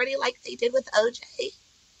celebrity like they did with OJ?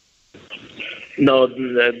 No,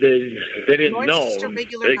 they didn't know.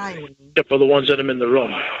 Except for the ones that I'm in the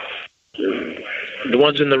room. The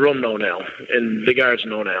ones in the room know now, and the guards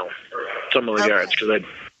know now. Some of the guards, because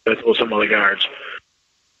I told some of the guards.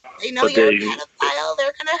 They know you're a pedophile.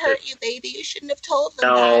 They're going to hurt you, baby. You shouldn't have told them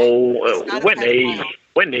that.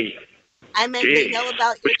 Whitney. I meant they know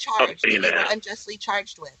about your charge that you were unjustly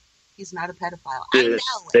charged with. He's not a pedophile. I know.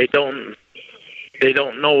 They don't. they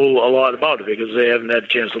don't know a lot about it because they haven't had a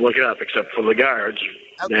chance to look it up, except for the guards.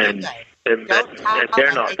 Okay, and, good. and, Don't tell and they're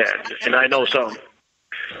them. not bad. And I know some.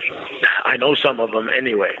 I know some of them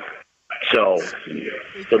anyway. So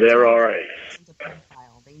they're all right.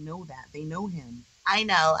 They know that. They know him. I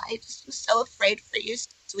know. I just am so afraid for you,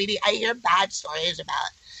 sweetie. I hear bad stories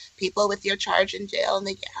about people with your charge in jail and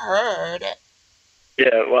they get hurt.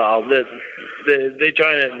 Yeah, well, they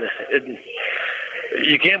try and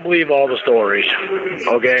you can't believe all the stories,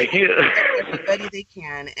 okay? Everybody they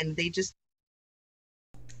can, and they just...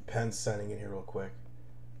 Penn's signing in here real quick.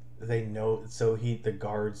 They know, so the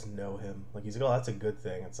guards know him. Like, he's like, oh, that's a good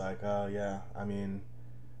thing. It's like, oh, yeah, I mean,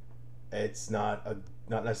 it's not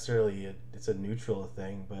necessarily, it's a neutral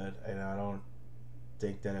thing, but I don't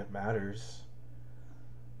think that it matters.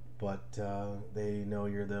 But they know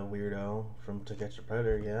you're the weirdo from To Catch a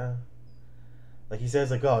Predator, yeah. Like, he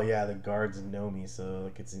says, like, oh, yeah, the guards know me, so,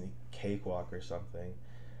 like, it's a cakewalk or something.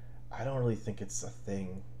 I don't really think it's a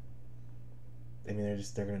thing. I mean,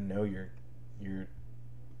 they're gonna know you're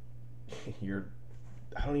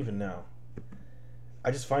I don't even know.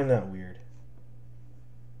 I just find that weird.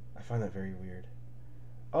 I find that very weird.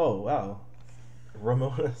 Oh, wow.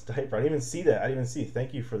 Ramona's diaper. I didn't even see that. I didn't even see.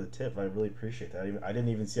 Thank you for the tip. I really appreciate that. I didn't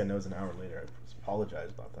even see. I know it's an hour later. I apologize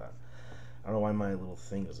about that. I don't know why my little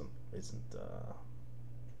thing doesn't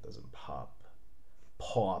pop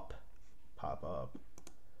up.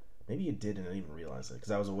 Maybe it did and I didn't even realize it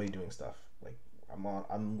because I was away doing stuff. Like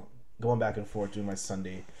I'm going back and forth doing my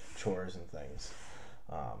Sunday chores and things.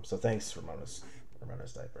 So thanks, Ramona's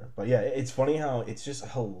diaper. But yeah, it's funny how it's just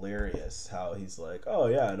hilarious how he's like, oh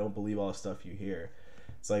yeah, I don't believe all the stuff you hear.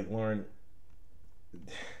 It's like, Lorne,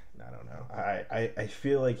 I don't know. I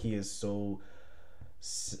feel like he is so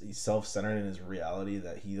self-centered in his reality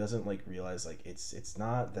that he doesn't like realize like it's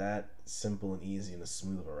not that simple and easy and as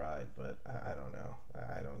smooth of a ride. But I don't know.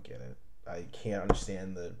 I don't get it. I can't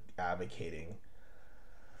understand the advocating.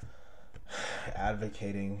 I don't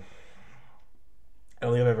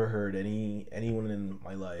think I've ever heard anyone in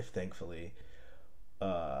my life, thankfully,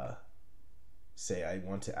 say I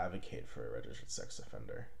want to advocate for a registered sex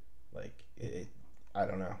offender. Like I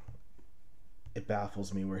don't know. It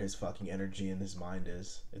baffles me where his fucking energy and his mind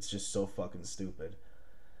is. It's just so fucking stupid.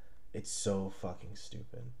 It's so fucking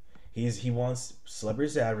stupid. He wants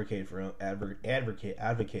celebrities to advocate for him,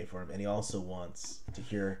 advocate for him, and he also wants to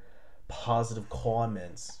hear positive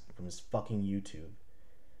comments from his fucking YouTube.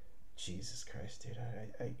 Jesus Christ, dude,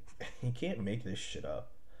 I you can't make this shit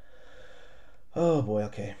up. Oh boy,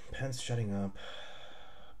 okay. Pence shutting up.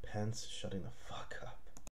 Pence shutting the fuck up.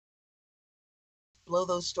 Blow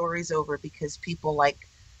those stories over because people like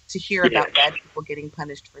to hear about bad people getting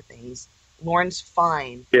punished for things. Lorne's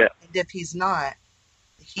fine. Yeah. And if he's not,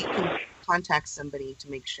 he can contact somebody to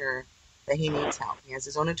make sure that he needs help. He has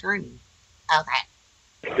his own attorney. Okay.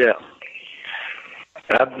 Yeah.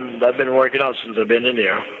 I've been working out since I've been in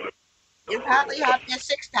here. You probably have your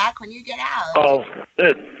six-pack when you get out. Oh,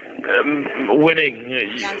 winning.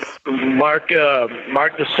 Yes. Mark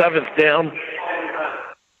the 7th down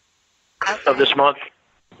of this month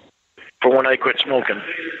for when I quit smoking.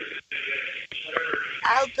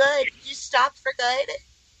 Oh, good. Did you stop for good?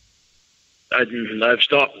 I've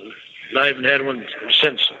stopped. I haven't had one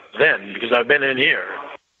since then because I've been in here,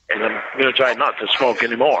 and I'm going to try not to smoke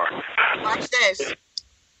anymore. Watch this.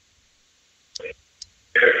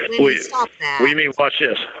 Stop that. What do you mean, watch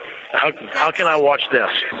this? How can I watch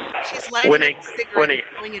this? She's lighting a cigarette and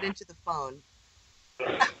throwing it into the phone.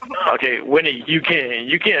 Okay, Winnie, you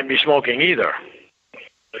can't be smoking either.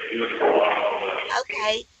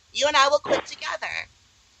 Okay, you and I will quit together.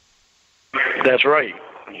 That's right.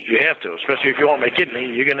 You have to, especially if you want my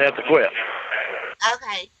kidney. You're gonna have to quit.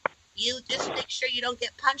 Okay, you just make sure you don't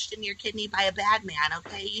get punched in your kidney by a bad man.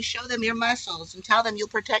 Okay, you show them your muscles and tell them you'll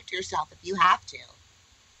protect yourself if you have to.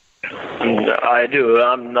 I do.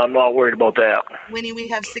 I'm not worried about that. Winnie, we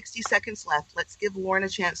have 60 seconds left. Let's give Lorne a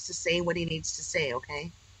chance to say what he needs to say,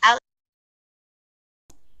 okay?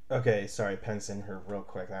 Okay, sorry, Pence in here real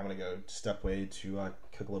quick. I'm going to go step away to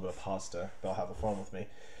cook a little bit of pasta. They'll have a phone with me.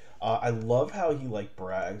 I love how he, like,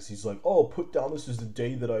 brags. He's like, oh, put down this is the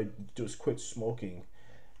day that I just quit smoking.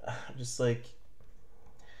 I'm just like,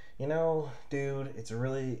 you know, dude, it's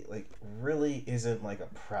really isn't, like, a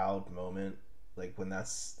proud moment. Like, when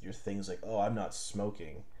that's your thing's like, oh, I'm not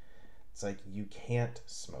smoking. It's like, you can't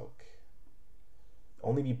smoke.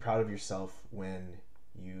 Only be proud of yourself when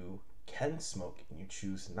you can smoke and you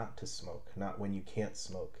choose not to smoke, not when you can't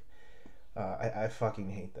smoke. I fucking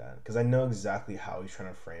hate that because I know exactly how he's trying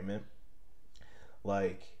to frame it.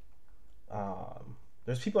 Like,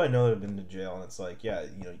 There's people I know that have been to jail, and it's like, yeah,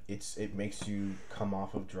 you know, it makes you come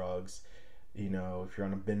off of drugs. You know, if you're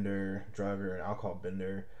on a bender, drug or an alcohol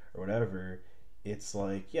bender or whatever, it's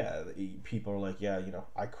like, yeah, people are like, yeah, you know,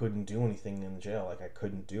 I couldn't do anything in jail. Like, I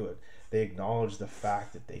couldn't do it. They acknowledge the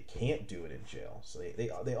fact that they can't do it in jail. So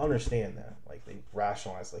they understand that. Like, they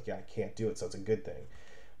rationalize, like, yeah, I can't do it, so it's a good thing.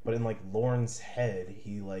 But in, like, Lorne's head,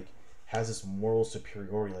 he, like, has this moral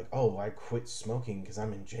superiority, like, oh, I quit smoking because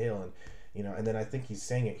I'm in jail, and, you know, and then I think he's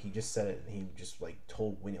saying it, he just said it, and he just, like,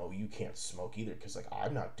 told Winnie, oh, you can't smoke either, because, like,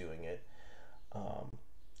 I'm not doing it.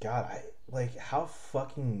 God, like, how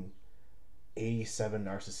fucking 87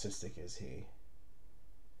 narcissistic is he?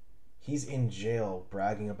 He's in jail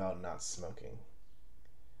bragging about not smoking.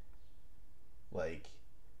 Like,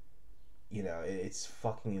 you know, it's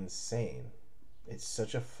fucking insane. It's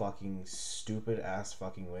such a fucking stupid ass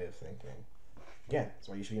fucking way of thinking. Again, that's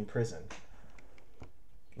why you should be in prison.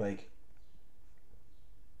 Like,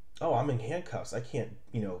 oh, I'm in handcuffs. I can't,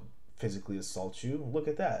 you know, physically assault you. Look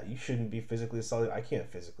at that. You shouldn't be physically assaulted. I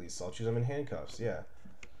can't physically assault you. I'm in handcuffs. Yeah.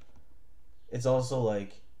 It's also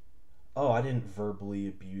like, oh, I didn't verbally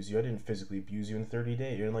abuse you. I didn't physically abuse you in 30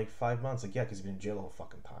 days. You're in like 5 months. Like, yeah, because you've been in jail the whole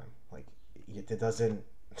fucking time. Like, it doesn't...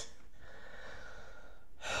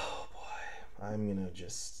 Oh, boy. I'm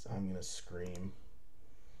gonna scream.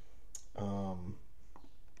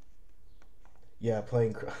 Yeah,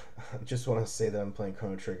 playing... I just want to say that I'm playing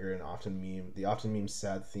Chrono Trigger and the Often Meme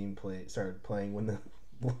sad theme started playing when the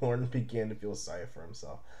Lorne began to feel sorry for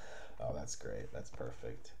himself. Oh, that's great. That's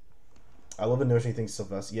perfect. I love the notion he thinks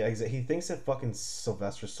Sylvester... Yeah, he thinks that fucking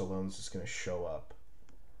Sylvester Stallone's just gonna show up.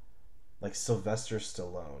 Like, Sylvester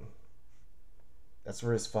Stallone. That's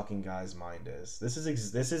where his fucking guy's mind is. This is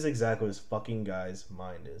exactly what his fucking guy's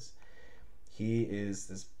mind is. He is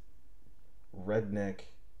this redneck,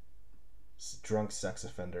 drunk sex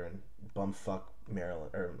offender in bumfuck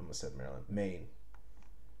Maryland, or I almost said Maryland, Maine.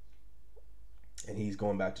 And he's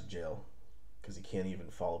going back to jail because he can't even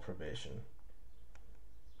follow probation.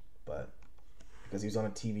 But because he was on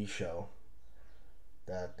a TV show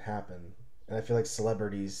that happened, and I feel like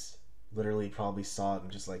celebrities literally probably saw it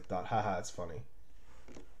and just like thought, haha, it's funny.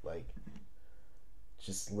 Like,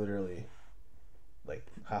 just literally, like,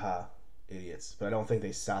 haha, idiots. But I don't think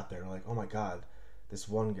they sat there and were like, oh my god, this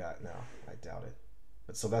one guy. No, I doubt it.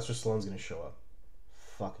 But Sylvester Stallone's gonna show up.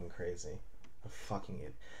 Fucking crazy. Fucking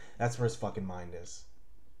it. That's where his fucking mind is.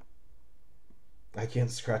 I can't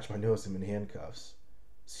scratch my nose. I'm in handcuffs.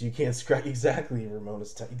 So you can't scratch. Exactly,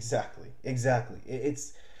 Ramona's exactly.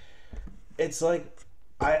 It's like,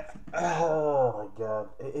 oh my god.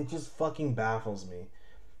 It just fucking baffles me.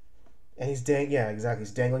 And he's exactly.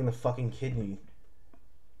 He's dangling the fucking kidney.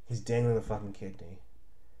 He's dangling the fucking kidney.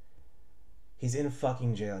 He's in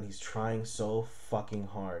fucking jail and he's trying so fucking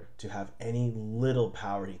hard to have any little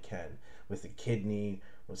power he can with the kidney,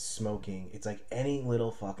 with smoking. It's like any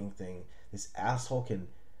little fucking thing this asshole can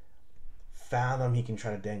fathom he can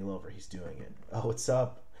try to dangle over. He's doing it. Oh, what's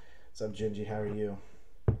up? What's up, Gingy? How are you?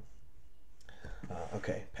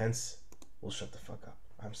 Okay, Pence, we'll shut the fuck up.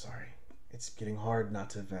 I'm sorry. It's getting hard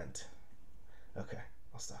not to vent. Okay,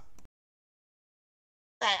 I'll stop.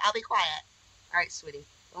 Okay, I'll be quiet. All right, sweetie.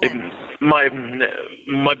 My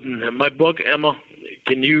book, Emma,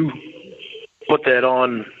 can you put that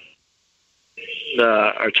on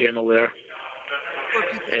our channel there?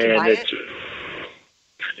 And it's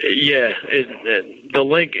the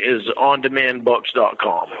link is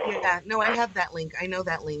ondemandbooks.com. Yeah, no, I have that link. I know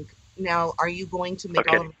that link. Now, are you going to make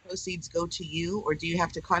all of the proceeds go to you, or do you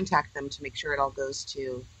have to contact them to make sure it all goes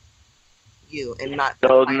to you and not?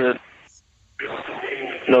 No,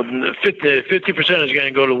 50% is going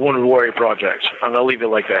to go to Wounded Warrior Projects. I'm going to leave it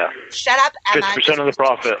like that. Shut up, Emma. 50% of the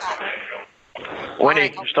profit.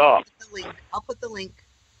 Winnie, stop. I'll put the link.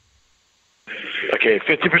 Okay,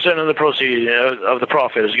 50% of the proceeds of the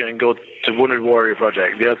profit is going to go to Wounded Warrior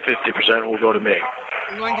Project. The other 50% will go to me.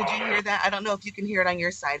 Lorne, did you hear that? I don't know if you can hear it on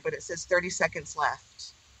your side, but it says 30 seconds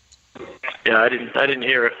left. Yeah, I didn't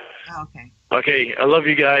hear it. Oh, okay. Okay, I love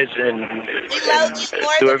you guys, and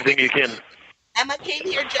do everything you can. Emma came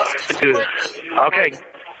here just to support you.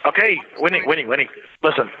 Okay, Winnie,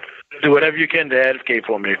 listen, do whatever you can to advocate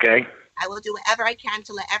for me, okay? I will do whatever I can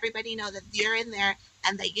to let everybody know that you're in there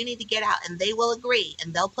and that you need to get out, and they will agree,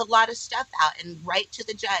 and they'll put a lot of stuff out and write to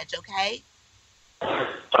the judge, okay?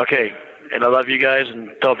 Okay, and I love you guys,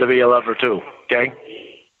 and tell Debbie I love her too, okay?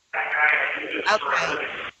 Okay.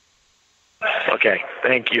 Okay,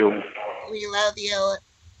 thank you. We love you.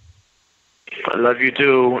 I love you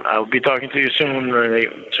too. I'll be talking to you soon.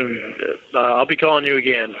 I'll be calling you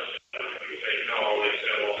again.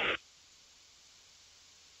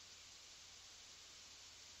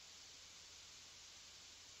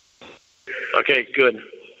 Okay, good.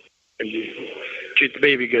 And you treat the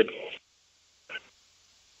baby good.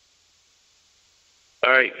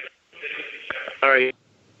 All right. All right.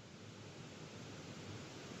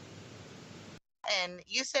 And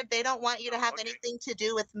you said they don't want you to have anything to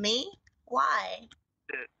do with me? Why?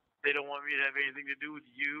 They don't want me to have anything to do with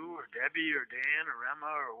you or Debbie or Dan or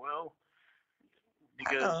Emma or Will.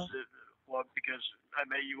 Because, because I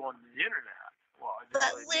met you on the internet. Well, I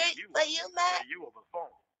met you over the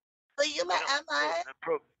phone. But you met Emma.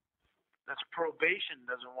 That's probation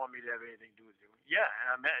doesn't want me to have anything to do with you. Yeah,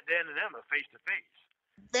 and I met Dan and Emma face to face.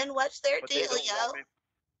 Then what's their deal, yo?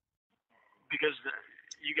 Because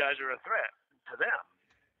you guys are a threat to them.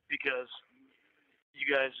 Because you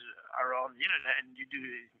guys are on the internet and you do,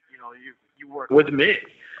 you work with me.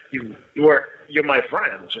 You're my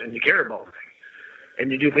friends and you care about me.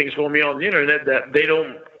 And you do things for me on the internet that they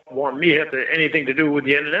don't want me to have anything to do with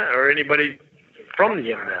the internet or anybody from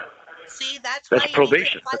the internet. See, that's why you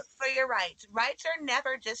probation. need to fight for your rights. Rights are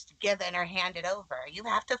never just given or handed over. You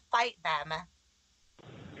have to fight them.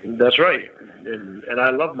 That's right. And I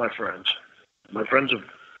love my friends. My friends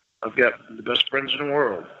I've got the best friends in the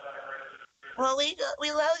world. Well, we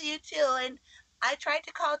love you too, and I tried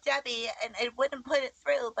to call Debbie, and it wouldn't put it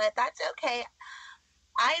through, but that's okay.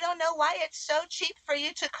 I don't know why it's so cheap for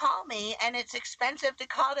you to call me, and it's expensive to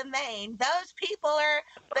call to Maine. Those people are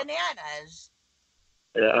bananas.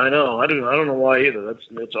 Yeah, I know. I don't know why either.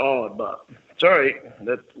 That's odd, but it's all right.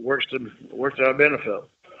 That works to our benefit.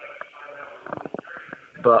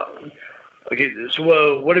 But okay,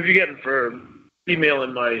 so what have you getting for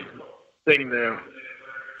emailing my thing there?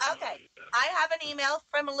 Okay. I have an email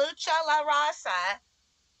from Lucha La Raza.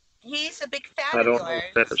 He's a big fan I don't of know yours.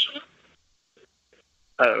 who that is.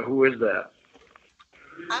 Who is that?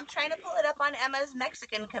 I'm trying to pull it up on Emma's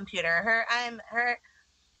Mexican computer.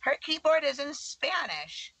 Her keyboard is in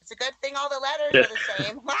Spanish. It's a good thing all the letters are the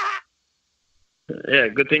same. Yeah,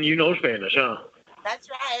 good thing you know Spanish, huh? That's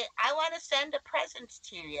right. I want to send a present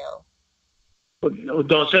to you. Well,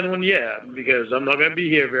 don't send one yet, because I'm not going to be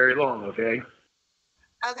here very long, okay?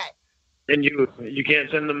 Okay. And you can't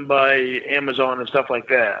send them by Amazon and stuff like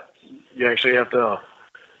that. You actually have to,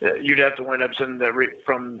 you'd have to wind up sending that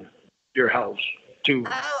from your house to.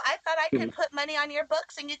 Oh, I thought I could put money on your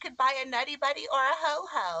books and you could buy a Nutty Buddy or a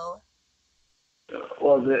Ho-Ho.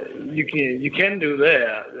 Well, you can do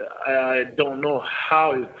that. I don't know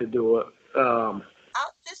how to do it. I'll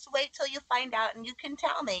just wait till you find out and you can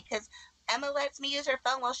tell me, because Emma lets me use her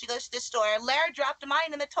phone while she goes to the store. Lair dropped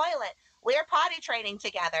mine in the toilet. We're potty training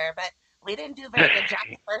together, but we didn't do a very good job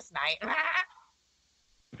the first night.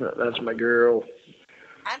 That's my girl.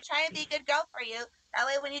 I'm trying to be a good girl for you. That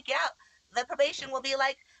way when you get out, the probation will be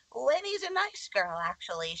like, Winnie's a nice girl,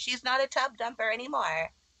 actually. She's not a tub dumper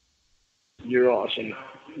anymore. You're awesome.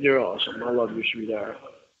 You're awesome. I love you, sweetheart.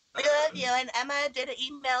 We love you. And Emma did an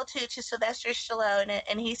email to Sylvester Stallone,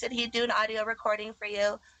 and he said he'd do an audio recording for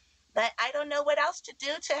you. But I don't know what else to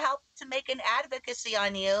do to help to make an advocacy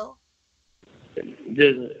on you.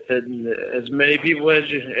 As many people as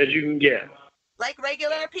you can get. Like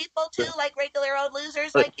regular people too, like regular old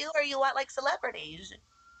losers like you, or you want like celebrities?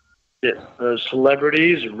 Yeah,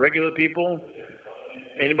 celebrities, regular people,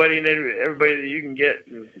 anybody and everybody that you can get,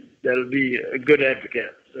 that'll be a good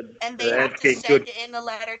advocate. And they have to send in a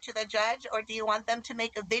letter to the judge, or do you want them to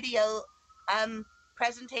make a video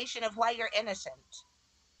presentation of why you're innocent?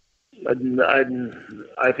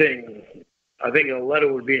 I think a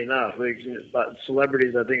letter would be enough. But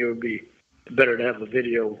celebrities, I think it would be better to have a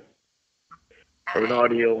video or an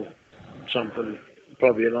audio, something.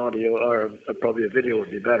 Probably an audio or probably a video would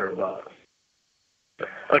be better. But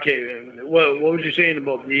okay, what was you saying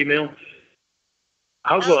about the email?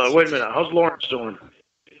 Wait a minute. How's Lawrence doing?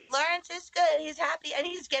 Lawrence is good. He's happy, and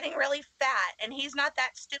he's getting really fat, and he's not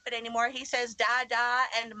that stupid anymore. He says "da-da"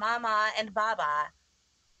 and "mama" and "baba."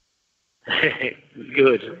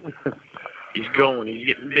 Good. He's growing. He's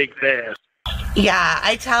getting big fast. Yeah,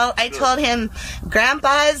 I told him,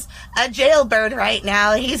 Grandpa's a jailbird right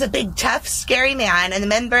now. He's a big, tough, scary man. And the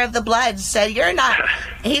member of the Bloods said,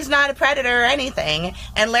 he's not a predator or anything.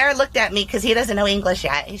 And Larry looked at me because he doesn't know English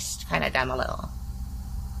yet. He's kind of dumb a little.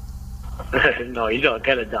 No, he's not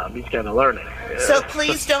kind of dumb. He's kind of learning. So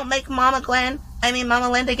please don't make Mama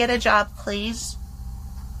Linda get a job, please.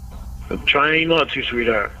 I'm trying not to,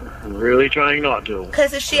 sweetheart. I'm really trying not to.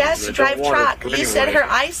 Because if she has to drive truck, you said her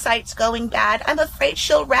eyesight's going bad. I'm afraid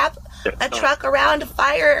she'll wrap a truck around a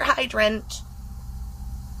fire hydrant.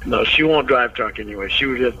 No, she won't drive truck anyway. She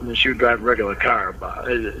would drive a regular car. But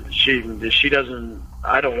she doesn't.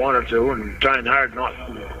 I don't want her to, and I'm trying hard not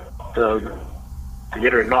to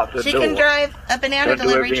get her not to do it. She can drive a banana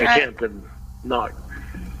delivery truck. not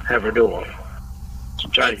have her do it. So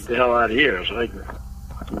I'm trying to get the hell out of here so I can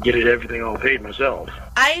get everything all paid myself.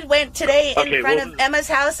 I went today in front of Emma's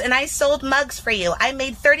house and I sold mugs for you. I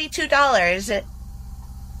made $32.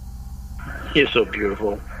 You're so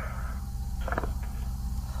beautiful.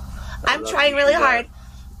 I'm trying really hard.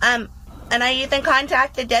 And I even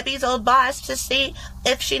contacted Debbie's old boss to see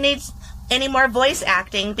if she needs any more voice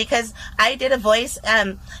acting, because I did a voice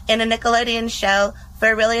in a Nickelodeon show for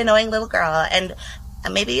a really annoying little girl, and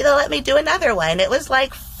maybe they'll let me do another one. It was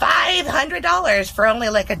like $500 for only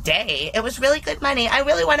like a day. It was really good money. I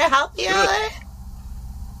really want to help you.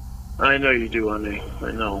 I know you do, honey.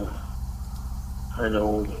 I know.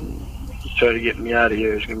 Just try to get me out of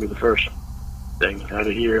here is going to be the first thing. Out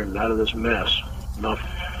of here and out of this mess. Enough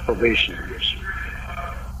probationers.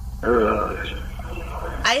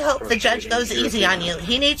 I hope the judge goes easy on you.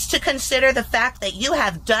 He needs to consider the fact that you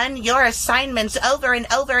have done your assignments over and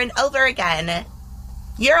over and over again.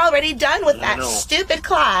 You're already done with that stupid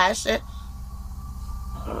class. It's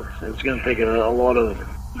going to take a lot of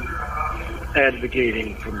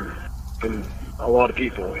advocating from a lot of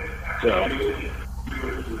people. So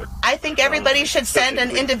I think everybody should send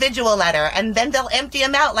an individual letter, and then they'll empty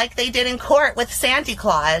them out like they did in court with Santa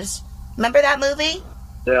Claus. Remember that movie?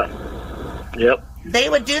 Yeah. Yep. They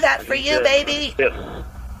would do that for you, baby. Yep.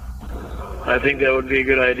 I think that would be a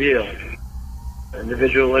good idea.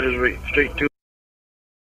 Individual letters straight to...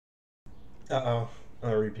 Uh-oh.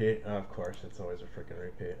 Repeat. Of course, it's always a freaking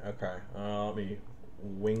repeat. Okay. Let me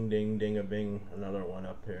wing-ding-ding-a-bing another one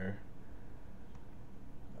up here.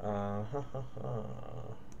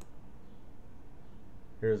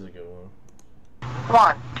 Here's a good one.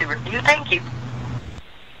 1 to review. Thank you.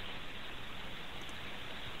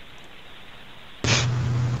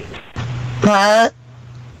 What?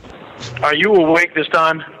 Are you awake this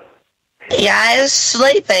time? Yeah, I was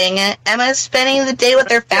sleeping. Emma's spending the day with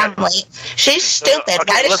her family. She's stupid.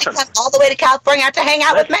 Why does she come all the way to California to hang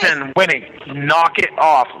out with me? Listen, Winnie, knock it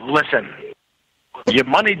off. Listen, your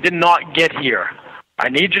money did not get here. I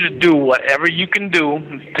need you to do whatever you can do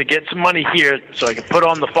to get some money here so I can put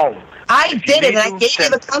on the phone. I did it, and I gave you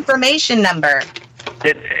the confirmation number.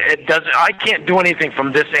 It doesn't. I can't do anything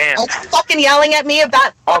from this end. It's fucking yelling at me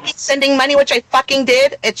about fucking sending money, which I fucking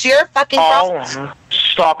did. It's your fucking problem.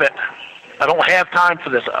 Stop it. I don't have time for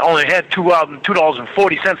this. I only had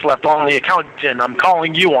 $2.40 left on the account, and I'm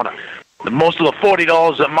calling you on it. Most of the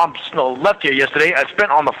 $40 that Mom left here yesterday, I spent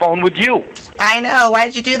on the phone with you. I know. Why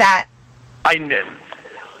did you do that?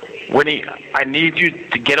 Winnie, I need you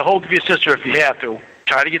to get a hold of your sister if you have to.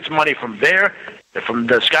 Try to get some money from there, from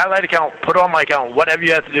the Skylight account, put it on my account, whatever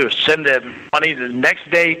you have to do. Send the money the next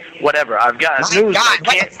day, whatever. I've got news. I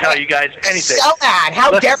can't tell you guys anything. So bad.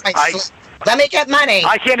 How dare I? Let me get money.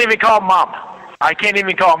 I can't even call Mom.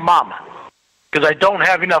 Because I don't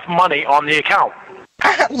have enough money on the account.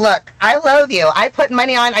 Look, I loathe you. I put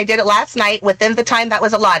money on. I did it last night within the time that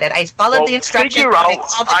was allotted. I followed the instructions. Figure out.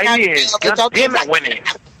 God damn it, Winnie.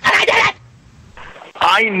 I did it.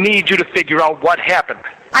 I need you to figure out what happened.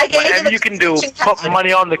 Whatever you can do, put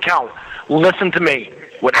money on the account. Listen to me.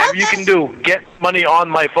 Whatever you can do, get money on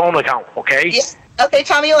my phone account, okay? Yeah. Okay,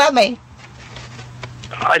 tell me you love me.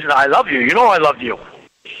 I love you. You know I love you.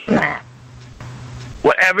 Nah.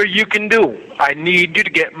 Whatever you can do, I need you to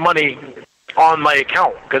get money on my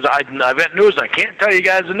account, because I've got news. I can't tell you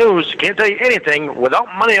guys the news. Can't tell you anything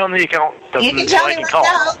without money on the account. You can tell me right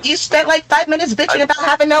now. You spent like 5 minutes bitching about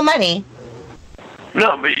having no money.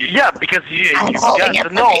 No, but yeah, because you got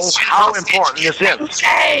to know how important this is.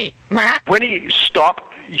 Winnie,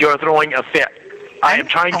 stop. You're throwing a fit. I am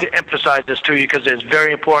trying to emphasize this to you because it's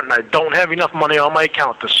very important. I don't have enough money on my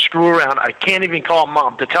account to screw around. I can't even call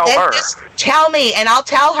Mom to tell her. Just tell me, and I'll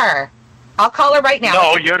tell her. I'll call her right now.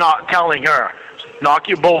 No, you're not telling her. Knock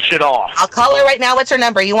your bullshit off. I'll call her right now. What's her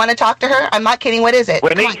number? You want to talk to her? I'm not kidding. What is it?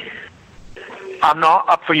 Winnie, I'm not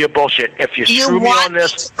up for your bullshit. If you screw me on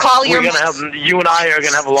this, you and I are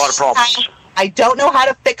gonna have a lot of problems. I don't know how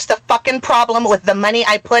to fix the fucking problem with the money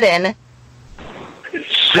I put in.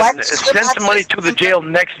 Send some money to the jail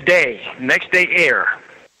next day air.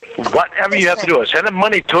 Whatever you have to do, send the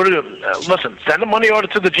money to the, send the money order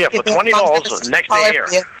to the jail for $20 next day air.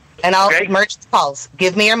 And I'll merge the calls.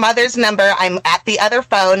 Give me your mother's number. I'm at the other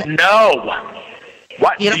phone. No.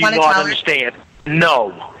 What do you not understand?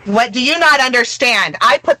 No. What do you not understand?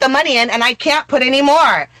 I put the money in and I can't put any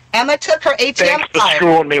more. Emma took her ATM card. Thanks for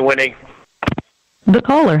screwing me, Winnie. The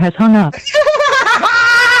caller has hung up.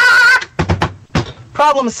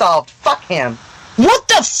 Problem solved. Fuck him. What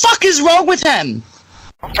the fuck is wrong with him?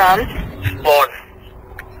 From Lorne.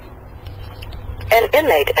 An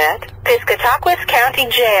inmate at Piscataquis County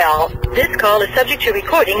Jail. This call is subject to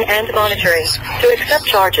recording and monitoring. To accept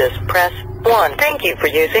charges, press 1. Thank you for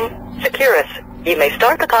using Securus. You may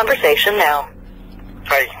start the conversation now.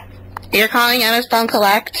 Hi. You're calling Emma's Phone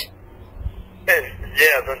Collect? Yeah,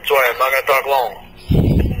 that's why I'm not going to talk long.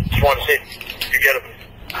 Just want to see if you get a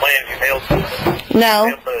plan you mailed.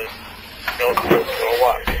 No.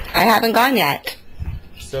 What? I haven't gone yet.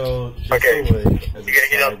 So, just okay. as a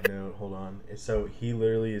side note, hold on. So, he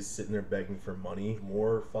literally is sitting there begging for money,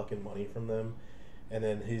 more fucking money from them. And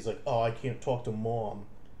then he's like, oh, I can't talk to mom.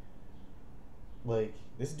 Like,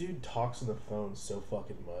 this dude talks on the phone so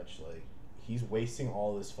fucking much. Like, he's wasting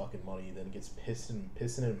all this fucking money, then gets pissing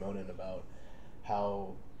and moaning about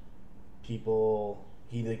how he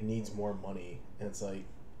like needs more money. And it's like,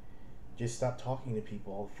 just stop talking to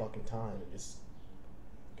people all the fucking time. And just,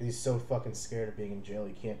 because he's so fucking scared of being in jail,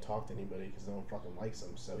 he can't talk to anybody because no one fucking likes him.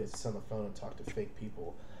 So he has to sit on the phone and talk to fake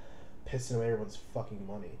people, pissing away everyone's fucking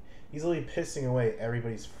money. He's literally pissing away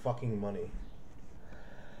everybody's fucking money.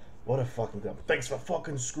 What a fucking dumb. Thanks for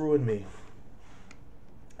fucking screwing me.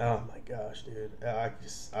 Oh my gosh, dude. I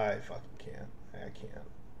fucking can't.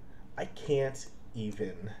 I can't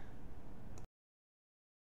even.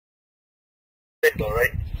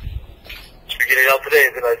 Alright. So we get it out today,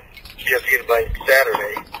 then you have to get it by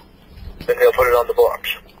Saturday. Then they'll put it on the box.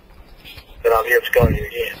 Then I'll be able to call you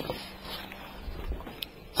again.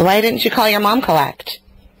 Why didn't you call your mom collect?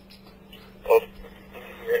 Well,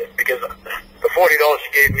 because the $40 you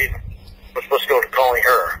gave me was supposed to go to calling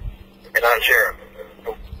her, and not Sharon.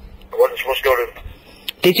 It wasn't supposed to go to...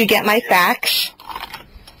 Did you get my fax?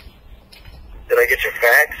 Did I get your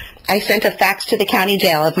fax? I sent a fax to the county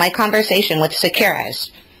jail of my conversation with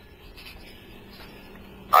Securus.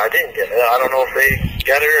 I didn't get it. I don't know if they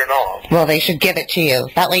got it or not. Well, they should give it to you.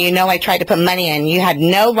 That way you know I tried to put money in. You had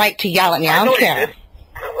no right to yell at me. I don't care.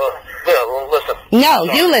 Well, listen. No,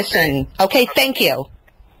 you listen. Okay, thank you.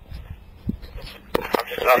 I'm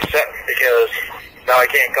just upset because now I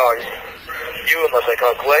can't call you unless I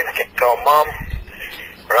call collect. I can't call mom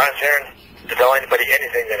or Aunt Sharon to tell anybody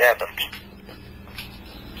anything that happens.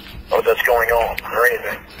 Or that's going on or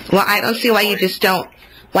anything. Well, I don't see why you just don't.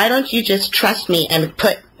 Why don't you just trust me and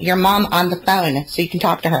put your mom on the phone so you can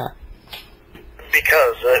talk to her?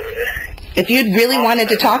 Because... if you'd really wanted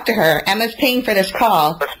to talk to her, Emma's paying for this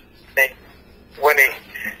call. Winnie,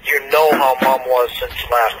 you know how mom was since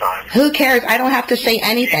last time. Who cares? I don't have to say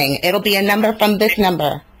anything. It'll be a number from this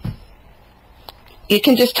number. You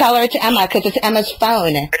can just tell her it's Emma because it's Emma's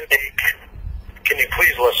phone. Can you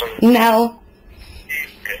please listen? No.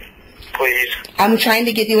 Please. I'm trying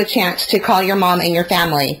to give you a chance to call your mom and your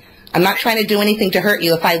family. I'm not trying to do anything to hurt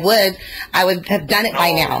you. If I would have done it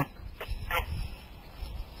by now.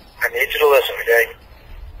 I need you to listen, okay?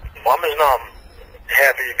 Mom is not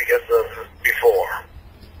happy because of before,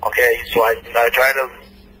 okay? So I try to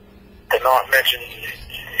not mention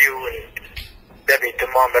you and Debbie to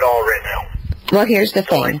mom at all right now. Well, here's the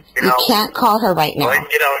thing. You can't call her right now. I can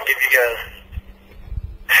get out and give you guys...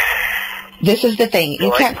 This is the thing.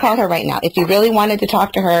 You can't call her right now. If you really wanted to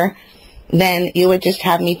talk to her, then you would just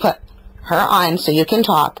have me put her on so you can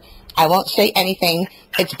talk. I won't say anything.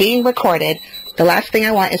 It's being recorded. The last thing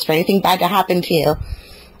I want is for anything bad to happen to you.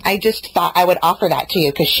 I just thought I would offer that to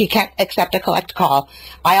you because she can't accept a collect call.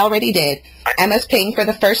 I already did. Emma's paying for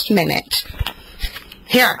the first minute.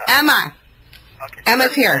 Here, Emma. Okay,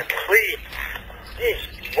 Emma's here. Please.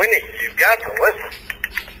 Jeez, Winnie, you've got to listen.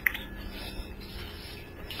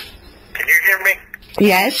 Can you hear me?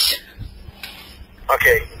 Yes.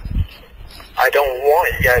 Okay. I don't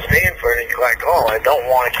want you guys paying for any collect call. I don't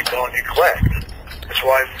want to keep going to collect. That's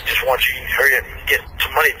why I just want you to hurry up and get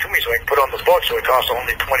some money to me so I can put on the book so it costs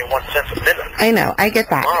only 21 cents a minute. I know. I get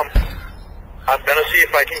that. Mom, I'm going to see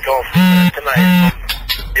if I can call tonight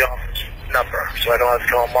from the office number so I don't have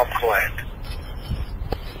to call Mom collect.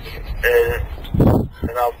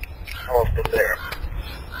 And I'll from there.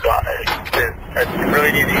 So I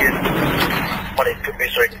really need to get money to me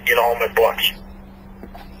so I can get all my books.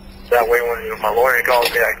 That way when my lawyer calls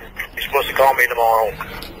me, he's supposed to call me tomorrow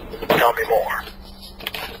and tell me more.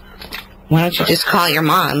 Why don't you just call your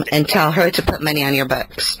mom and tell her to put money on your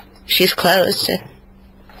books? She's closed.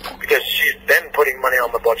 Because she's been putting money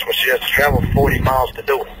on the books, but she has to travel 40 miles to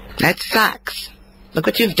do it. That sucks. Look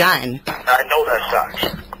what you've done. I know that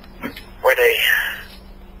sucks. When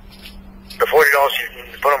the $40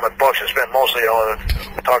 you put on my books, I spent mostly on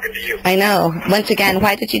talking to you. I know. Once again,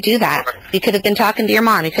 why did you do that? You could have been talking to your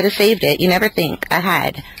mom. You could have saved it. You never think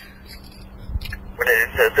ahead.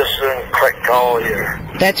 This is a correct call here.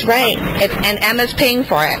 That's right. And Emma's paying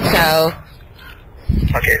for it, so...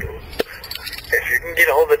 Okay. If get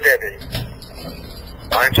a hold of Debbie.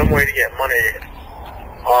 Find some way to get money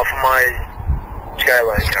off of my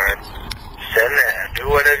Skyline card. Send that. Do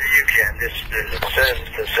whatever you can. Just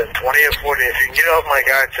send 20 or 40. If you can get it off my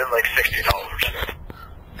card, send like $60.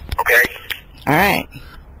 Okay? All right.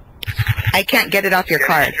 I can't get it off your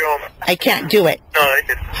card. I can't do it. No, I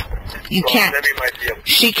did. You can't.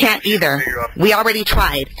 She can't either. We already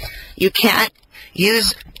tried. You can't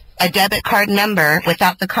use a debit card number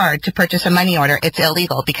without the card to purchase a money order. It's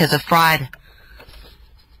illegal because of fraud.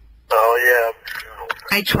 Oh, yeah.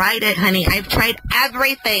 I tried it, honey. I've tried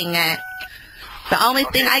everything. The only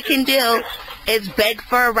thing I can do is beg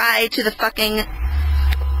for a ride to the fucking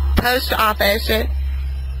post office.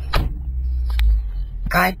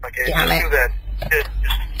 God damn it. Do that.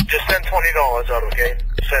 Just send $20 out, okay?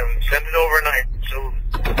 Send it overnight, so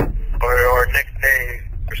or next day.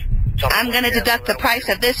 Or something. I'm gonna deduct the price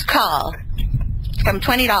of this call from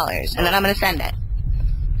 $20, and then I'm gonna send it.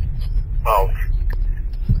 Oh.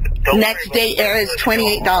 Next day air is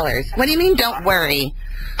 $28. What do you mean? Don't worry.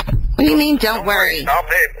 What do you mean? Don't worry. I'll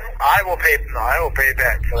pay. I will pay. No, I will pay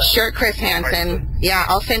back for that. Sure, Chris Hansen. Yeah,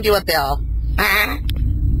 I'll send you a bill.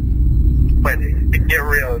 But get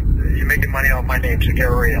real. You're making money off my name, so get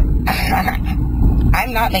real.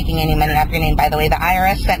 I'm not making any money off your name, by the way. The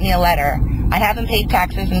IRS sent me a letter. I haven't paid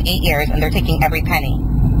taxes in 8 years, and they're taking every penny.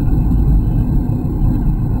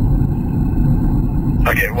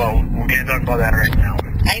 Okay, well, we can't talk about that right now.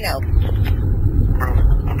 I know.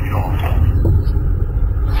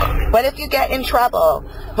 What if you get in trouble?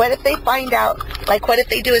 What if they find out, like, what if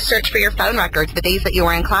they do a search for your phone records the days that you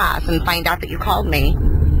were in class and find out that you called me?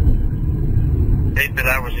 Days that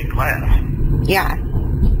I was in class? Yeah.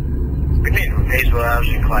 What do you mean, days that I was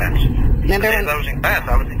in class? Remember the days I was in class,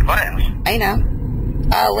 I was in class. I know.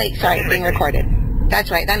 Oh, wait, sorry, it's being recorded. That's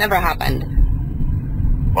right, that never happened.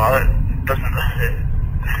 Well, it doesn't...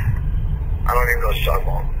 I don't even know what to talk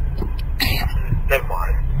about. Never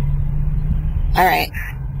mind. All right.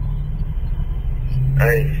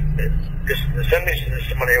 Just send me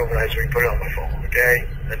some money overnight so we can put it on my phone, okay?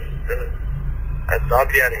 And I'll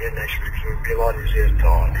be out of here next week, so it'll be a lot easier to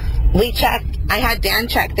talk. We checked. I had Dan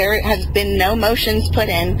check. There has been no motions put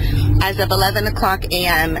in as of 11 o'clock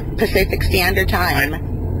a.m. Pacific Standard Time.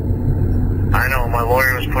 I know. My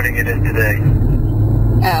lawyer was putting it in today.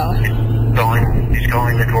 Oh. He's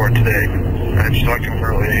calling the court today. I just talked to him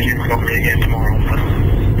earlier. He's going to call me again tomorrow.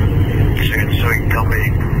 So he can tell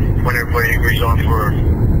me when everybody agrees on for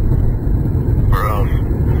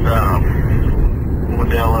what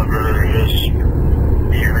the hell ever it is,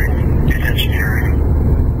 detention hearing.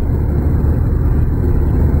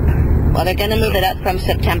 Well, they're going to move it up from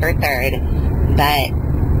September 3rd, but...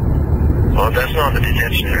 Well, that's not the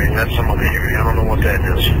detention hearing. That's some other hearing. I don't know what that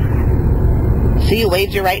is. So you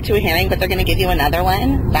waived your right to a hearing, but they're going to give you another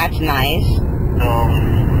one? That's nice.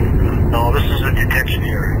 No, this is a detention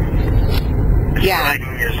hearing. Yeah.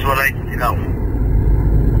 It's what I can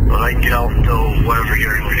get out until whatever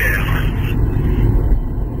hearing we have.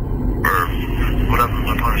 Or whatever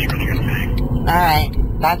my punishment's going to be. Alright,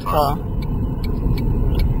 that's cool.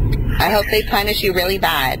 I hope they punish you really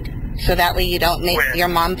bad, so that way you don't make your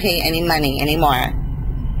mom pay any money anymore.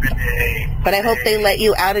 But I hope they let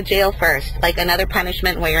you out of jail first, like another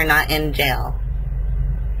punishment where you're not in jail.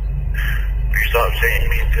 You stop saying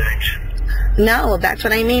mean things. No, that's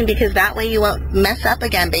what I mean, because that way you won't mess up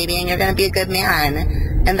again, baby, and you're going to be a good man.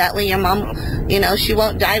 And that way your mom, she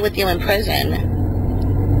won't die with you in prison.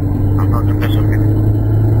 I'm not going to mess up with you.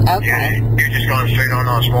 Okay. You're just going straight on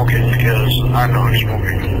not smoking because I know you're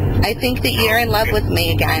smoking. I think that you're in love with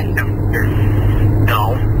me again.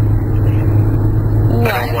 No.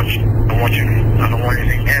 What? I don't want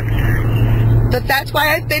anything to happen to you. But that's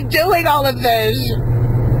why I've been doing all of this.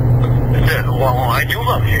 Well, I do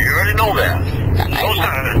love you. You already know that.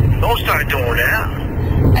 Don't start doing that.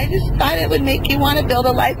 I just thought it would make you want to build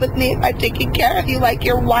a life with me if I'm taking care of you like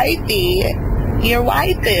your wifey. Your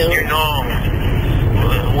waifu.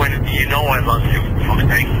 When you know I love you,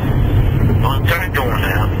 okay? Don't start doing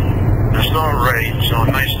that. That's not right. It's not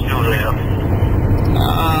nice to do that.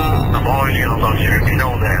 I'm always going to love you if you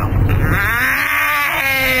know that.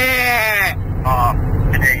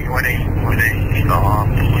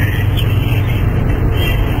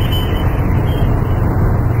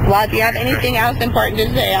 Well, do you have anything else important to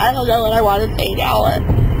say? I don't know what I want to say now.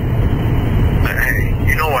 Hey,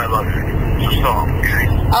 you know I love you. So stop, okay?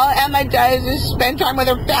 All Emma does is spend time with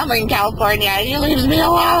her family in California. She leaves me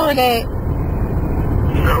alone.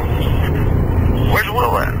 No. Where's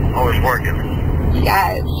Will at? Oh, he's working.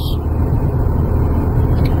 Yes.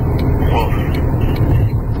 Well,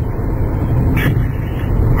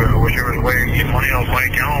 I wish there was a way to get money off my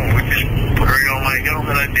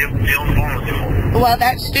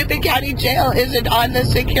that stupid county jail isn't on the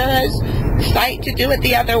Securus site to do it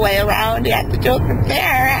the other way around. You have to do it from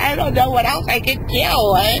there. I don't know what else I could do.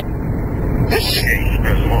 Okay,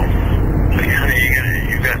 well,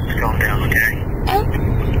 you got to calm down, okay?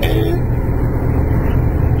 Okay.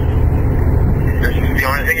 The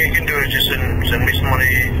only thing you can do is just send me some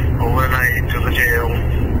money overnight to the jail.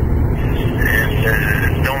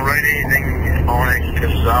 And don't write anything on it,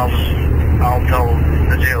 because I'll tell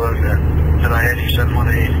the jailer that I had you send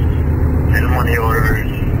money in a money order.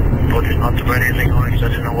 Told you not to write anything on it because I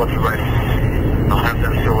didn't know what to write. I'll have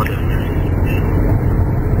them fill it in.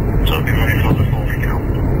 So it'll be money from the phone account.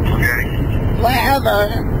 Okay? Whatever.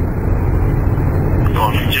 So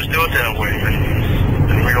just do it that way,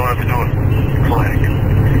 then we don't have to do it. Flag.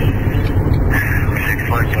 We take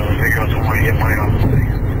 $5, figure out some way to get money off the thing.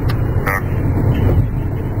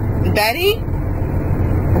 Betty?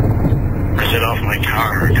 I said off my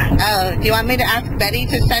card. Oh, do you want me to ask Betty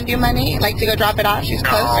to send you money? Like to go drop it off? She's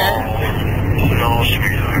closer. No,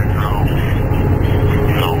 sweetheart, no.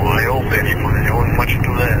 No, I owe Betty money. I wouldn't want you to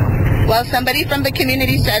do that. Well, somebody from the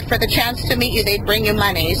community said for the chance to meet you, they'd bring you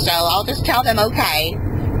money. So I'll just tell them, okay.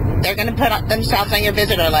 They're going to put themselves on your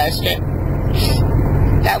visitor list.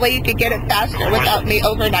 That way you could get it faster without me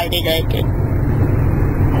overnighting it.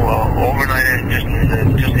 Well, overnight it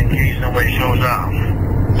just in case nobody shows up.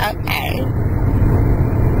 Okay.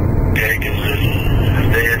 Okay, because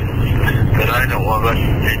that I know of,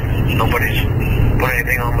 nobody's put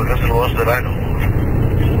anything on the visitor list that I know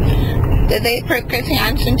of. Did they approve Chris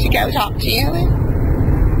Hansen to go talk to you?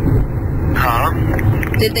 Huh?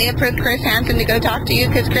 Did they approve Chris Hansen to go talk to you?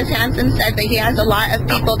 Because Chris Hansen said that he has a lot of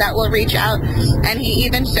people that will reach out, and he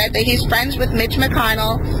even said that he's friends with Mitch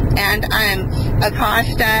McConnell and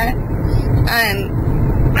Acosta. I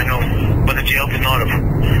know, but the jail did not approve.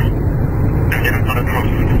 They didn't approve.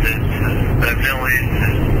 Evidently,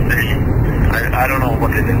 I don't know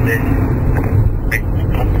what they did.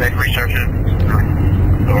 They researched it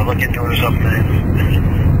or look into it or something.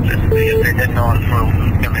 They did not approve.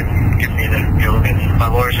 And they give me the deal. My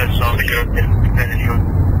lawyer said something good.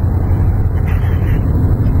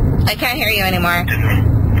 I can't hear you anymore.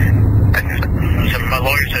 My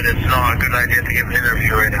lawyer said it's not a good idea to give an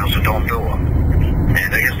interview right now, so don't do it.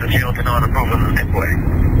 And I guess the jail did not approve him anyway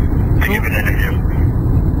to give an interview.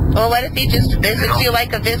 Well, what if he just visits you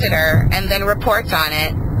like a visitor and then reports on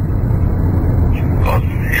it? Well,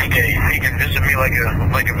 he can visit me like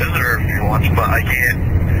a visitor if he wants, but I can't.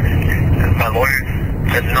 My lawyer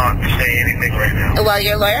did not say anything right now. Well,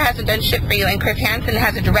 your lawyer hasn't done shit for you, and Chris Hansen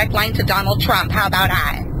has a direct line to Donald Trump. How about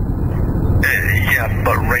I? Yeah,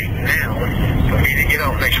 but right now, for me to get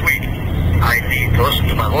out next week, I need to listen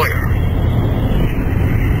to my lawyer.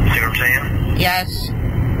 See what I'm saying? Yes.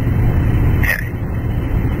 Okay.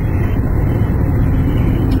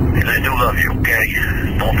 And I do love you, okay?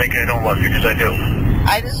 Don't think I don't love you, because I do.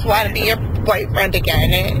 I just want to be your boyfriend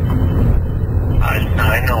again.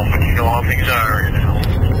 I know, but you know how things are, you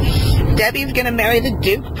know. Debbie's gonna marry the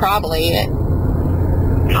Duke, probably.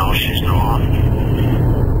 No, she's not.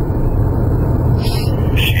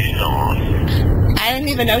 She's not. I didn't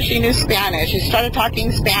even know she knew Spanish. She started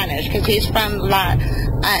talking Spanish because he's from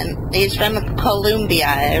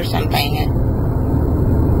Colombia or something.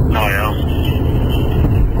 Oh, yeah.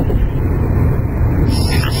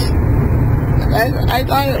 I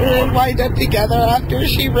thought it would wind up together after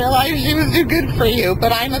she realized she was too good for you,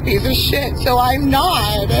 but I'm a piece of shit, so I'm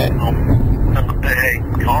not. Hey,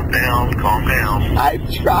 calm down, calm down. I'm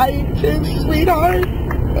trying to, sweetheart.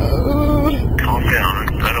 Calm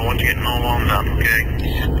down. I don't want you getting all wound up, okay?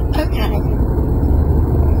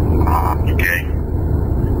 Okay.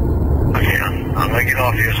 Okay, I'm going to get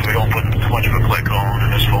off here so we don't put too much of a click on in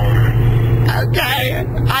this phone. Okay.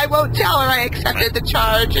 I won't tell her I accepted the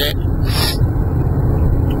charge.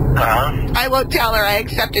 I won't tell her I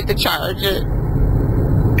accepted the charge.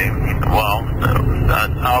 Well,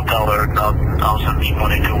 I'll tell her. I'll send some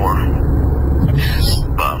money to her.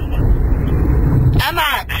 But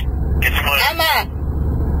Emma! Get some money. Emma!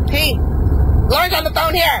 Hey, Lorne's on the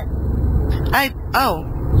phone here. Oh.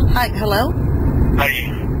 Hi, hello?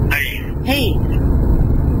 Hey. Hey.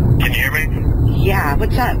 Can you hear me? Yeah,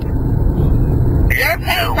 what's up? You're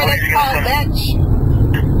paying for this call, bitch.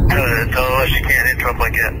 Tell her she can't interrupt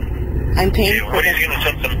like that. I'm paying for When this he's going to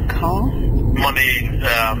send some call? money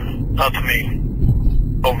out to me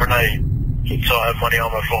overnight, so I have money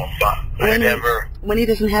on my phone, but I never... When he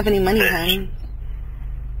doesn't have any money, hon.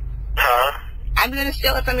 Huh? I'm going to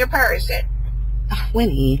steal it from your purse.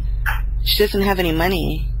 Winnie, she doesn't have any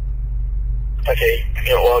money. Okay,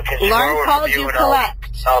 yeah, well, can you Lorne called you collect.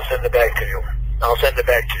 I'll send it back to you.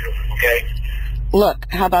 Okay? Look,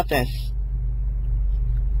 how about this?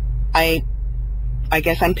 I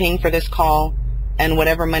guess I'm paying for this call, and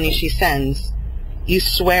whatever money she sends, you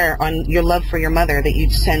swear on your love for your mother that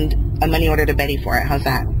you'd send a money order to Betty for it. How's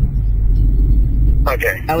that?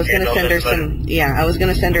 Okay. I was going to send her some, I was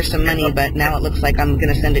going to send her some money, but now it looks like I'm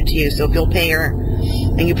going to send it to you. So if you'll pay her,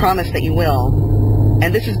 and you promise that you will,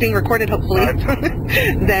 and this is being recorded, hopefully,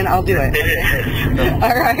 then I'll do it. Okay?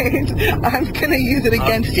 All right. I'm going to use it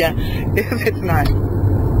against you if it's not.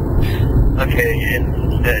 Okay. And,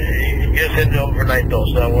 you send it overnight, though,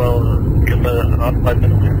 so I've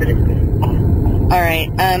been all right.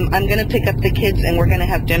 I'm going to pick up the kids, and we're going to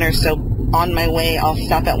have dinner, so on my way, I'll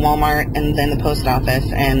stop at Walmart and then the post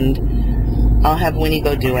office, and I'll have Winnie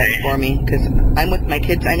go do it for me, because I'm with my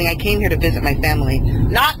kids. I mean, I came here to visit my family.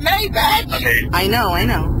 Not me, bitch! Okay. I know.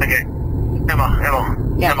 Okay. Emma.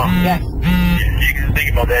 Yes. Emma. Yes. You can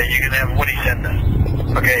think about that. You can have Winnie send this.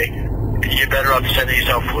 Okay? You're better off to send it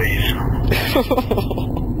yourself, please.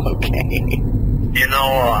 Okay. You know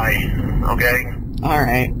why, okay? All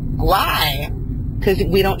right. Why? Because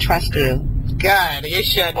we don't trust you. God, you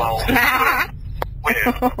should. Well, we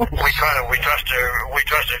trust her,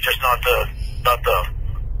 just not the.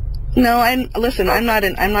 No, listen. I'm not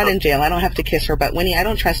in jail. I don't have to kiss her. But Winnie, I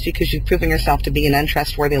don't trust you because you've proven yourself to be an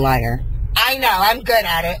untrustworthy liar. I know. I'm good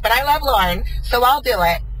at it, but I love Lorne, so I'll do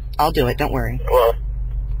it. I'll do it. Don't worry. Well,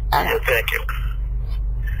 thank you.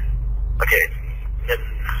 Okay.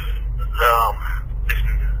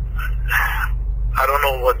 I don't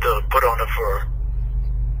know what to put on it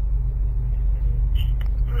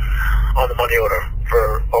on the money order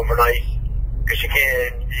for overnight, because you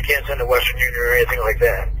can't send a Western Union or anything like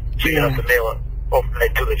that. So you have to mail it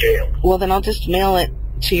overnight to the jail. Well, then I'll just mail it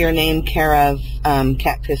to your name, care of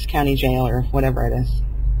Catpiss County Jail or whatever it is.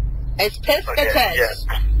 It's Piscatus. Okay, yes.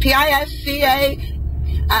 Pisca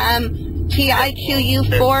TIQU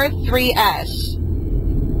 43S.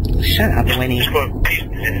 Shut up, Winnie. Just put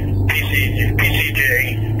PCJ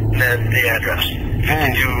and then the address.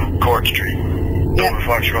 52 Court Street. Yep.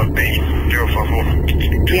 Foxtrot B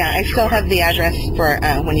 044. Yeah, I still have the address for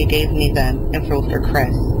when you gave me the info for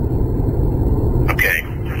Chris. Okay.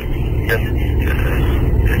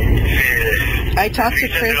 I talked to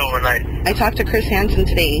Chris. I talked to Chris Hansen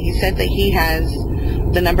today. He said that he has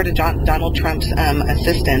the number to Donald Trump's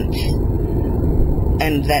assistant,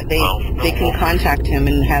 and that they can contact him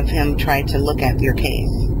and have him try to look at your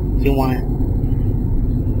case if you want.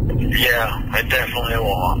 Yeah, I definitely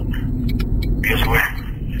want. Because we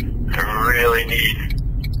really need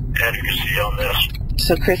advocacy on this.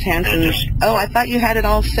 So Chris Hansen, I thought you had it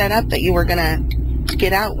all set up that you were going to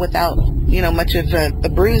get out without, much of a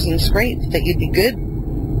bruise and scrapes, that you'd be good.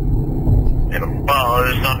 Well,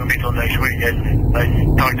 it's not going to be till next week. I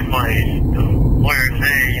talked to my lawyer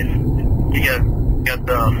today, and he got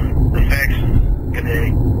the facts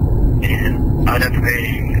today, and I'd have to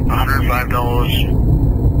pay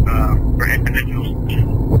 $105 for individuals.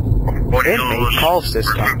 Inmate call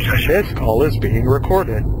system. This call is being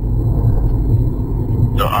recorded.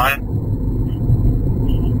 So I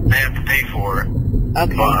have to pay for it.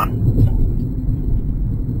 Okay.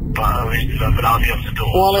 But I'll be able to do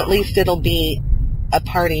it. Well, at least it'll be a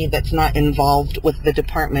party that's not involved with the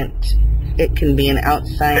department. It can be an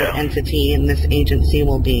outside entity, and this agency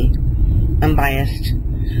will be unbiased.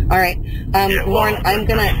 All right, Lorne, I'm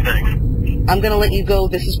gonna let you go.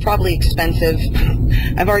 This is probably expensive.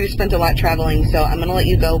 I've already spent a lot traveling, so I'm gonna let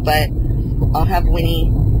you go. But I'll have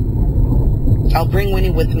Winnie. I'll bring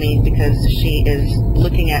Winnie with me because she is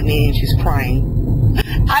looking at me and she's crying.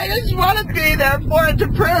 I just want to be there for it to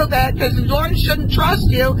prove it, because Lorne shouldn't trust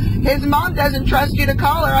you. His mom doesn't trust you to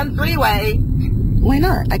call her on three-way. Why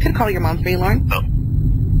not? I could call your mom for you, Lorne. No. Well,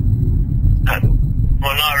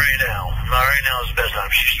 not right now. Not right now is the best time.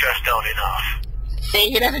 She's stressed out enough.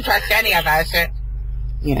 See, he doesn't trust any of us.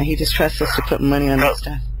 Yeah, he just trusts us to put money on that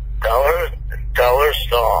stuff. Tell her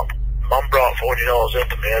stop. Mom brought $40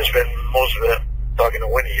 into me. I spent most of it talking to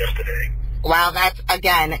Winnie yesterday. Well, that's,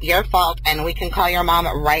 again, your fault, and we can call your mom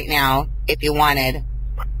right now if you wanted.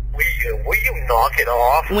 Will you knock it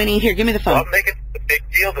off? Winnie, here, give me the phone. Stop making a big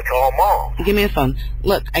deal to call Mom. Give me the phone.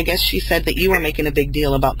 Look, I guess she said that you were making a big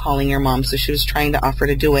deal about calling your mom, so she was trying to offer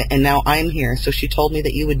to do it, and now I'm here, so she told me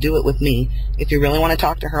that you would do it with me. If you really want to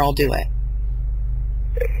talk to her, I'll do it.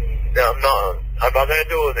 No, I'm not going to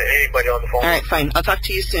do it with anybody on the phone. All right, fine. I'll talk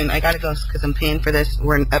to you soon. I got to go because I'm paying for this.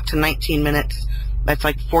 We're up to 19 minutes. That's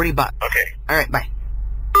like $40. Okay. All right, bye.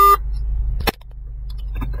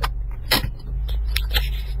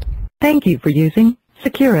 Thank you for using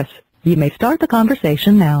Securus. You may start the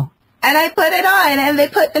conversation now. And I put it on, and they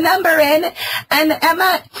put the number in, and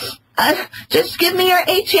Emma, Just give me your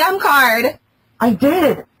ATM card. I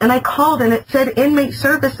did, and I called, and it said inmate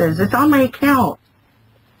services. It's on my account.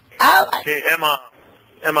 Oh. Okay, Emma,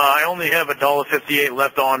 I only have $1.58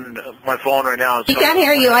 left on my phone right now. She can't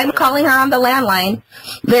hear you. I'm calling her on the landline.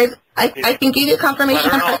 I can give you confirmation.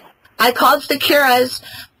 I called Secura's.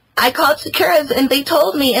 And they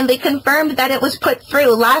told me, and they confirmed that it was put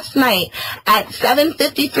through last night at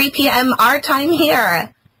 7:53 p.m. our time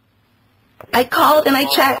here. I called and I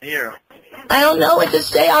checked. I don't know what to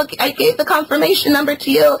say. I gave the confirmation number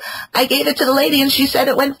to you. I gave it to the lady, and she said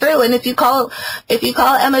it went through. And if you call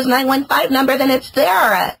Emma's 915 number, then it's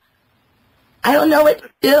there. I don't know what to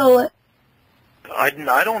do. I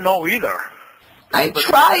don't know either. I'm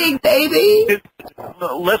trying, baby.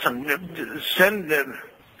 Listen,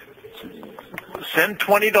 send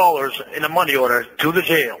 $20 in a money order to the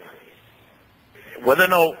jail with a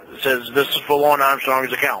note that says this is for Lorne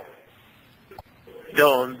Armstrong's account.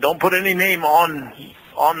 Don't put any name on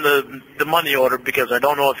the money order, because I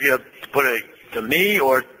don't know if you have to put it to me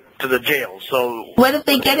or to the jail. So what if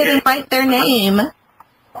they get it and write their name?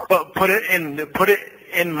 But put it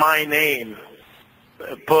in my name.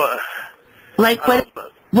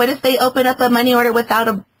 What if they open up a money order without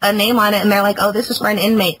a name on it, and they're like, oh, this is for an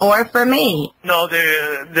inmate or for me? No,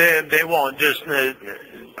 they won't. Just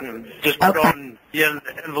put on the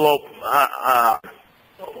envelope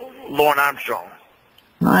Lorne Armstrong.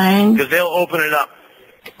 Because they'll open it up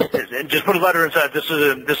and just put a letter inside. This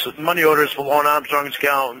money order is for Lorne Armstrong's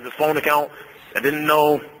account, the phone account. I didn't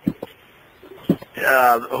know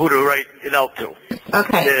who to write it out to.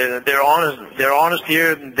 Okay. They're honest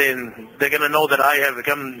here. They're gonna know that I have it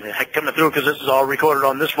coming through, because this is all recorded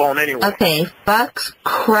on this phone anyway. Okay.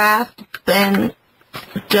 Foxcroft and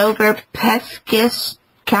Dover Pesquis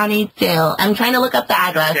County Jail. I'm trying to look up the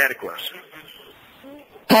address.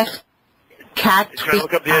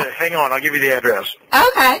 Hang on, I'll give you the address.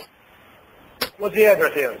 Okay. What's the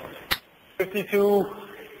address here? 52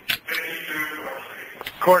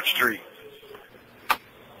 Court Street.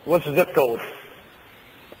 What's the zip code?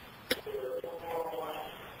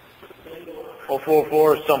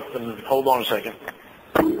 044 something. Hold on a second.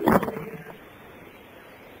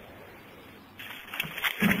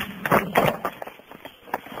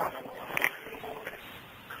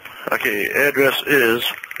 Okay, address is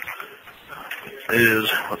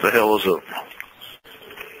what the hell is it?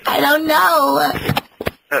 I don't know.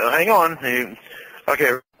 Hang on.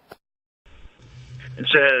 Okay. It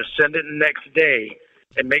says send it next day,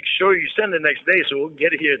 and make sure you send it next day, so we'll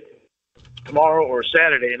get it here tomorrow or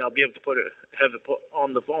Saturday, and I'll be able to have it put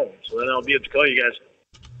on the phone. So then I'll be able to call you guys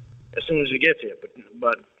as soon as it gets here.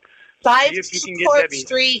 But 5 Court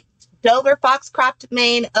Street, Dover, Foxcroft,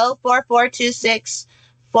 Maine, 04426,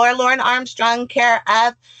 for Lorne Armstrong, care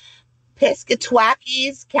of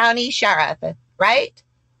Piscataquis County Sheriff, right?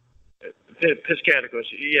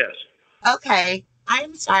 Piscataquis, yes. Okay.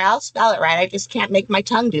 I'm sorry, I'll spell it right. I just can't make my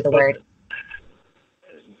tongue do the word.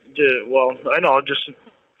 Well, I know. Just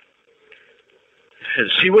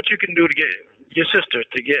see what you can do to get your sister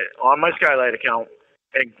to get on my Skylight account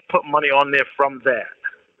and put money on there from that.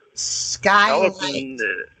 Skylight.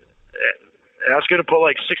 Ask her to put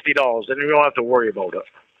like $60, then you don't have to worry about it.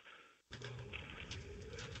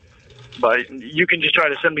 But you can just try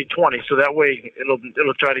to send me 20, so that way it'll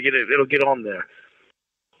try to get it. It'll get on there.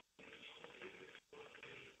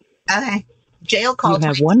 Okay. Jail call. You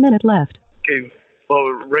have 1 minute left. Okay.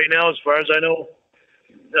 Well, right now, as far as I know,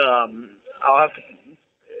 I'll have to.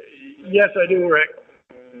 Yes, I do, Rick.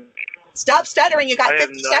 Stop stuttering. You got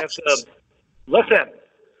 50 seconds. Listen.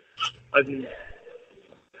 I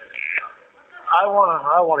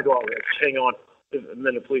want to go out, Rick. Hang on a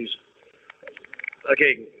minute, please.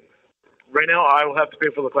 Okay. Right now, I will have to pay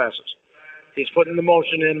for the classes. He's putting the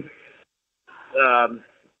motion in.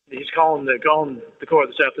 He's calling the court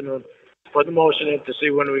this afternoon. Putting the motion in to see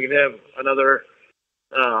when we can have another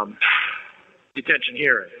detention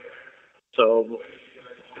hearing. So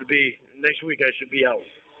it'll be next week. I should be out,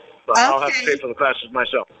 but okay. I'll have to pay for the classes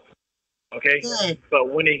myself. Okay. Good. But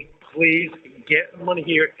Winnie, please get money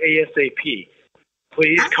here ASAP.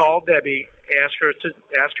 Please call Debbie. Ask her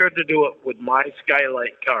to do it with my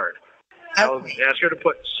Skylight card. I'll ask her to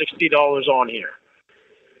put $60 on here.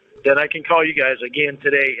 Then I can call you guys again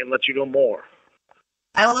today and let you know more.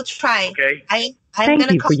 I will try. Okay. Thank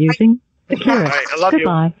you for using Secure. Right, I love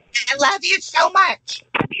Goodbye. you. I love you so much.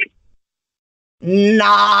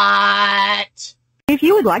 Not. If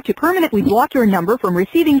you would like to permanently block your number from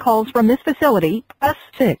receiving calls from this facility, press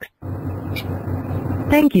 6.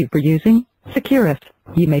 Thank you for using Securus.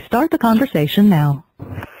 You may start the conversation now.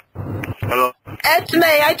 Hello. It's me.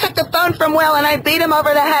 I took the phone from Will and I beat him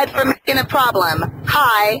over the head for making a problem.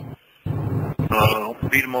 Hi.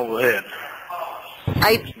 Beat him over the head.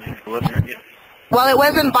 Well, it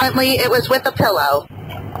wasn't violently. It was with a pillow.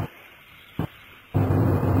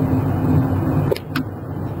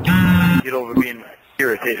 Get over being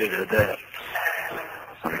irritated at that.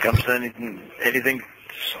 When it comes to anything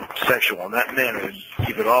sexual in that manner,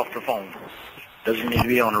 keep it off the phone. Doesn't need to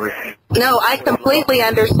be on the radio. No, I completely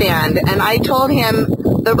understand. And I told him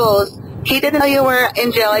the rules. He didn't know you were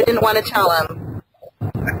in jail. I didn't want to tell him.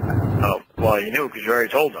 Oh, well, you knew because you already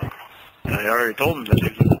told him. And I already told him that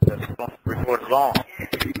the phone recorded wrong.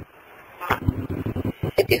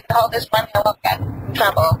 If you hold this one, you'll get in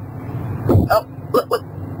trouble. Oh, look.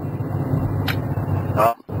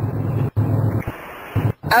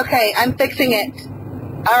 Okay, I'm fixing it.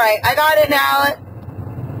 All right, I got it now.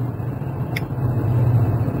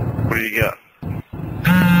 What do you got?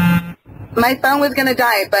 My phone was going to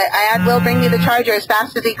die, but I had Will bring me the charger as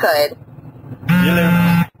fast as he could. You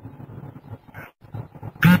there?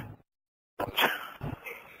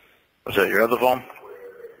 Was that your other phone?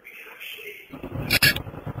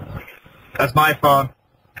 That's my phone.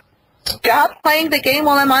 Stop playing the game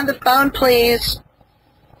while I'm on the phone, please.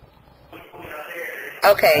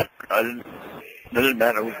 Okay. It didn't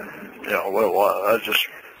matter, what it was. I just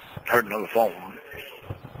heard another phone.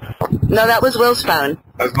 No, that was Will's phone.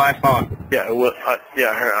 That's my phone. Yeah, it was. I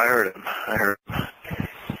heard him. I heard him.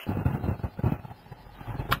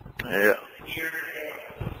 Yeah.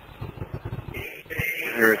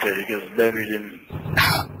 Irritated because Debbie didn't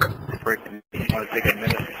freaking want to take a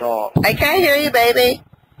minute to talk. I can't hear you, baby.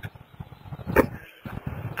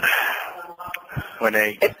 When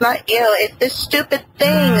they... It's not you. It's this stupid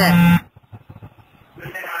thing.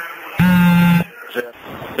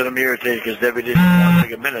 So I'm irritated because Debbie didn't want to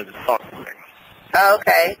take a minute to talk to me.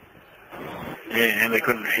 Okay. Yeah, and they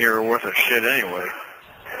couldn't hear her worth of shit anyway.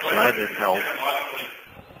 So that didn't help.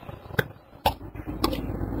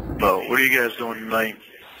 But what are you guys doing tonight?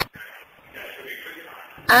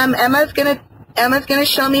 Emma's gonna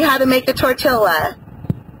show me how to make a tortilla.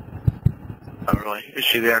 Oh, really? Is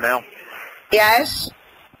she there now? Yes.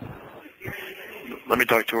 Let me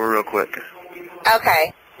talk to her real quick.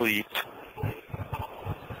 Okay. Please.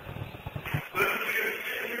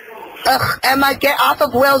 Ugh, Emma, get off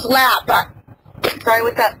of Will's lap. Sorry,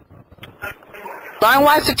 what's up? Lorne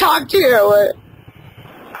wants to talk to you. Oh,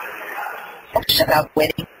 shut up,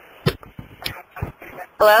 Winnie.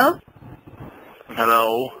 Hello?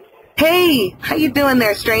 Hello? Hey, how you doing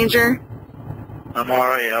there, stranger? I'm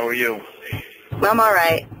alright, how are you? I'm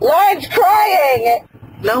alright. Lorne's crying!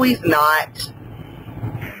 No, he's not.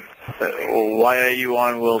 Why are you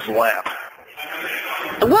on Will's lap?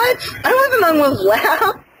 What? I wasn't on Will's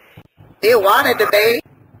lap. You wanted to be.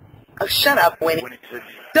 Oh, shut up, Winnie.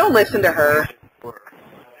 Don't listen to her.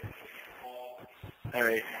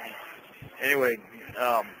 Alright. Anyway,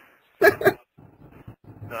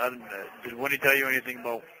 did Winnie tell you anything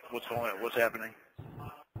about what's happening?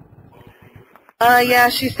 Yeah,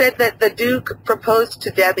 she said that the Duke proposed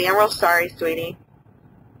to Debbie. I'm real sorry, sweetie.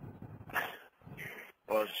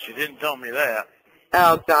 Well, she didn't tell me that.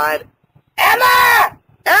 Oh, God. Emma!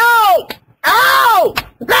 Ow! Ow!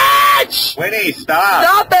 Bitch! Winnie, stop!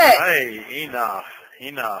 Stop it! Hey, enough.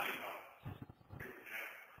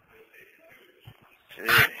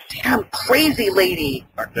 Jeez. Damn crazy lady.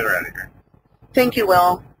 Get her out of here. Thank you,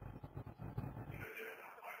 Will.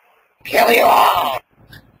 Kill you all!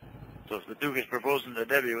 So if the Duke is proposing to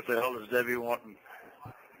Debbie, what the hell does Debbie want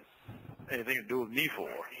anything to do with me for?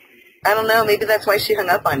 I don't know. Maybe that's why she hung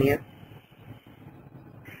up on you.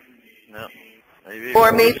 No. Maybe.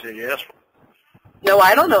 Or maybe. Said yes. No,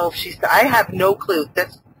 I don't know if she's. I have no clue.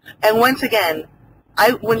 And once again,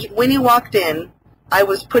 when you walked in, I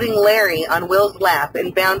was putting Larry on Will's lap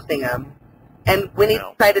and bouncing him, and Winnie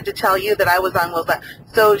decided to tell you that I was on Will's lap.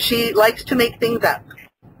 So she likes to make things up.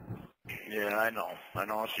 Yeah, I know. I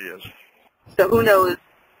know she is. So who knows?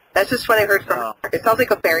 That's just what I heard from her. It sounds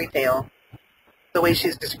like a fairy tale, the way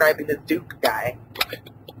she's describing this Duke guy.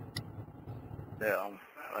 Yeah,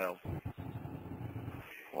 well,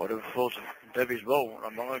 whatever floats Debbie's boat,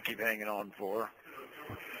 I'm not going to keep hanging on for her.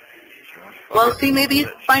 Well, see, maybe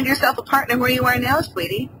you find yourself a partner where you are now,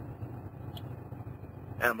 sweetie.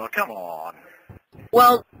 Emma, come on.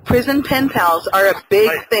 Well, prison pen pals are a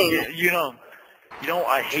big thing. You know,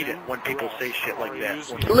 I hate it when people say shit like that.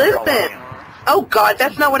 Listen. Oh, God,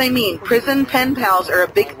 that's not what I mean. Prison pen pals are a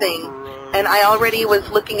big thing, and I already was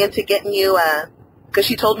looking into getting you, because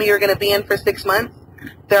she told me you were going to be in for 6 months.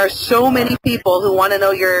 There are so many people who want to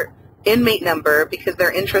know your inmate number because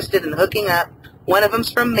they're interested in hooking up One of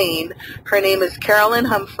them's from Maine. Her name is Carolyn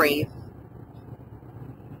Humphreys.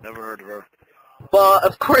 Never heard of her. Well,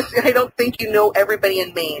 of course, I don't think you know everybody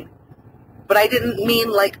in Maine. But I didn't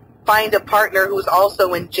mean, like, find a partner who's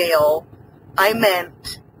also in jail. I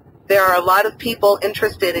meant there are a lot of people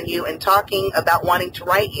interested in you and talking about wanting to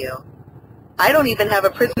write you. I don't even have a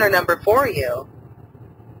prisoner number for you.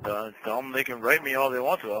 Tell them they can write me all they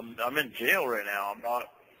want to. I'm in jail right now.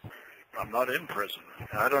 I'm not in prison.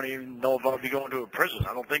 I don't even know if I'll be going to a prison.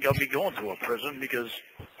 I don't think I'll be going to a prison because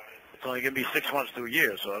it's only going to be 6 months to a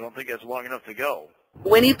year, so I don't think that's long enough to go.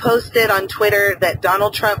 Winnie posted on Twitter that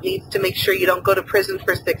Donald Trump needs to make sure you don't go to prison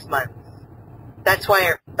for 6 months. That's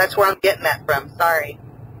where I'm getting that from. Sorry.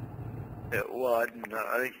 Yeah, well, I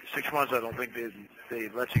think 6 months. I don't think they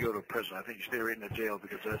let you go to prison. I think you stay right in the jail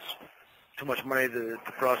because that's too much money to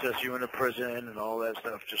process you in a prison and all that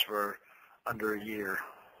stuff just for under a year.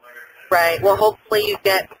 Right. Well, hopefully you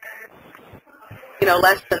get,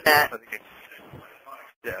 less than that.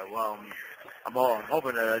 Yeah. Well, I'm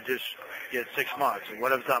hoping that I just get 6 months, and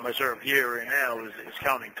whatever time I serve here right now is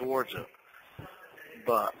counting towards it.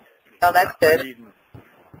 But oh, that's good.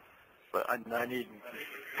 I need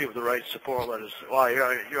people to write support letters. Well, you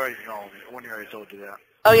already know. One year I told you that.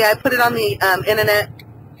 Oh yeah, I put it on the internet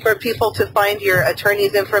for people to find your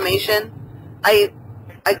attorney's information. I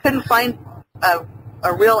couldn't find a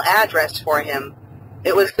real address for him.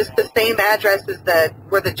 It was just the same address as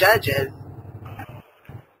where the judge is.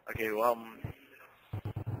 Okay, well,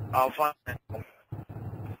 I'll find.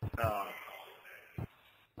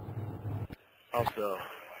 I'll have to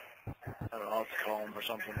call him or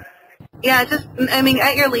something. Yeah,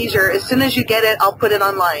 at your leisure. As soon as you get it, I'll put it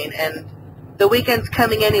online. And the weekend's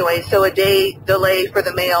coming anyway, so a day delay for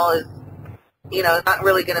the mail is, not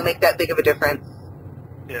really going to make that big of a difference.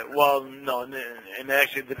 Yeah, well, no, and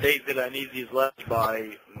actually the date that I need these letters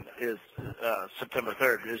by is September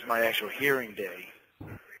 3rd. Is my actual hearing day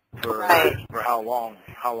for how long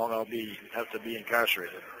I'll have to be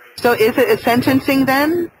incarcerated. So is it a sentencing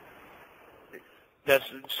then? That's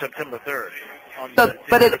September 3rd.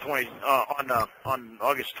 On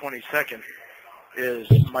August 22nd is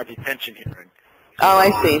my detention hearing. Oh,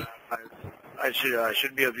 I see. I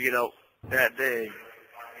should be able to get out that day,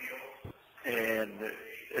 and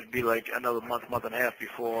it'd be like another month and a half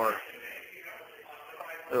before.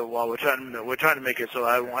 While we're trying to make it so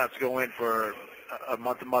I won't have to go in for a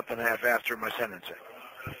month and a half after my sentencing.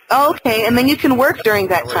 Okay, and then you can work during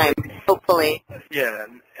that time, hopefully. Yeah,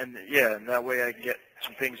 and that way I can get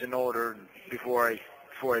some things in order before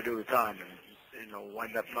I do the time, and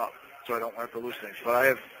wind up not so I don't have to lose things. But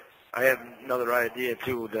I have another idea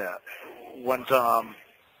too that once I'm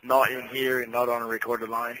not in here and not on a recorded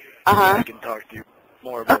line, I can talk to you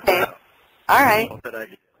more about that. All right. That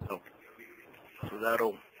idea. So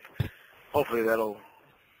hopefully that'll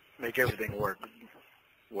make everything work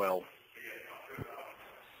well.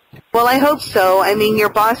 Well, I hope so. I mean, your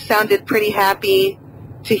boss sounded pretty happy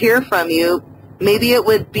to hear from you. Maybe it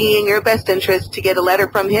would be in your best interest to get a letter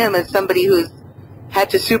from him as somebody who's had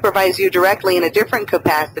to supervise you directly in a different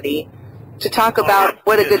capacity to talk about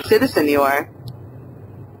what a good citizen you are.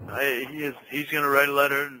 He's going to write a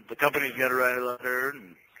letter, and the company's going to write a letter,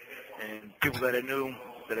 and people that I knew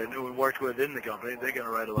and worked with in the company, they're going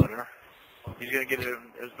to write a letter. He's going to get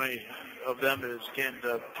as many of them as can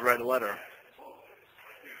to write a letter.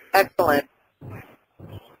 Excellent.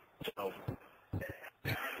 So,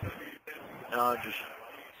 just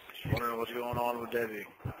wondering what's going on with Debbie.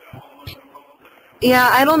 Yeah,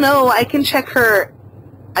 I don't know. I can check her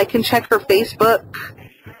Facebook.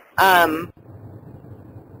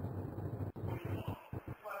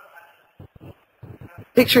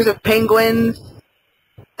 Pictures of penguins.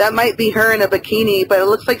 That might be her in a bikini, but it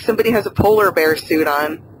looks like somebody has a polar bear suit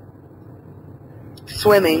on.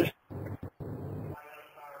 Swimming.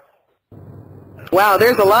 Wow,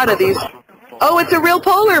 there's a lot of these. Oh, it's a real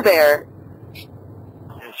polar bear. Yeah,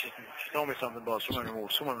 she told me something about swimming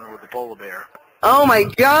with the polar bear. Oh my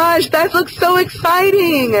gosh, that looks so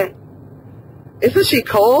exciting. Isn't she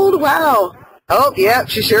cold? Wow. Oh, yeah,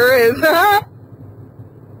 she sure is.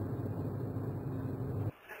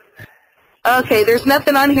 Okay, there's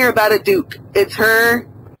nothing on here about a duke. It's her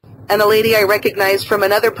and a lady I recognize from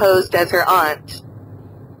another post as her aunt.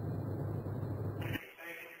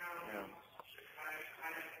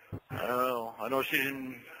 Oh, I know she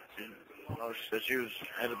didn't. She said she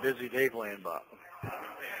had a busy day playing, but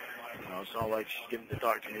it's not like she's getting to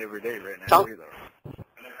talk to me every day right now either. I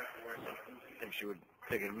think she would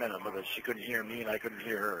take a minute, but she couldn't hear me and I couldn't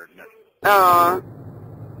hear her. Aw.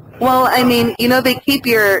 Well, I mean, they keep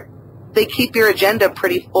your they keep your agenda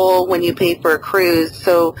pretty full when you pay for a cruise,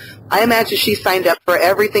 so I imagine she signed up for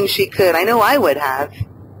everything she could. I know I would have.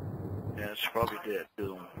 Yeah, she probably did,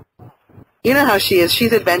 too. You know how she is.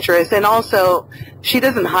 She's adventurous, and also she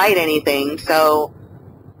doesn't hide anything. So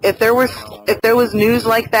if there was news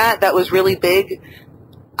like that was really big,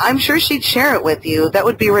 I'm sure she'd share it with you. That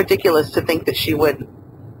would be ridiculous to think that she wouldn't.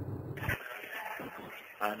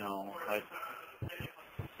 I know.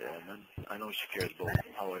 I know she cares about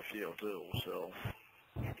how I feel too. So,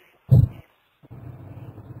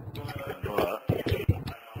 but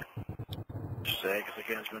just say because I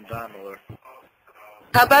can't spend time with her.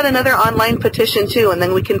 How about another online petition too, and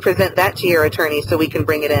then we can present that to your attorney so we can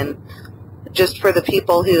bring it in, just for the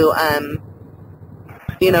people who,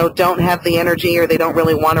 don't have the energy or they don't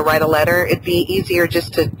really want to write a letter. It'd be easier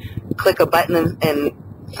just to click a button and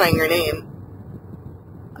sign your name.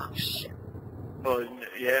 Oh shit. Well,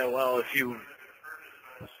 yeah. Well, if you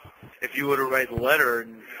were to write a letter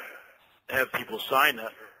and have people sign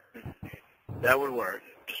it, that would work.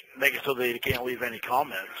 Just make it so they can't leave any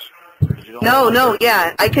comments. No,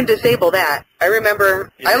 yeah, I can disable that. I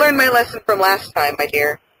remember, I learned my lesson from last time, my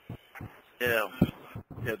dear. Yeah,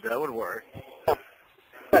 that would work.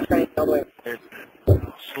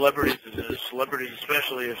 Celebrities,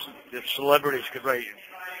 especially if celebrities could write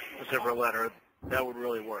a separate letter, that would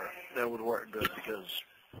really work. That would work good because,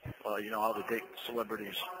 how they take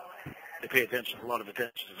celebrities, they pay a lot of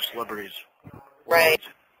attention to the celebrities. Right.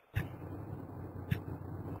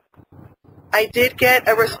 I did get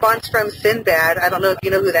a response from Sinbad. I don't know if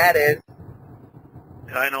you know who that is.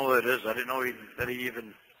 I know who it is. I didn't know that he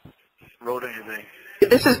even wrote anything.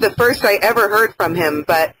 This is the first I ever heard from him,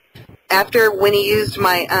 but after when he used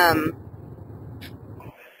my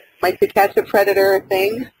To Catch a Predator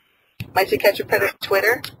thing, my To Catch a Predator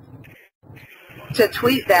Twitter, to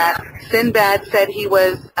tweet that, Sinbad said he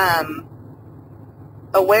was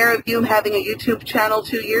aware of you having a YouTube channel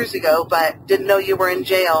 2 years ago, but didn't know you were in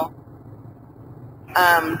jail.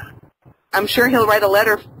 I'm sure he'll write a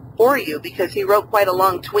letter for you because he wrote quite a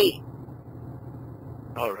long tweet.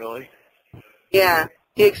 Oh, really? Yeah.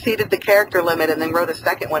 He exceeded the character limit and then wrote a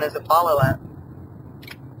second one as a follow-up.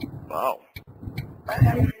 Wow.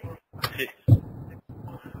 Yeah,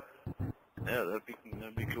 that'd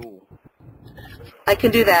be cool. I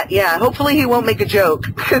can do that, yeah. Hopefully he won't make a joke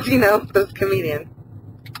because, those comedians.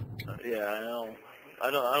 Yeah, I know. I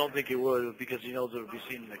don't think he would because he knows it would be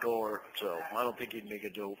seen in the court, so I don't think he'd make a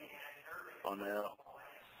joke on that.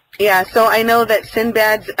 Yeah, so I know that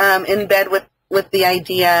Sinbad's in bed with the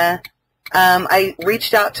idea. I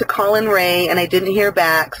reached out to Colin Ray, and I didn't hear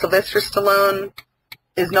back. Sylvester Stallone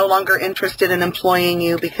is no longer interested in employing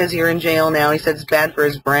you because you're in jail now. He said it's bad for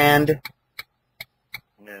his brand.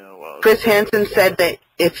 Yeah, well, Chris Hansen said that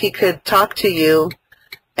if he could talk to you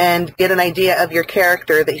and get an idea of your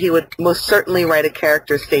character, that he would most certainly write a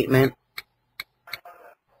character statement.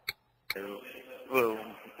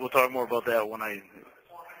 We'll talk more about that when I...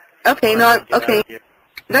 Okay, okay.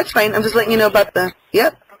 That's fine. I'm just letting you know about the...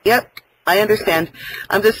 Yep, I understand.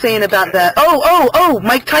 I'm just saying about the... Oh,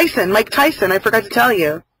 Mike Tyson, I forgot to tell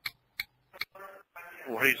you.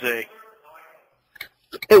 What did he say?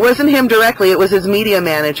 It wasn't him directly, it was his media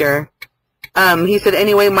manager. He said,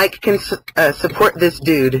 anyway, Mike can support this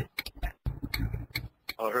dude.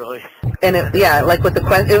 Oh, really? And it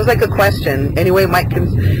was like a question. Anyway, Mike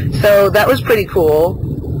can... So that was pretty cool.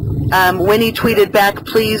 When he tweeted back,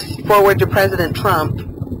 please forward to President Trump.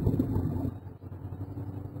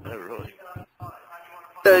 Oh, really?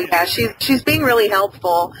 So, yeah, she's being really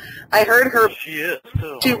helpful. I heard her... She is,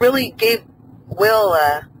 too. She really gave Will,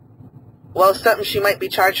 something she might be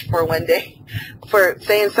charged for one day for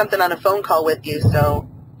saying something on a phone call with you, so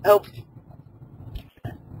I hope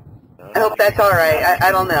that's all right.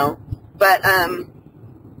 I don't know. But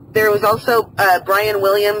there was also Brian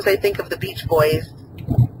Williams, I think, of the Beach Boys.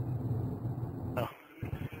 Oh.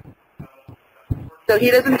 So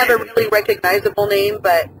he doesn't have a really recognizable name,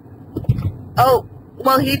 but... Oh,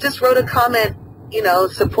 well, he just wrote a comment,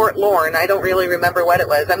 support Lorne. I don't really remember what it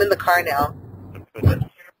was. I'm in the car now.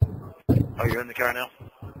 Oh, you're in the car now?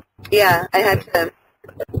 Yeah, I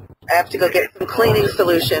have to go get some cleaning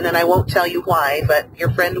solution, and I won't tell you why, but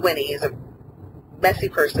your friend Winnie is a messy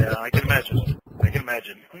person. Yeah, I can imagine.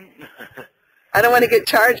 I don't want to get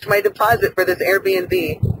charged my deposit for this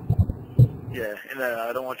Airbnb. Yeah, and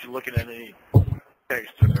I don't want you looking at any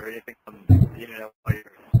text or anything on the internet while you're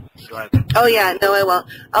driving. Oh, yeah, no, I won't.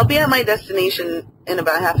 I'll be at my destination in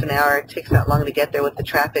about half an hour. It takes that long to get there with the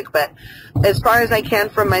traffic, but as far as I can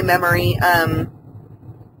from my memory,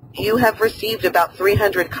 you have received about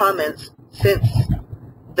 300 comments since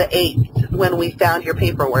the 8th when we found your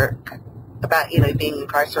paperwork. about, being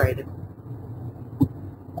incarcerated.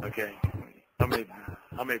 Okay. How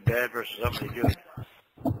many bad versus how many good?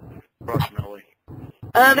 Approximately.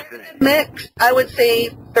 There's a mix. I would say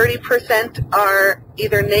 30% are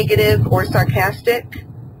either negative or sarcastic.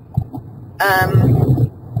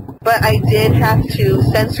 But I did have to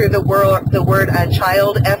censor the word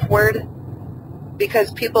child, F word,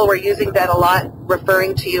 because people were using that a lot,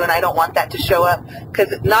 referring to you, and I don't want that to show up,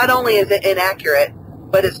 because not only is it inaccurate,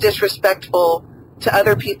 but it's disrespectful to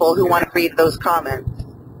other people who want to read those comments.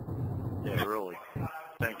 Yeah, really.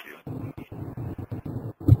 Thank you.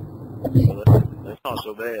 Well, that's not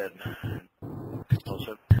so bad.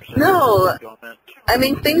 No, I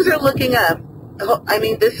mean, things are looking up. I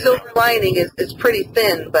mean, this silver lining is pretty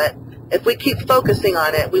thin, but if we keep focusing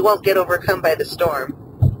on it, we won't get overcome by the storm.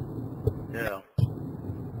 Yeah.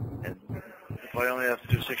 And if I only have to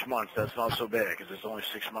do 6 months, that's not so bad, because it's only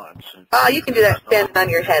 6 months. Oh, you can do that standing on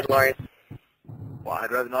your head, Lorne. Well,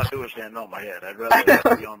 I'd rather not do it standing on my head. I'd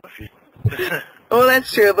rather be on my feet. Well,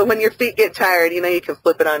 that's true, but when your feet get tired, you can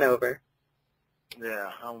flip it on over.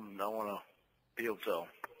 Yeah, I want to be able to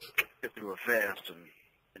get through it fast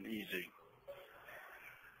and easy.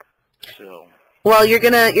 So. Well, you're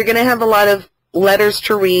gonna have a lot of letters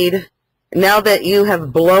to read. Now that you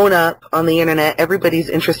have blown up on the internet, everybody's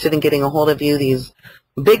interested in getting a hold of you. These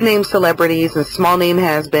big name celebrities and small name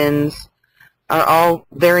has-beens are all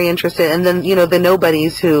very interested. And then, the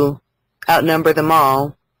nobodies who outnumber them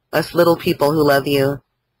all, us little people who love you.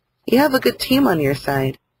 You have a good team on your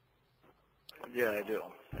side. Yeah, I do.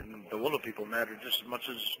 And the little people matter just as much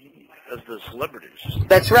as the celebrities.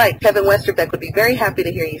 That's right. Kevin Westerbeck would be very happy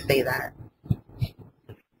to hear you say that.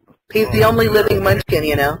 He's the only living munchkin,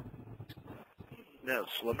 Yeah,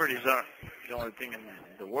 celebrities aren't the only thing in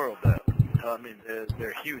the world that,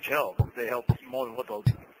 they're huge help. They help more than what the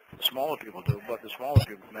smaller people do, but the smaller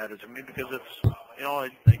people matter to me because it's, I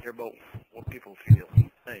care about what people feel.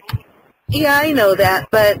 Thank you. Yeah, I know that,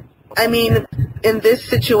 but, in this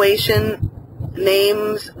situation,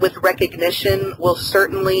 names with recognition will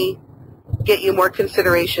certainly get you more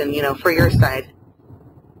consideration, for your side.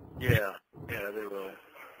 Yeah, they will.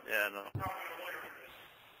 Yeah, I know.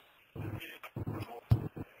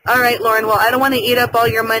 All right, Lorne, well, I don't want to eat up all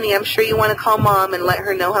your money. I'm sure you want to call Mom and let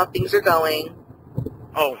her know how things are going.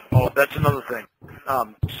 Oh, that's another thing.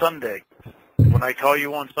 Sunday, when I call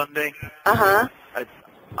you on Sunday, uh-huh,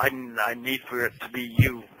 I need for it to be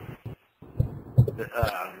you.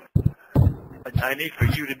 I need for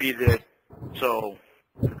you to be there so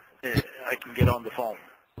I can get on the phone.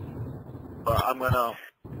 But I'm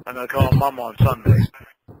gonna call Mom on Sunday,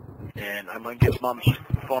 and I'm gonna give Mom's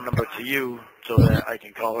phone number to you so that I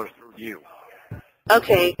can call her through you.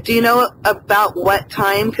 Okay. Do you know about what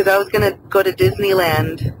time? Because I was gonna go to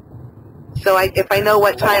Disneyland, so if I know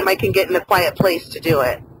what time, I can get in a quiet place to do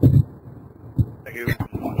it. Okay.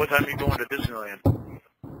 What time are you going to Disneyland?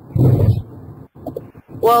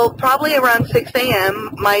 Well, probably around 6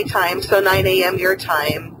 a.m. my time, so 9 a.m. your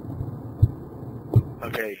time.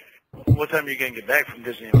 Okay. What time are you going to get back from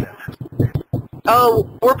Disneyland? Oh,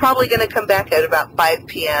 we're probably going to come back at about 5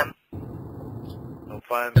 p.m. Oh,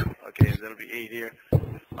 5? Okay, that'll be 8 here.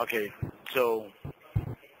 Okay, so...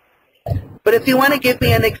 But if you want to give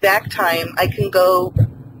me an exact time, I can go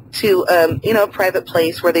to, a private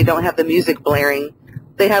place where they don't have the music blaring.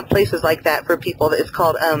 They have places like that for people. It's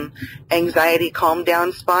called anxiety calm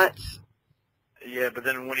down spots. Yeah, but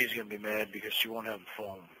then Winnie's going to be mad because she won't have the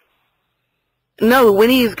phone. No,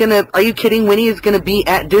 Winnie is going to... Are you kidding? Winnie is going to be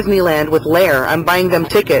at Disneyland with Lair. I'm buying them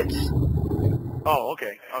tickets. Oh,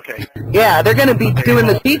 okay. Yeah, they're going to be doing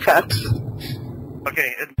the teacups.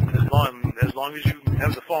 Okay, as long as you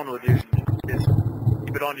have the phone with you, just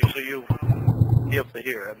keep it on you so you'll be able to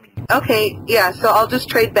hear. Okay, yeah, so I'll just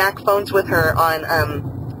trade back phones with her on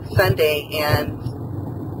Sunday, and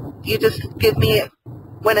you just give me, as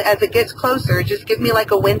it gets closer, just give me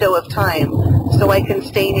like a window of time so I can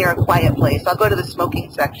stay near a quiet place. I'll go to the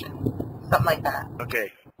smoking section, something like that.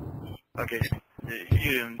 Okay.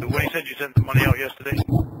 When you said you sent the money out yesterday?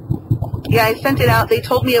 Yeah, I sent it out. They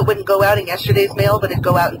told me it wouldn't go out in yesterday's mail, but it'd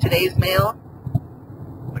go out in today's mail.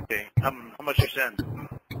 Okay. How much you send?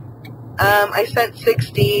 I sent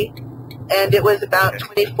 60, and it was about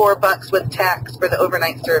 $24 with tax for the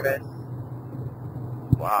overnight service.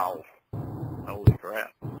 Wow. Holy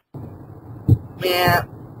crap. Yeah.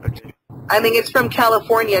 Okay. It's from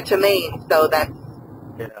California to Maine, so that's...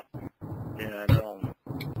 Yeah, I know.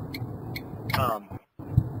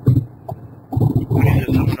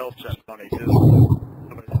 Someone else sent money, too.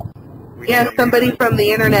 Yeah, somebody from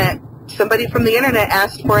the internet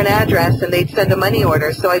asked for an address, and they'd send a money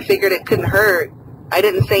order, so I figured it couldn't hurt I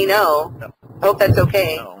didn't say no. I hope that's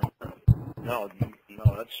okay. No,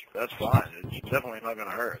 that's fine. It's definitely not going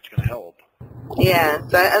to hurt. It's going to help. Yeah, so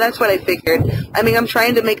that's what I figured. I mean, I'm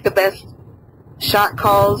trying to make the best shot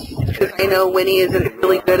calls because I know Winnie isn't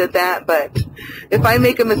really good at that, but if I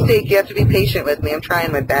make a mistake, you have to be patient with me. I'm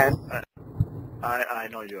trying my best. I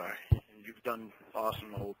know you are. You've done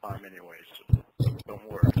awesome the whole time anyway, so don't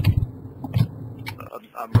worry.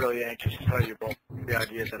 I'm really anxious to tell you about the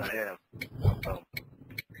idea that I have. So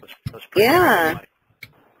let's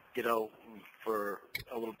get out for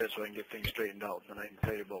a little bit so I can get things straightened out, and then I can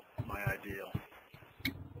tell you about my idea.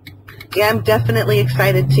 Yeah, I'm definitely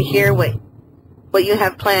excited to hear what you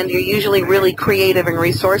have planned. You're usually really creative and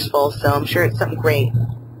resourceful, so I'm sure it's something great.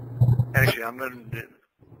 Actually, I'm going to,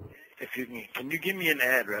 if you can you give me an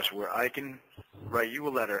address where I can write you a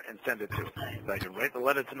letter and send it to? I can write the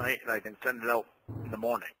letter tonight and I can send it out in the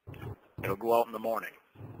morning. It'll go out in the morning.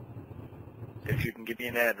 If you can give me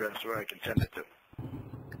an address where I can send it to.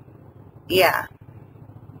 Yeah.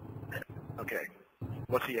 Okay.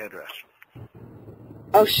 What's the address?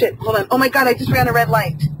 Oh, shit. Hold on. Oh, my God. I just ran a red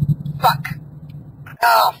light. Fuck.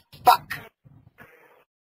 Oh, fuck.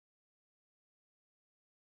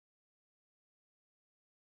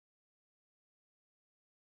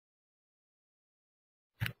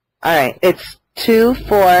 All right. It's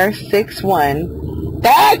 2461.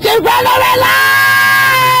 That's your brother red light!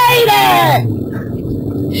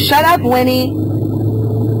 Shut up, Winnie.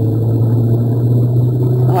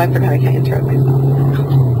 Oh, I forgot I can't interrupt myself.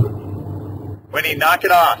 Winnie, knock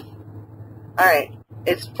it off. All right.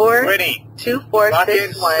 It's 2461.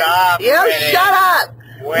 Stop, You Winnie. shut up!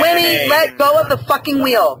 Winnie, let go of the fucking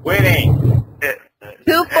wheel. Winnie.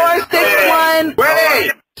 2461.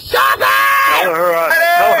 Winnie! Stop it! Tell her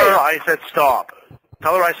I said stop.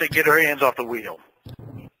 Tell her I said get her hands off the wheel.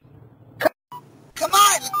 Come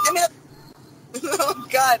on! Give me oh,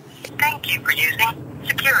 God. Thank you for using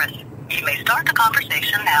Securus. You may start the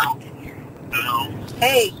conversation now.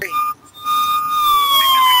 Hey.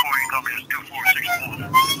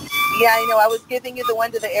 Yeah, I know. I was giving you the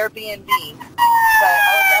one to the Airbnb. But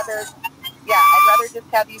I'd rather just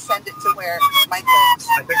have you send it to where my place.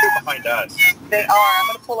 I think they're behind us. They are. I'm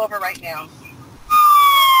going to pull over right now.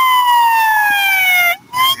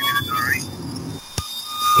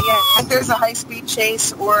 Yeah, if there's a high-speed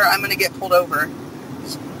chase, or I'm going to get pulled over.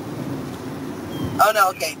 Oh, no,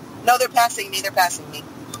 okay. No, they're passing me. They're passing me.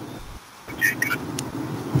 Okay, good.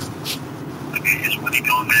 Okay, is Winnie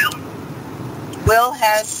going down? Will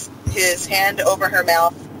has his hand over her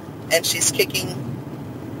mouth, and she's kicking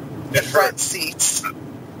the front seats.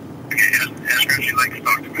 Okay, ask her if she'd like to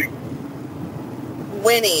talk to me.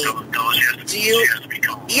 Winnie, do you...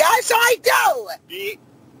 Yes, I do!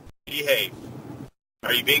 Behave.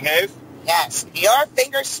 Are you behave? Yes, your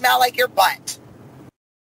fingers smell like your butt.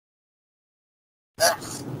 Ugh.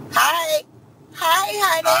 Hi, honey.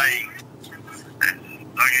 Hi.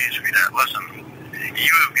 Okay, sweetheart, listen.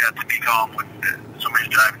 You have got to be calm when somebody's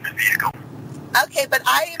driving the vehicle. Okay, but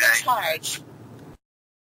I am in charge.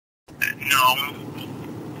 No.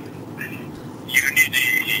 You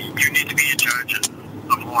need to be in charge of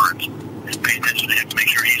Lawrence. Pay attention to him. Make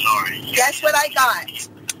sure he's all right. Guess what I got?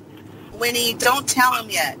 Winnie, don't tell him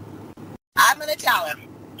yet. I'm going to tell him.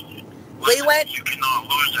 We went... You cannot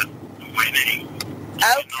lose it, Winnie.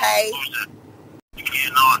 Okay. You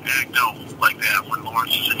cannot act out like that when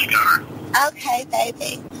Lawrence is in the car. Okay,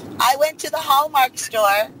 baby. I went to the Hallmark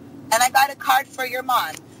store, and I got a card for your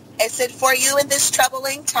mom. It said, for you in this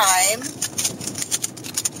troubling time.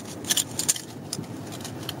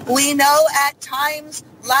 We know at times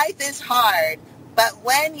life is hard, but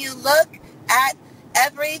when you look at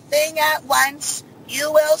everything at once,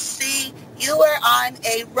 you will see you are on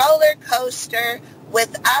a roller coaster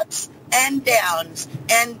with ups and downs,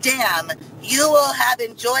 and damn, you will have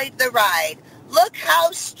enjoyed the ride. Look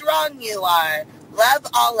how strong you are. Love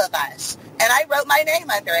all of us. And I wrote my name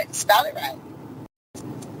under it and spelled it right.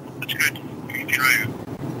 That's good. You can write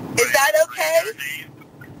Is that okay?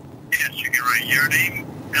 Yes, you can write your name,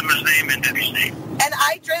 Emma's name, and Debbie's name. And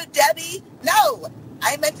I drew Debbie. No,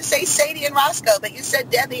 I meant to say Sadie and Roscoe, but you said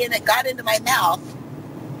Debbie and it got into my mouth.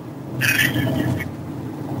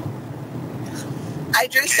 I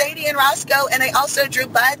drew Sadie and Roscoe, and I also drew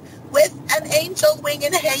Bud with an angel wing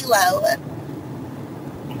and halo.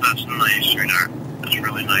 That's nice, sweetheart. That's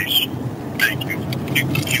really nice. Thank you. You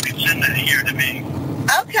can send that here to me.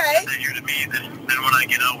 Okay. Send that here to me, then when I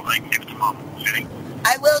get out, I can give it to Mom, okay?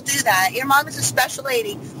 I will do that. Your mom is a special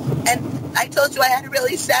lady. And I told you I had a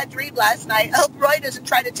really sad dream last night. I hope Roy doesn't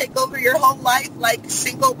try to take over your whole life like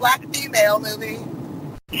single black female movie.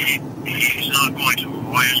 He's not going to.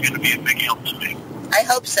 Roy is going to be a big help to me. I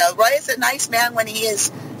hope so. Roy is a nice man when he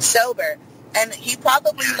is sober. And he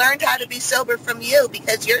probably learned how to be sober from you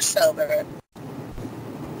because you're sober.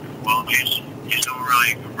 Well, he's doing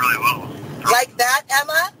really, really well. Like that,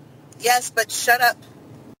 Emma? Yes, but shut up.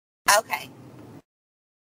 Okay.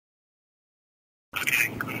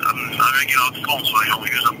 Okay. I'm going to get off the phone so I don't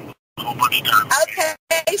use up a whole bunch of time. Okay,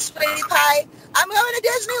 sweetie pie. I'm going to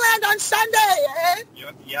Disneyland on Sunday, eh?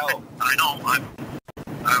 Yo. I know.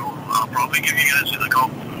 I'll probably give you guys a call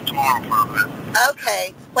tomorrow for a bit.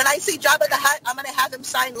 Okay. When I see Jabba the Hutt, I'm going to have him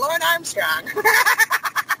sign Lorne Armstrong.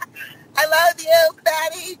 I love you,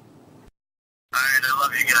 fatty. All right, I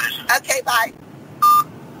love you guys. Okay, bye.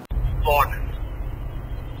 Lorne.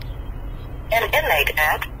 An inmate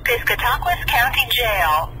at Piscataquis County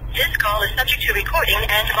Jail. This call is subject to recording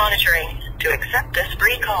and monitoring. To accept this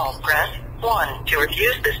free call, press 1. To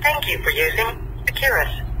refuse this, thank you for using Securus.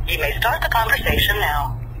 You may start the conversation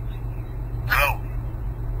now. Hello.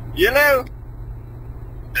 Hello.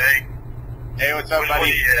 Hey. Hey, what's up,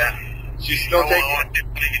 buddy? Yeah. She's still taking... I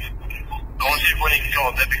want to see when he can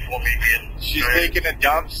call that before me again. She's taking a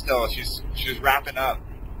dump still. She's wrapping up.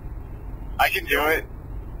 I can do it.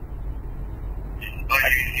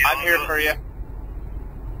 I'm here for you.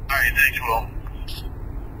 Alright, thanks, Will.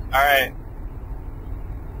 Alright.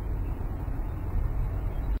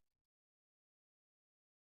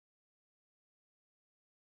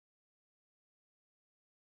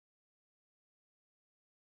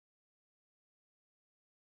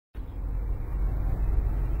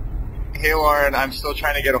 Hey, Lauren, I'm still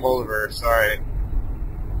trying to get a hold of her. Sorry.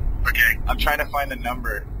 Okay. I'm trying to find the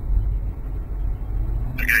number.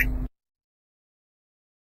 Okay.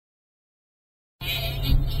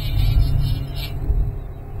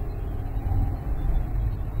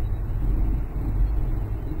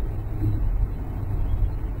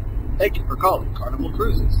 Thank you for calling Carnival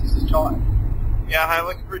Cruises. This is Todd. Yeah, hi, I'm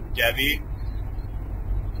looking for Debbie.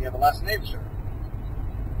 Do you have a last name, sir?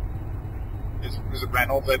 Is it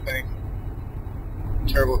Reynolds, I think?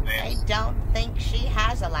 Terrible with names. I don't think she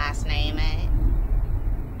has a last name, eh?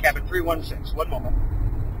 Cabin 316. One moment.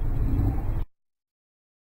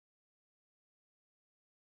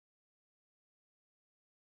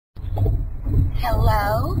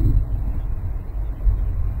 Hello?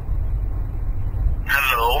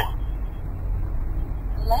 Hello?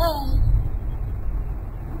 Hello?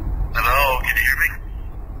 Hello, can you hear me?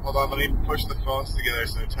 Hold on, let me push the phones together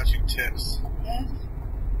so they're touching tips. Yes?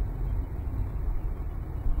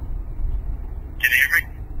 Can you hear me?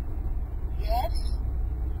 Yes?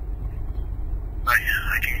 I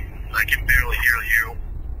can barely hear you.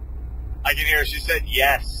 I can hear her. She said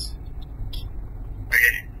yes.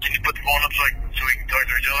 Okay, can you put the phone up so we can talk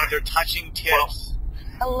to each other? They're touching tips.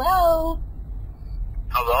 Hello?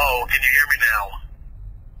 Hello, can you hear me now?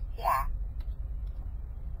 Yeah.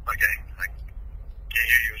 Okay, I can't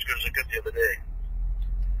hear you as good as I could the other day.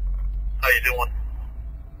 How you doing?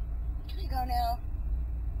 Can we go now?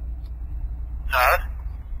 Huh?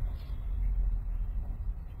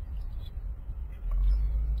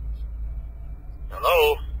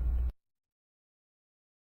 Hello?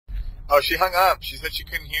 Oh, she hung up. She said she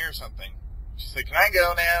couldn't hear something. She said, can I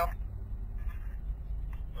go now?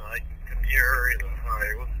 I couldn't hear her either.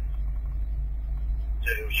 Alright, well,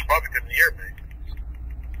 she probably couldn't hear me.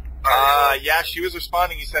 Yeah, she was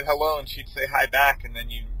responding. You said hello, and she'd say hi back, and then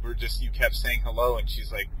you kept saying hello, and she's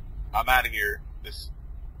like, I'm out of here. This,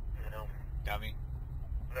 dummy.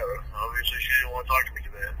 Whatever. Obviously, she didn't want to talk to me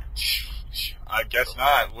today. I guess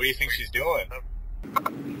not. What do you think she's doing? I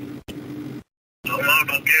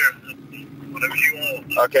don't care. Whatever she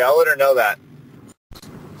wants. Okay, I'll let her know that.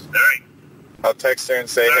 Alright. I'll text her and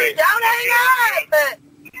say, hey. Don't hang up!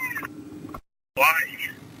 Why?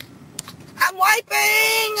 I'm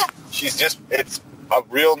wiping! It's a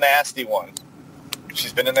real nasty one.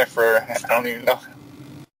 She's been in there for, I don't even know.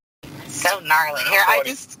 So gnarly. Here,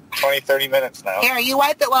 20, 30 minutes now. Here, you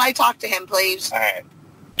wipe it while I talk to him, please. All right.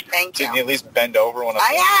 Thank you. Can you at least bend over when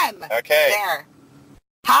I am. Okay. There.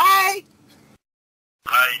 Hi.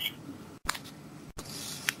 Hi.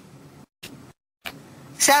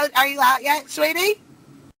 So, are you out yet, sweetie?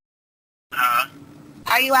 Huh?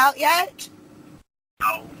 Are you out yet?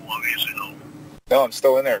 No, obviously no. No, I'm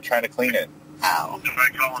still in there trying to clean it. Oh. If I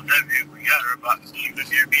call and Debbie, we got her, but she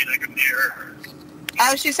couldn't hear me and I couldn't hear her.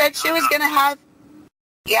 Oh, she said she was going to have,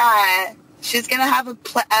 yeah, she's going to have a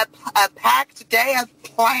packed day of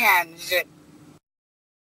plans. She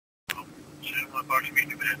didn't want to talk to me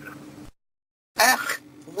too bad. Ugh,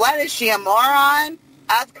 what is she, a moron?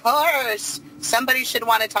 Of course. Somebody should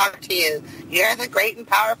want to talk to you. You're the great and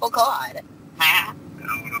powerful God. Huh?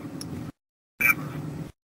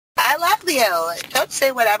 I love you. Don't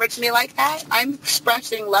say whatever to me like that. I'm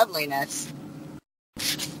expressing loveliness.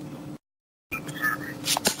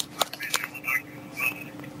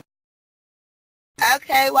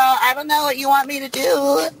 Okay, well, I don't know what you want me to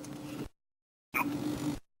do.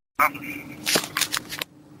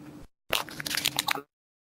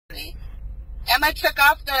 Emma took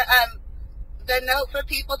off the note for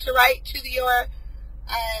people to write to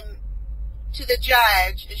to the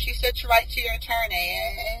judge. She said to write to your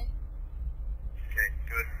attorney. Okay,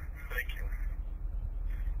 good. Thank you.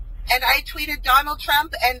 And I tweeted Donald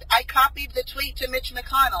Trump, and I copied the tweet to Mitch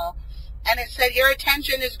McConnell, and it said, your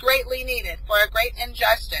attention is greatly needed for a great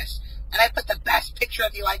injustice. And I put the best picture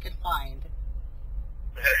of you I could find.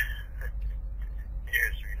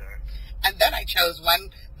 Here, sweetheart. And then I chose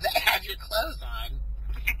one that had your clothes on.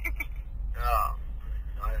 Oh,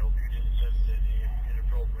 I hope you didn't send any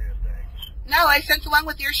inappropriate things. No, I sent the one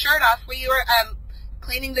with your shirt off where you were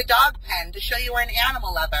cleaning the dog pen to show you were an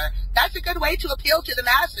animal lover. That's a good way to appeal to the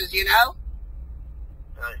masses, you know?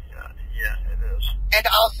 Yeah, it is. And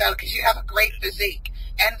also, because you have a great physique.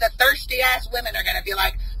 And the thirsty-ass women are going to be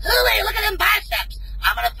like, hooey, look at them biceps.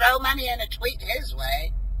 I'm going to throw money in a tweet his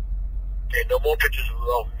way. Okay, no more pictures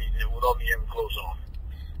without me having clothes on.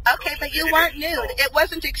 Okay, but you weren't nude. It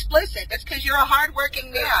wasn't explicit. That's because you're a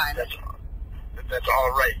hard-working man. That's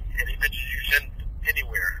all right. Any pictures you send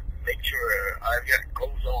anywhere, make sure I've got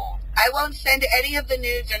clothes on. I won't send any of the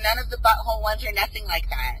nudes or none of the butthole ones or nothing like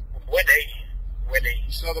that. Winnie.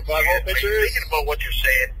 You saw the butthole pictures? Are you thinking about what you're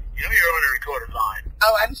saying? You know you're on a recorded line.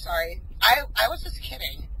 Oh, I'm sorry. I was just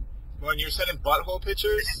kidding. When you're sending butthole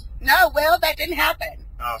pictures? No, Will, that didn't happen.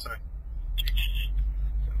 Oh, sorry.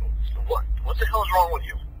 What the hell is wrong with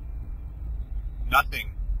you?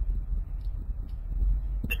 Nothing.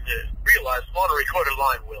 Realize I'm on a recorded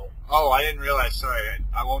line, Will. Oh, I didn't realize. Sorry.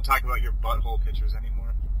 I won't talk about your butthole pictures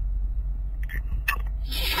anymore.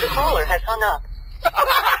 The caller has hung up.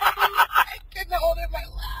 I couldn't hold it in my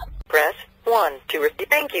lap. Press 1 to repeat.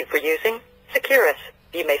 Thank you for using Securus.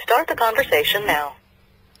 You may start the conversation now.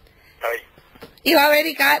 Hi. You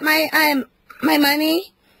already got my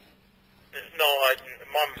money? No, I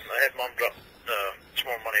had Mom drop some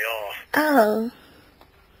more money off. Oh.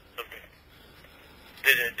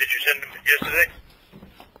 Did you send them yesterday?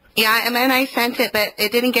 Yeah, and then I sent it, but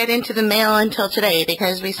it didn't get into the mail until today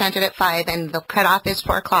because we sent it at 5 and the cutoff is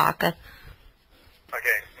 4 o'clock. Okay.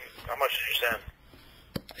 How much did you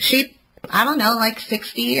send? I don't know, like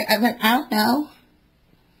 60, I don't know.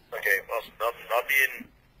 Okay, well, I'll be in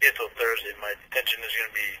here till Thursday. My detention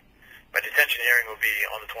hearing will be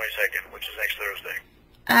on the 22nd, which is next Thursday.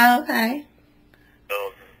 Oh, okay.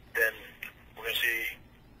 So then we're going to see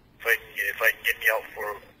if I can get me out for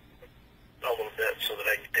a little bit so that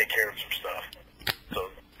I can take care of some stuff. So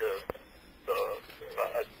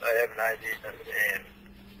I have an idea, and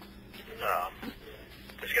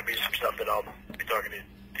there's going to be some stuff that I'll be talking to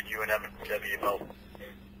you and Debbie about.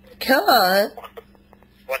 Cool.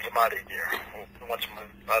 Once I'm out of here, once I'm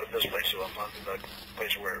out of this place, so I'm out of the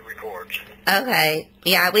place where it records. Okay.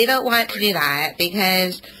 Yeah, we don't want to do that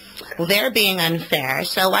because they're being unfair,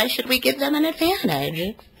 so why should we give them an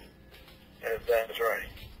advantage? That's right.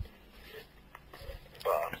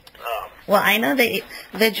 Well, I know the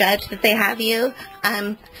judge that they have you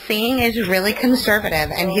seeing is really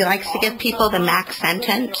conservative, and he likes to give people the max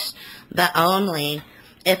sentence, the only,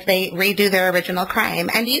 if they redo their original crime.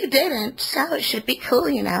 And you didn't, so it should be cool,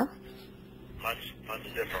 you know. Mine's a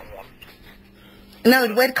different one.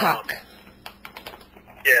 No, Woodcock.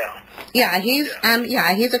 Yeah. Yeah, he's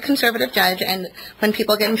a conservative judge, and when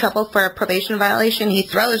people get in trouble for a probation violation, he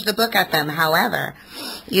throws the book at them. However,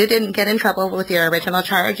 you didn't get in trouble with your original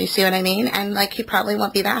charge, you see what I mean? And, like, he probably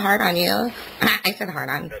won't be that hard on you. I said hard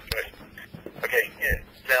on. That's right. Okay, yeah.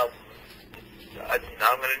 Now, I'm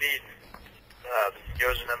going to need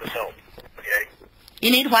yours and Emma's help, okay?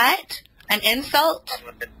 You need what? An insult?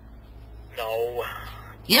 No.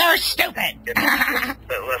 You're stupid. Listen,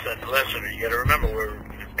 you got to remember we're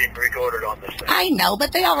being recorded on this thing. I know,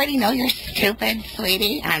 but they already know you're stupid,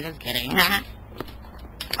 sweetie. I'm just kidding.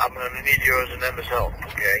 I'm going to need yours and Emma's help,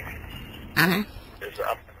 okay? Uh-huh.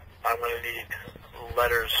 I'm going to need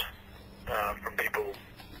letters from people,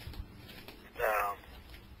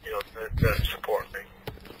 that support me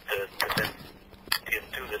to then give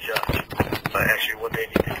to the judge. Actually, what they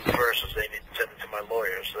need to do first is they need to send it to my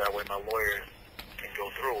lawyer, so that way my lawyer can go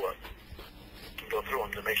through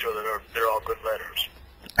them to make sure that they're all good letters.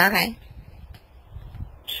 Okay.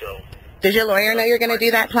 So. Does your lawyer know you're going to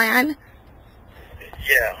do that plan?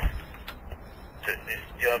 Yeah.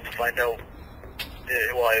 You'll have to find out.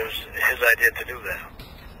 Well, it was his idea to do that.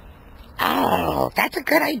 Oh, that's a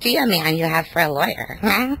good idea, man, you have for a lawyer,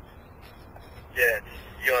 huh? Yeah,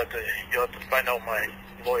 you'll have to find out my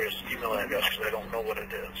lawyer's email address because I don't know what it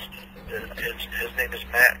is. His name is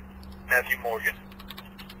Matthew Morgan.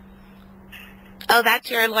 Oh,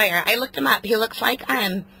 that's your lawyer. I looked him up. He looks like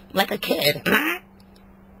a kid. Okay,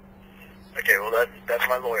 well that's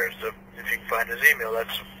my lawyer. So if you can find his email,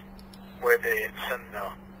 that's where they send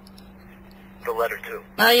the letter to.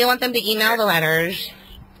 Oh, you want them to email the letters?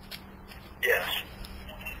 Yes.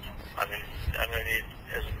 I'm gonna need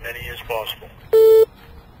as many as possible.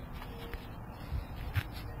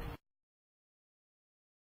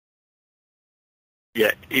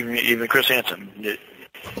 Yeah, even Chris Hansen.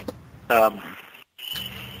 But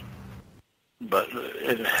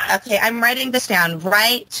okay, I'm writing this down.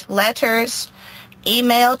 Write letters,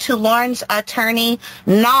 email to Lorne's attorney,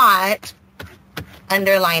 not,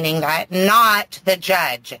 underlining that, not the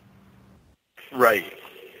judge. Right.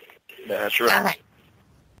 That's right. Okay.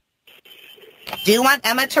 Do you want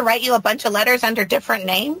Emma to write you a bunch of letters under different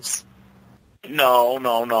names? No.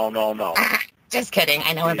 Just kidding.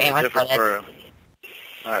 I know we're being recorded.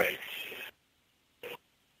 All right.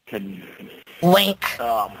 Wink.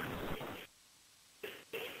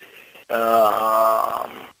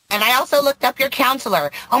 And I also looked up your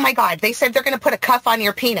counselor. Oh my God, they said they're going to put a cuff on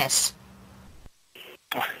your penis.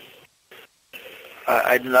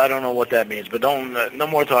 I don't know what that means, but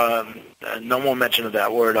no more mention of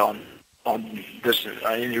that word on this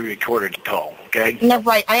any recorded call. Okay. No,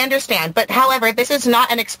 right. I understand, but however, this is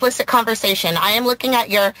not an explicit conversation. I am looking at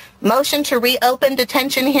your motion to reopen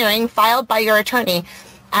detention hearing filed by your attorney,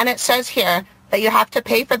 and it says here that you have to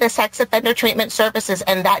pay for the sex offender treatment services,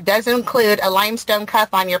 and that does include a limestone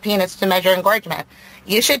cuff on your penis to measure engorgement.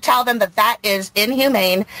 You should tell them that that is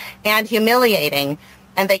inhumane and humiliating,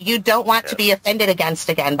 and that you don't want to be offended against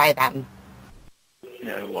again by them.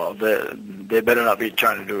 Yeah, well, they better not be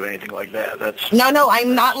trying to do anything like that. That's No,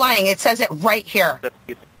 I'm not lying. It says it right here.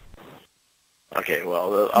 Okay,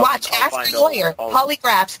 well, Watch, ask the lawyer.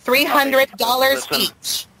 Polygraphs, $300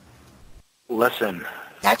 each. Listen.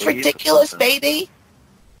 That's ridiculous, baby.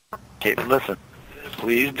 Okay, listen.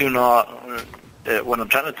 Please do not, when I'm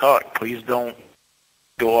trying to talk, please don't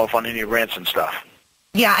go off on any rants and stuff.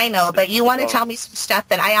 Yeah, I know, but you want to tell me some stuff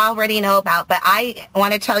that I already know about, but I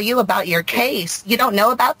want to tell you about your case. You don't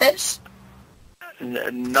know about this?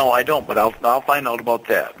 No, I don't, but I'll find out about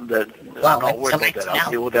that. Well, I'm not worried about that.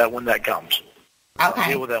 I'll deal with that when that comes. Okay. I'll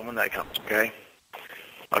deal with that when that comes, okay?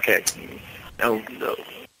 Okay.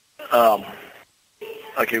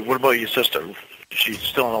 Okay, what about your sister? She's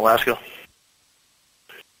still in Alaska?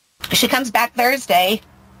 She comes back Thursday.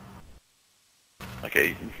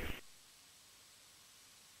 Okay.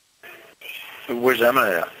 Where's Emma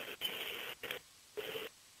at?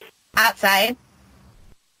 Outside.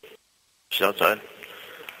 She's outside.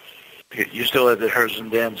 Okay, you still at hers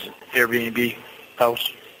and Dan's Airbnb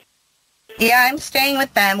house? Yeah, I'm staying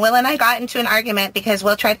with them. Will and I got into an argument because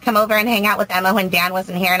Will tried to come over and hang out with Emma when Dan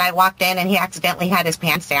wasn't here, and I walked in and he accidentally had his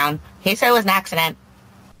pants down. He said it was an accident.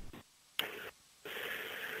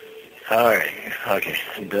 All right. Okay.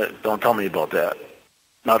 Don't tell me about that.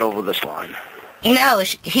 Not over this line. No,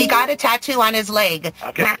 he got a tattoo on his leg.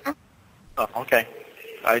 Okay. Okay.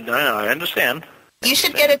 I understand. You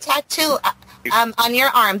should get a tattoo on your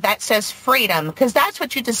arm that says freedom, because that's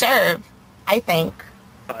what you deserve, I think.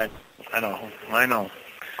 I know.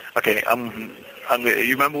 Okay,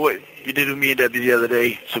 you remember what you did with me and Debbie the other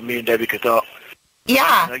day, so me and Debbie could talk?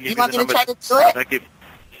 Yeah. You want me to try to do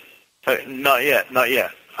it? Not yet.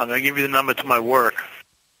 I'm going to give you the number to my work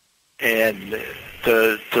and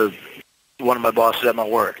to one of my bosses at my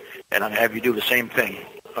work, and I'm going to have you do the same thing,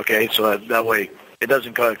 okay? So that way it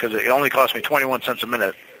doesn't cost, because it only costs me 21 cents a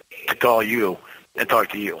minute to call you and talk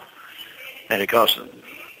to you, and it costs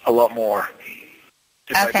a lot more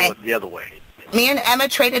if I do it the other way. Me and Emma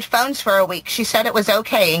traded phones for a week. She said it was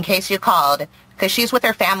okay in case you called, because she's with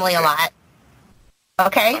her family a lot.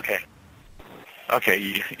 Okay?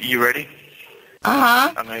 Okay, you ready?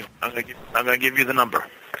 Uh-huh. I'm gonna give you the number.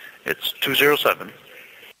 It's 207.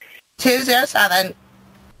 207.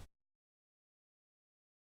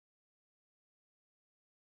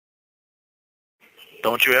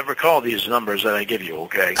 Don't you ever call these numbers that I give you,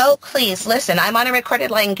 okay? Oh, please, listen. I'm on a recorded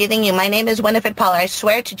line giving you. My name is Winifred Pollard. I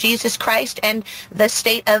swear to Jesus Christ and the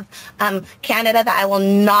state of Canada that I will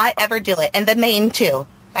not ever do it. And the Maine, too.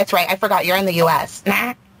 That's right. I forgot. You're in the U.S.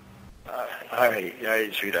 All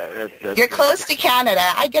right, sweetheart. You're close to Canada.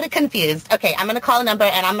 I get it confused. Okay, I'm going to call a number,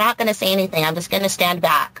 and I'm not going to say anything. I'm just going to stand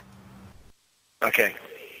back. Okay.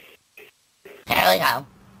 There we go.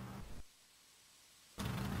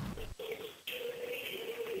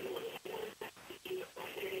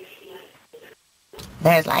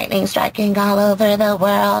 There's lightning striking all over the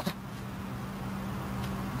world.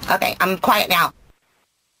 Okay, I'm quiet now.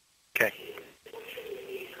 Okay.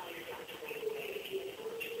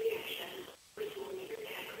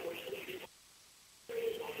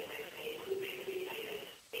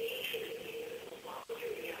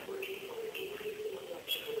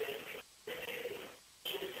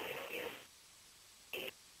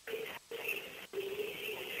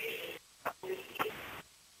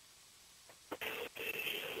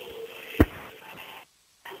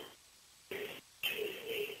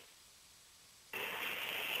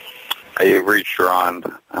 You've reached Ron.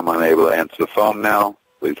 I'm unable to answer the phone now.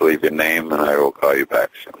 Please leave your name and I will call you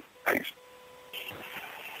back soon. Thanks.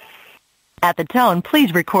 At the tone,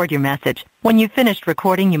 please record your message. When you've finished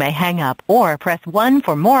recording, you may hang up or press 1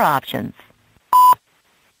 for more options.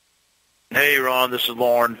 Hey, Ron, this is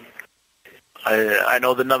Lorne. I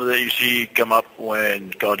know the number that you see come up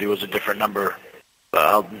when called you was a different number.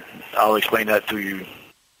 I'll explain that to you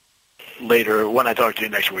later when I talk to you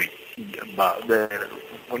next week.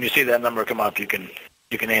 When you see that number come up, you can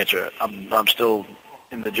answer it. I'm still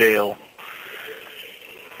in the jail,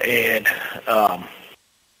 and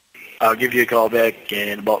I'll give you a call back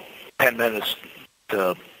in about 10 minutes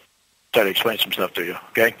to try to explain some stuff to you.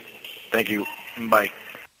 Okay? Thank you. Bye.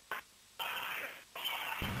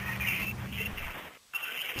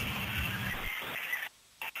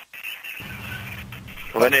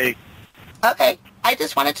 Lenny. Okay, I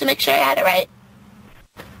just wanted to make sure I had it right.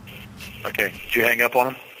 Okay, did you hang up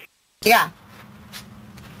on him? Yeah.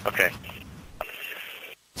 Okay.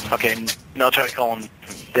 Okay, now try calling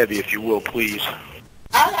Debbie if you will, please.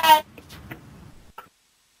 Okay.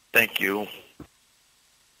 Thank you.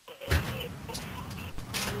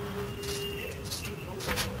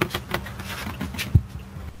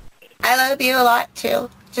 I love you a lot,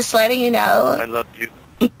 too. Just letting you know. I love you.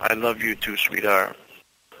 I love you too, sweetheart.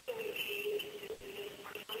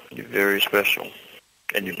 You're very special.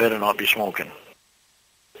 And you better not be smoking.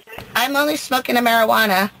 I'm only smoking a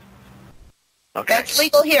marijuana. Okay. That's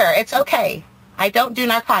legal here. It's okay. I don't do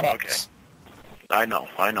narcotics. Okay. I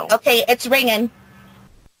know. Okay, it's ringing.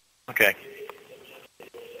 Okay.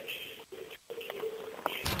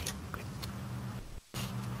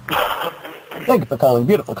 Thank you for calling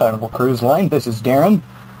Beautiful Carnival Cruise Line. This is Darren.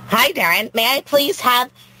 Hi, Darren. May I please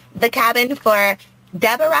have the cabin for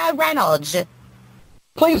Deborah Reynolds?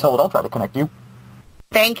 Please hold. I'll try to connect you.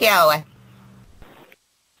 Thank you.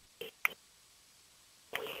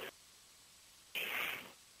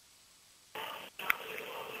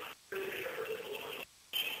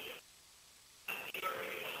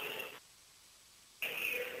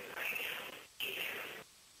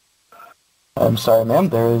 I'm sorry, ma'am.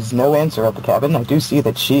 There is no answer at the cabin. I do see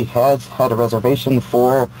that she has had a reservation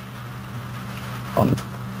for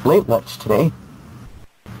late lunch today.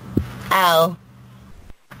 Oh.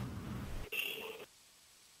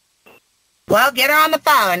 Well, get her on the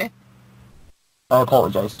phone. I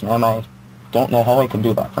apologize, ma'am. I don't know how I can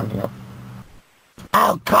do that from here.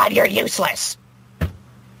 Oh, God, you're useless.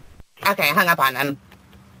 Okay, hung up on them.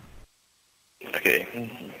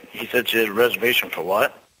 Okay. He said she had a reservation for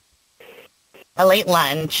what? A late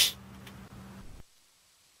lunch.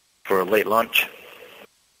 For a late lunch?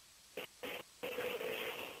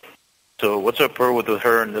 So what's up with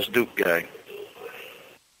her and this Duke guy?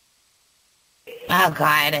 Oh,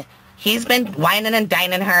 God. He's been whining and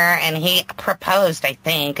dining her, and he proposed, I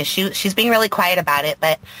think. She's being really quiet about it,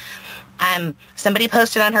 but somebody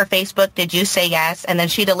posted on her Facebook, did you say yes? And then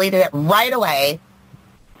she deleted it right away.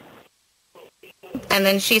 And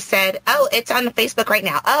then she said, oh, it's on the Facebook right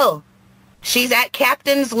now. Oh, she's at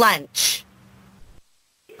Captain's lunch.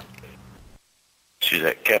 She's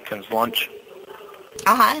at Captain's lunch?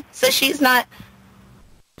 Uh-huh. So she's not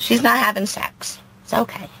having sex. It's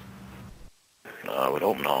okay. I would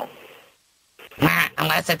hope not.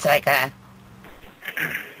 Unless it's like a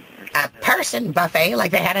person buffet like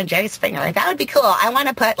they had on Jerry's Finger. That would be cool. I want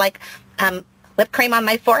to put like whipped cream on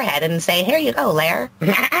my forehead and say, here you go, Lair.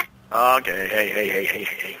 Okay,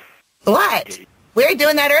 hey. What? We were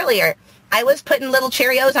doing that earlier. I was putting little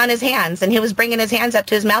Cheerios on his hands, and he was bringing his hands up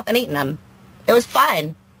to his mouth and eating them. It was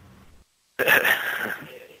fun.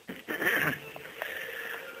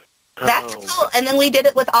 That's cool. And then we did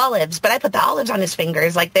it with olives, but I put the olives on his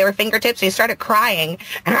fingers like they were fingertips. He started crying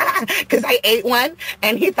because I ate one,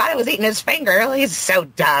 and he thought I was eating his finger. He's so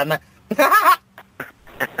dumb.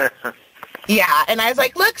 Yeah, and I was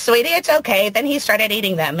like, look, sweetie, it's okay. Then he started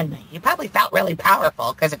eating them, and he probably felt really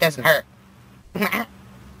powerful because it doesn't hurt.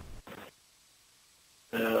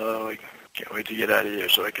 I can't wait to get out of here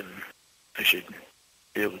so I should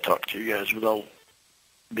be able to talk to you guys without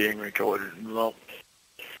being recorded, without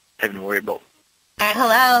having to worry about.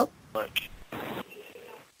 Hello? Much.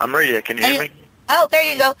 I'm Maria. Can you hear me? Oh, there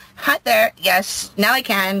you go. Hi there. Yes, now I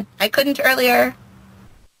can. I couldn't earlier.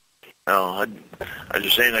 No, I was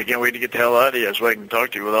just saying I can't wait to get the hell out of here so I can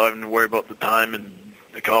talk to you without having to worry about the time and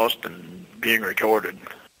the cost and being recorded.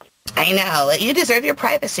 I know. You deserve your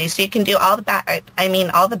privacy so you can do all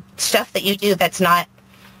all the stuff that you do that's not,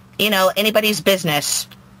 anybody's business.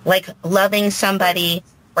 Like loving somebody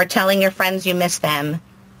or telling your friends you miss them.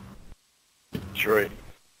 That's right.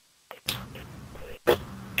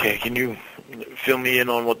 Okay, can you fill me in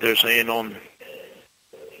on what they're saying on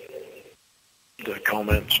the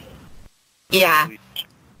comments? Yeah.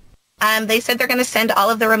 They said they're going to send all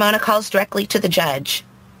of the Ramona calls directly to the judge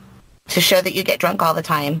to show that you get drunk all the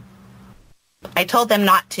time. I told them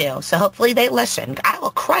not to, so hopefully they listen. I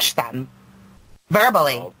will crush them.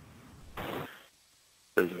 Verbally.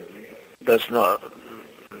 That's not...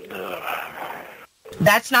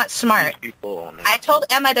 That's not smart. I told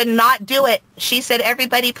Emma to not do it. She said,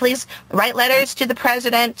 everybody please write letters to the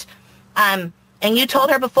president. And you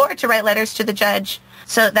told her before to write letters to the judge.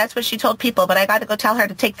 So that's what she told people, but I got to go tell her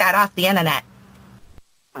to take that off the internet.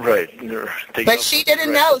 Right. But she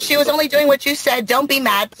didn't know. She was only doing what you said. Don't be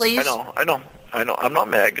mad, please. I know. I'm not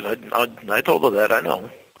mad because I told her that. I know.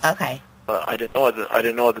 Okay. I didn't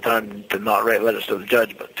know at the time to not write letters to the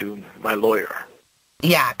judge, but to my lawyer.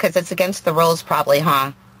 Yeah, because it's against the rules probably,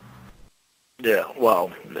 huh? Yeah,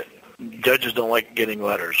 well, judges don't like getting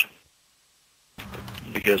letters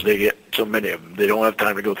because they get so many of them. They don't have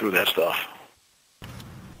time to go through that stuff.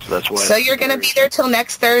 So that's why. So you're going to be there till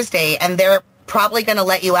next Thursday, and they're probably going to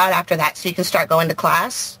let you out after that so you can start going to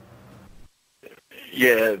class?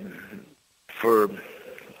 Yeah,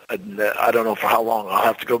 I don't know for how long. I'll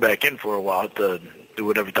have to go back in for a while to do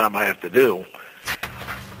it every time I have to do.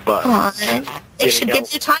 But they should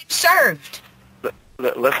give you time served.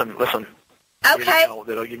 Listen. Okay.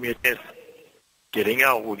 That'll give me a chance. Getting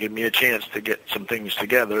out will give me a chance to get some things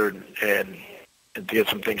together and to get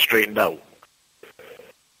some things straightened out.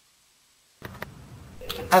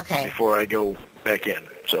 Okay. Before I go back in.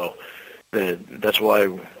 So that's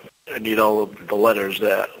why I need all of the letters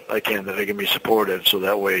that I can that are going to be supportive, so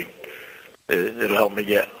that way it'll help me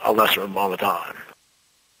get a lesser amount of time.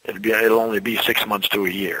 It'll only be 6 months to a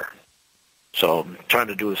year. So I'm trying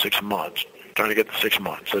to do the 6 months. I'm trying to get the 6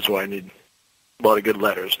 months. That's why I need a lot of good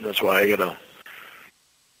letters. And that's why I got to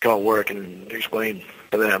call work and explain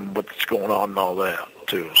to them what's going on and all that,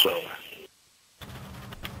 too. So,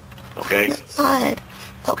 okay? God.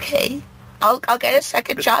 Okay. I'll get a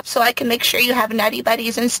second job so I can make sure you have Nutty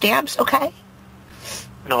Buddies and stamps, okay?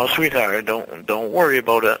 No, sweetheart, don't worry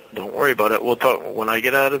about it. Don't worry about it. We'll talk when I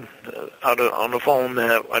get out on the phone.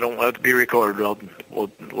 I don't have to be recorded.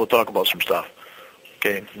 We'll talk about some stuff.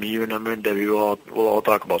 Okay, me, you, and Emma and Debbie we'll all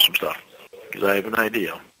talk about some stuff because I have an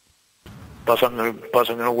idea. Plus, I'm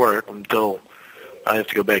gonna work until I have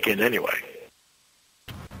to go back in anyway.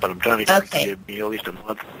 But I'm trying to give me at least a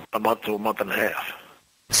month to a month and a half.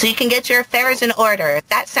 So you can get your affairs in order.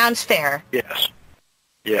 That sounds fair. Yes.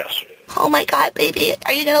 Oh my God, baby.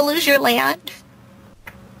 Are you going to lose your land?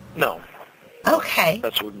 No. Okay.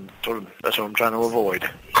 That's what I'm trying to avoid.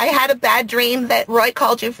 I had a bad dream that Roy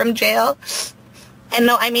called you from jail. And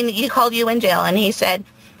he called you in jail and he said,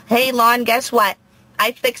 hey, Lorne, guess what?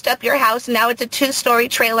 I fixed up your house and now it's a 2-story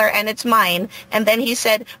trailer and it's mine. And then he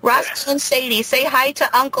said, Roscoe and Sadie, say hi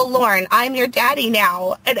to Uncle Lorne. I'm your daddy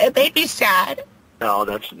now. And it made me sad. No,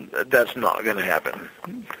 that's not going to happen.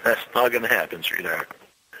 That's not going to happen, sweetheart.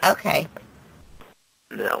 Okay.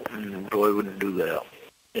 No, Roy wouldn't do that.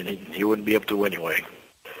 And he wouldn't be able to anyway.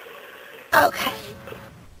 Okay.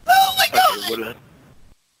 Oh, my God.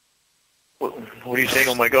 What are you saying,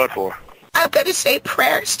 oh, my God, for? I'm going to say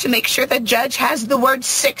prayers to make sure the judge has the word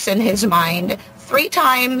 6 in his mind. 3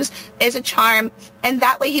 times is a charm, and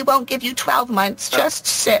that way he won't give you 12 months, just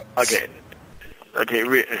 6. Okay,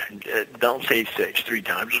 don't say 6 3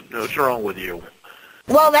 times. What's wrong with you?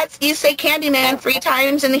 Well, you say Candyman 3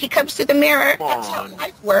 times, and then he comes to the mirror. That's how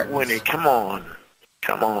life works. Winnie, come on.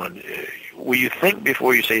 Will you think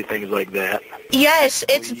before you say things like that? Yes,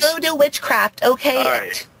 it's voodoo witchcraft, okay? All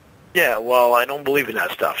right. Yeah, well, I don't believe in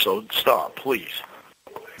that stuff, so stop, please.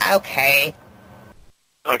 Okay.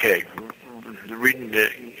 Okay,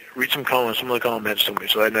 read some of the comments to me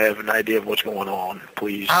so I have an idea of what's going on,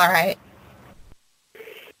 please. All right.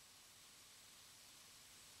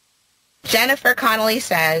 Jennifer Connolly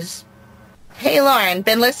says, hey, Lorne,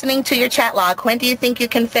 been listening to your chat log. When do you think you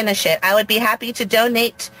can finish it? I would be happy to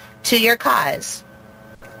donate to your cause.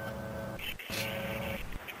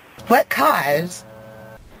 What cause?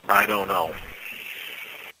 I don't know.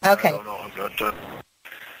 Okay. I don't know.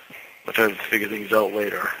 I'll try to figure things out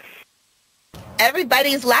later.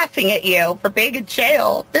 Everybody's laughing at you for being in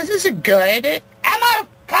jail. This isn't good. Emma,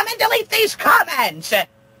 come and delete these comments.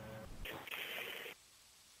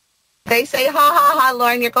 They say, ha ha ha,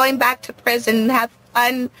 Lorne, you're going back to prison. Have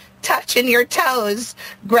fun touching your toes.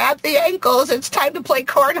 Grab the ankles. It's time to play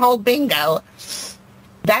cornhole bingo.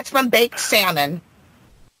 That's from Baked Salmon.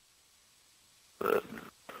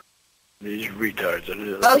 These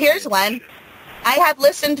retards. Oh, here's one. I have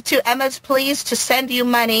listened to Emma's pleas to send you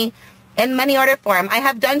money in money order form. I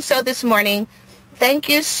have done so this morning. Thank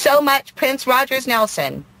you so much, Prince Rogers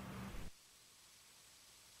Nelson.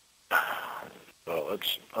 Well,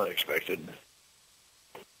 that's unexpected.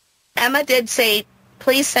 Emma did say,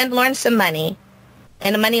 please send Lorne some money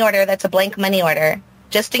in a money order that's a blank money order,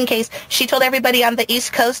 just in case. She told everybody on the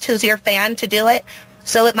East Coast who's your fan to do it,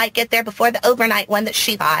 so it might get there before the overnight one that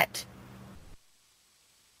she got.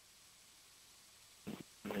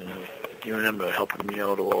 You and Emma helping me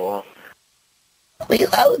out a lot. We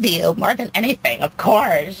loathe you more than anything, of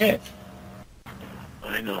course.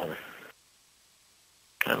 I know.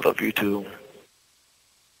 I love you too.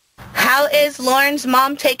 How is Lorne's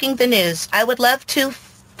mom taking the news? I would love to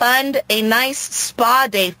fund a nice spa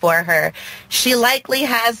day for her. She likely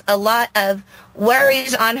has a lot of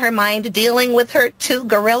worries on her mind dealing with her 2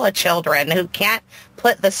 gorilla children who can't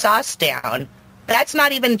put the sauce down. That's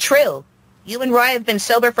not even true. You and Roy have been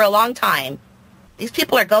sober for a long time. These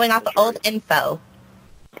people are going off of old info.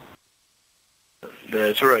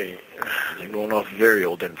 That's right. They're going off very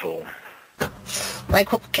old info. Like,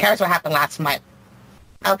 who cares what happened last month?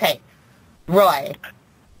 Okay. Roy.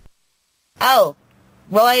 Oh.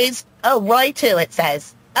 Roy too, it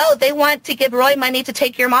says. Oh, they want to give Roy money to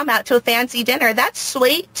take your mom out to a fancy dinner. That's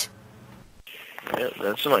sweet. Yeah,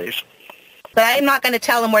 that's nice. But I'm not going to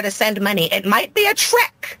tell him where to send money. It might be a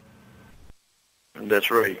trick.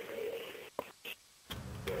 That's right.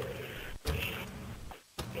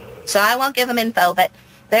 So I won't give him info, but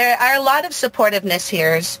there are a lot of supportiveness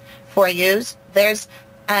here for you. There's,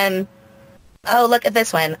 oh, look at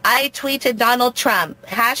this one. I tweeted Donald Trump,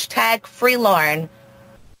 #FreeLorne.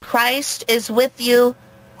 Christ is with you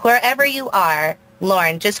wherever you are,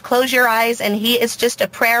 Lorne. Just close your eyes and he is just a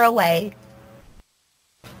prayer away.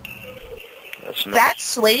 That's nice. That's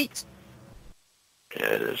sweet. Yeah,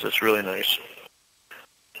 it is. That's really nice.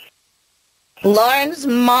 Lorne's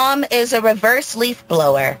mom is a reverse leaf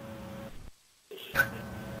blower.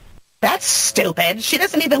 That's stupid. She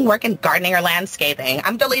doesn't even work in gardening or landscaping.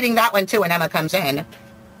 I'm deleting that one too when Emma comes in.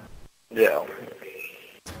 Yeah.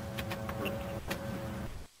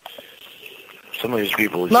 Some of these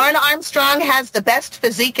people... Lorne Armstrong has the best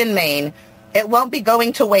physique in Maine. It won't be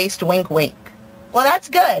going to waste, wink, wink. Well, that's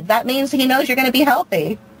good. That means he knows you're going to be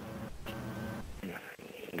healthy.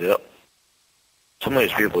 Yep. Some of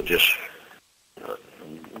these people just...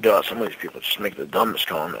 God, some of these people just make the dumbest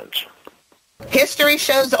comments. History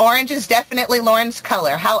shows orange is definitely Lorne's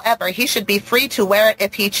color. However, he should be free to wear it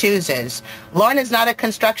if he chooses. Lorne is not a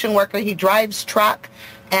construction worker. He drives truck,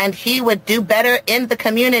 and he would do better in the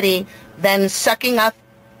community than sucking up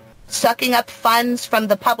funds from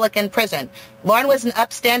the public in prison. Lorne was an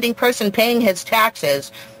upstanding person paying his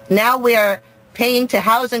taxes. Now we are paying to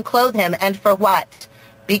house and clothe him, and for what?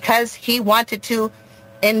 Because he wanted to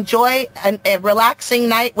enjoy a relaxing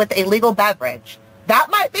night with a legal beverage.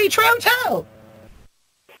 That might be true, too.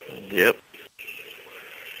 Yep.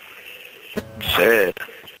 Sad.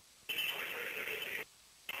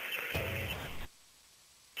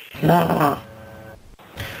 All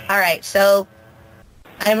right, so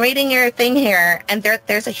I'm reading your thing here, and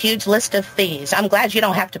there's a huge list of fees. I'm glad you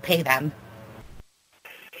don't have to pay them.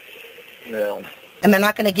 No. And they're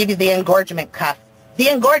not going to give you the engorgement cuff. The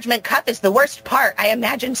engorgement cuff is the worst part. I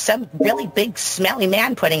imagine some really big, smelly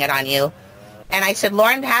man putting it on you. And I said,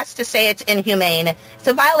 Lorne has to say it's inhumane. It's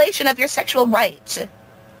a violation of your sexual rights.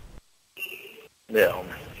 Yeah.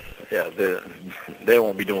 Yeah, they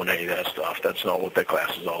won't be doing any of that stuff. That's not what that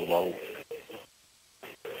class is all about.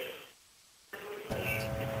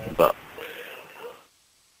 But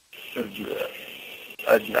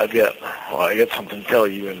I got something to tell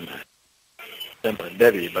you and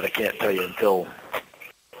Debbie, but I can't tell you until...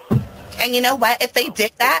 And you know what? If they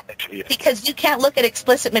did that, because you can't look at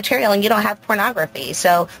explicit material and you don't have pornography,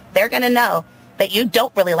 so they're going to know that you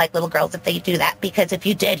don't really like little girls if they do that, because if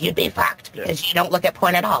you did, you'd be fucked, because you don't look at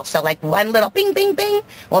porn at all. So like one little bing, bing, bing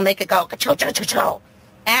will make it go ka-choo, choo, choo, choo.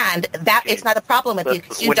 And that is not a problem with you,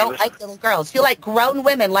 because you don't like little girls. You like grown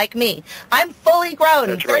women like me. I'm fully grown,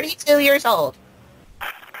 That's 32 years old.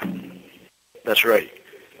 That's right.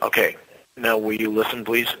 Okay. Now, will you listen,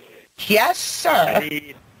 please? Yes,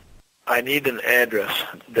 sir. I need an address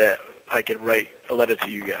that I can write a letter to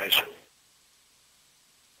you guys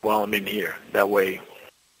while I'm in here. That way,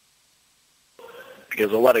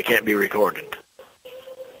 because a letter can't be recorded.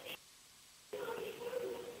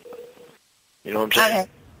 You know what I'm saying? Okay.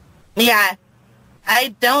 Yeah.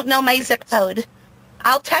 I don't know my zip code.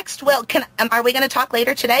 I'll text Will. Are we going to talk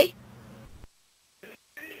later today?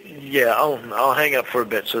 Yeah, I'll hang up for a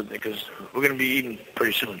bit because we're going to be eating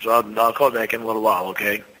pretty soon. So I'll call back in a little while,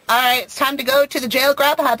 okay? All right, it's time to go to the jail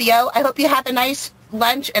grub hubby-o. I hope you have a nice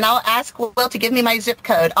lunch, and I'll ask Will to give me my zip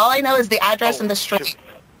code. All I know is the address and the street.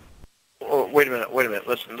 Oh, wait a minute.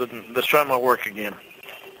 Let's try my work again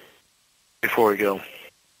before we go.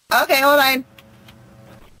 Okay, hold on.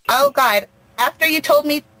 Oh, God. After you told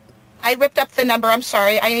me I ripped up the number, I'm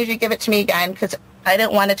sorry. I need you to give it to me again because I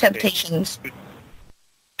didn't want the temptations.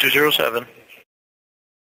 207.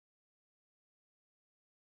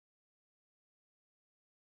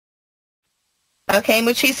 Okay,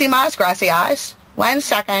 muchísimas gracias. 1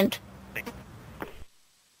 second.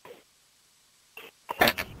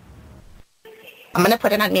 I'm going to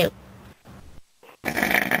put it on mute.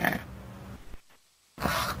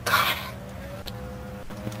 Oh, God.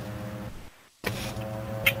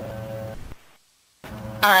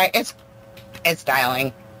 All right, it's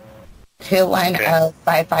dialing.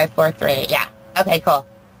 210-5543. Yeah. Okay, cool.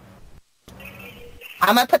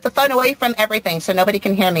 I'm going to put the phone away from everything so nobody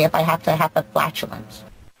can hear me if I have to have a flatulence.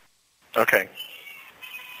 Okay.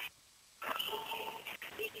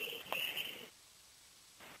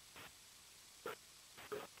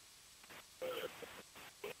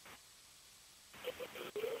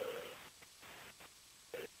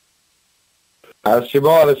 How's your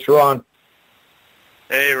boy? It's Ron.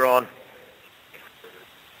 Hey, Ron.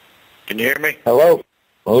 Can you hear me? Hello.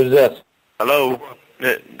 Who's this? Hello.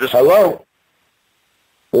 Hello.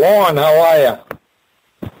 Lorne, how are you?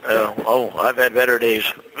 I've had better days.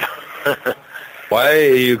 Why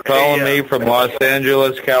are you calling me from Los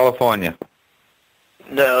Angeles, California?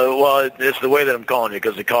 No, well, it's the way that I'm calling you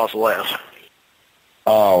because it costs less.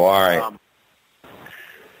 Oh, all right.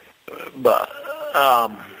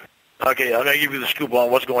 Okay, I'm going to give you the scoop on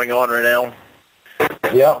what's going on right now.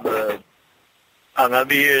 Yep. I'm going to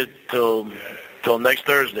be here till next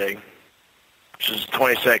Thursday, which is the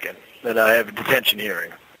 22nd, and I have a detention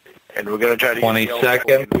hearing. And we're going to try to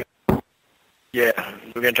 22nd? Yeah,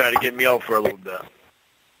 we're going to try to get me out for a little bit.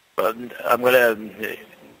 But I'm going to,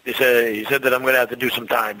 he said that I'm going to have to do some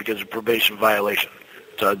time because of probation violation.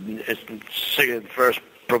 So the first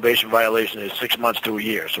probation violation is 6 months to a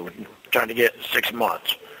year, so we're trying to get 6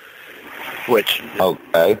 months. Which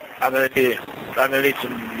okay, I'm gonna need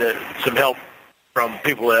some help from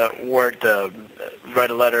people that work to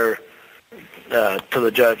write a letter to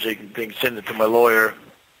the judge. They can send it to my lawyer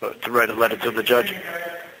to write a letter to the judge.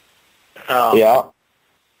 Yeah.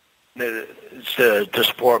 To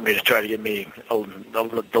support me to try to get me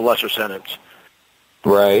the lesser sentence.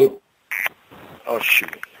 Right. Oh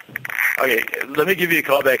shoot. Okay, let me give you a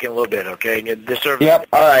call back in a little bit. Okay. Yep.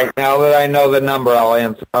 All right. Now that I know the number, I'll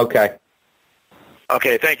answer. Okay.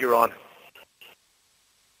 Okay, thank you, Ron.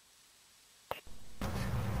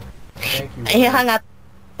 Thank you, Ron. He hung up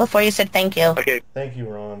before you said thank you. Okay. Thank you,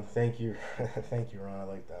 Ron. Thank you. Thank you, Ron. I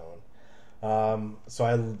like that one. So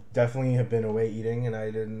I definitely have been away eating, and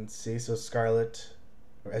I didn't see. So Scarlett,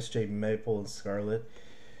 or SJ Maple and Scarlett.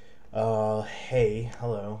 Hey.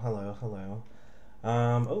 Hello.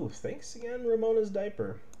 Oh, thanks again, Ramona's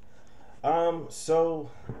diaper. So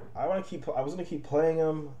I was gonna keep playing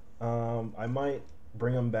them. I might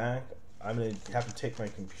bring them back. I'm gonna have to take my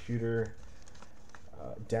computer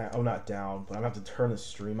down. Oh, not down, but I'm gonna have to turn the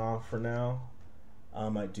stream off for now. I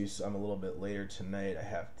might do some a little bit later tonight. I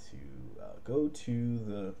have to go to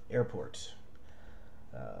the airport.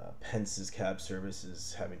 Pence's cab service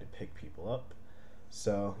is having to pick people up,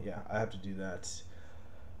 so yeah, I have to do that.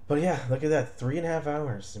 But yeah, look at that, 3.5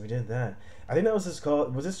 hours we did that. I think that was this call.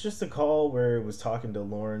 Was this just a call where it was talking to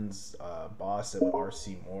Lorne's boss at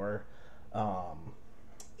RC Moore?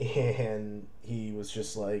 And he was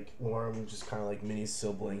just like, Lorne just kind of like mini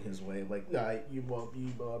sibling his way, like, nah, you won't,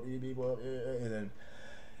 and then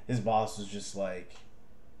his boss was just like,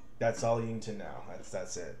 that's all you need to know.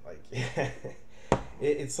 That's it. Like,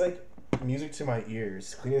 it's like music to my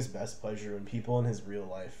ears. Cleanest best pleasure when people in his real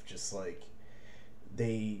life just like,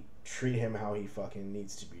 they treat him how he fucking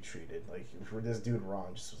needs to be treated. Like, for this dude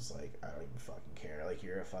Ron just was like, I don't even fucking care. Like,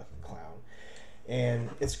 you're a fucking clown. And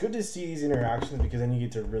it's good to see these interactions because then you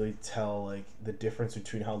get to really tell like the difference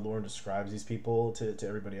between how Lorne describes these people to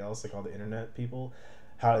everybody else, like all the internet people,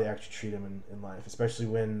 how they actually treat him in life, especially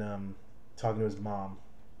when talking to his mom.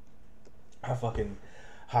 How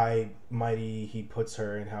high mighty he puts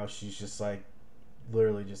her, and how she's just like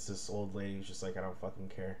literally just this old lady who's just like, I don't fucking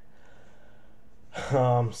care.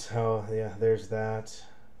 So yeah, there's that.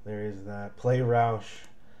 There is that. Play Roush.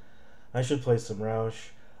 I should play some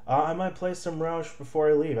Roush. I might play some Roush before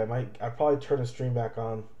I leave. I'll probably turn the stream back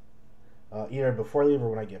on either before I leave or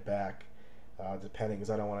when I get back, depending, because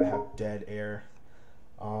I don't want to have dead air.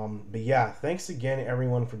 But yeah, thanks again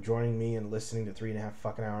everyone for joining me and listening to 3.5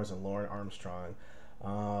 fucking hours of Lorne Armstrong.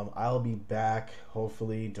 I'll be back.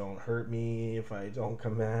 Hopefully, don't hurt me if I don't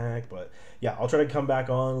come back. But yeah, I'll try to come back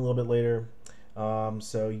on a little bit later.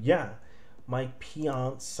 So yeah, Mike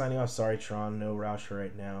Piance signing off. Sorry, Tron, no Roush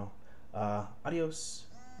right now. Adios,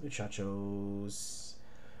 muchachos.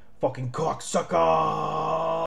 Fucking cocksucker!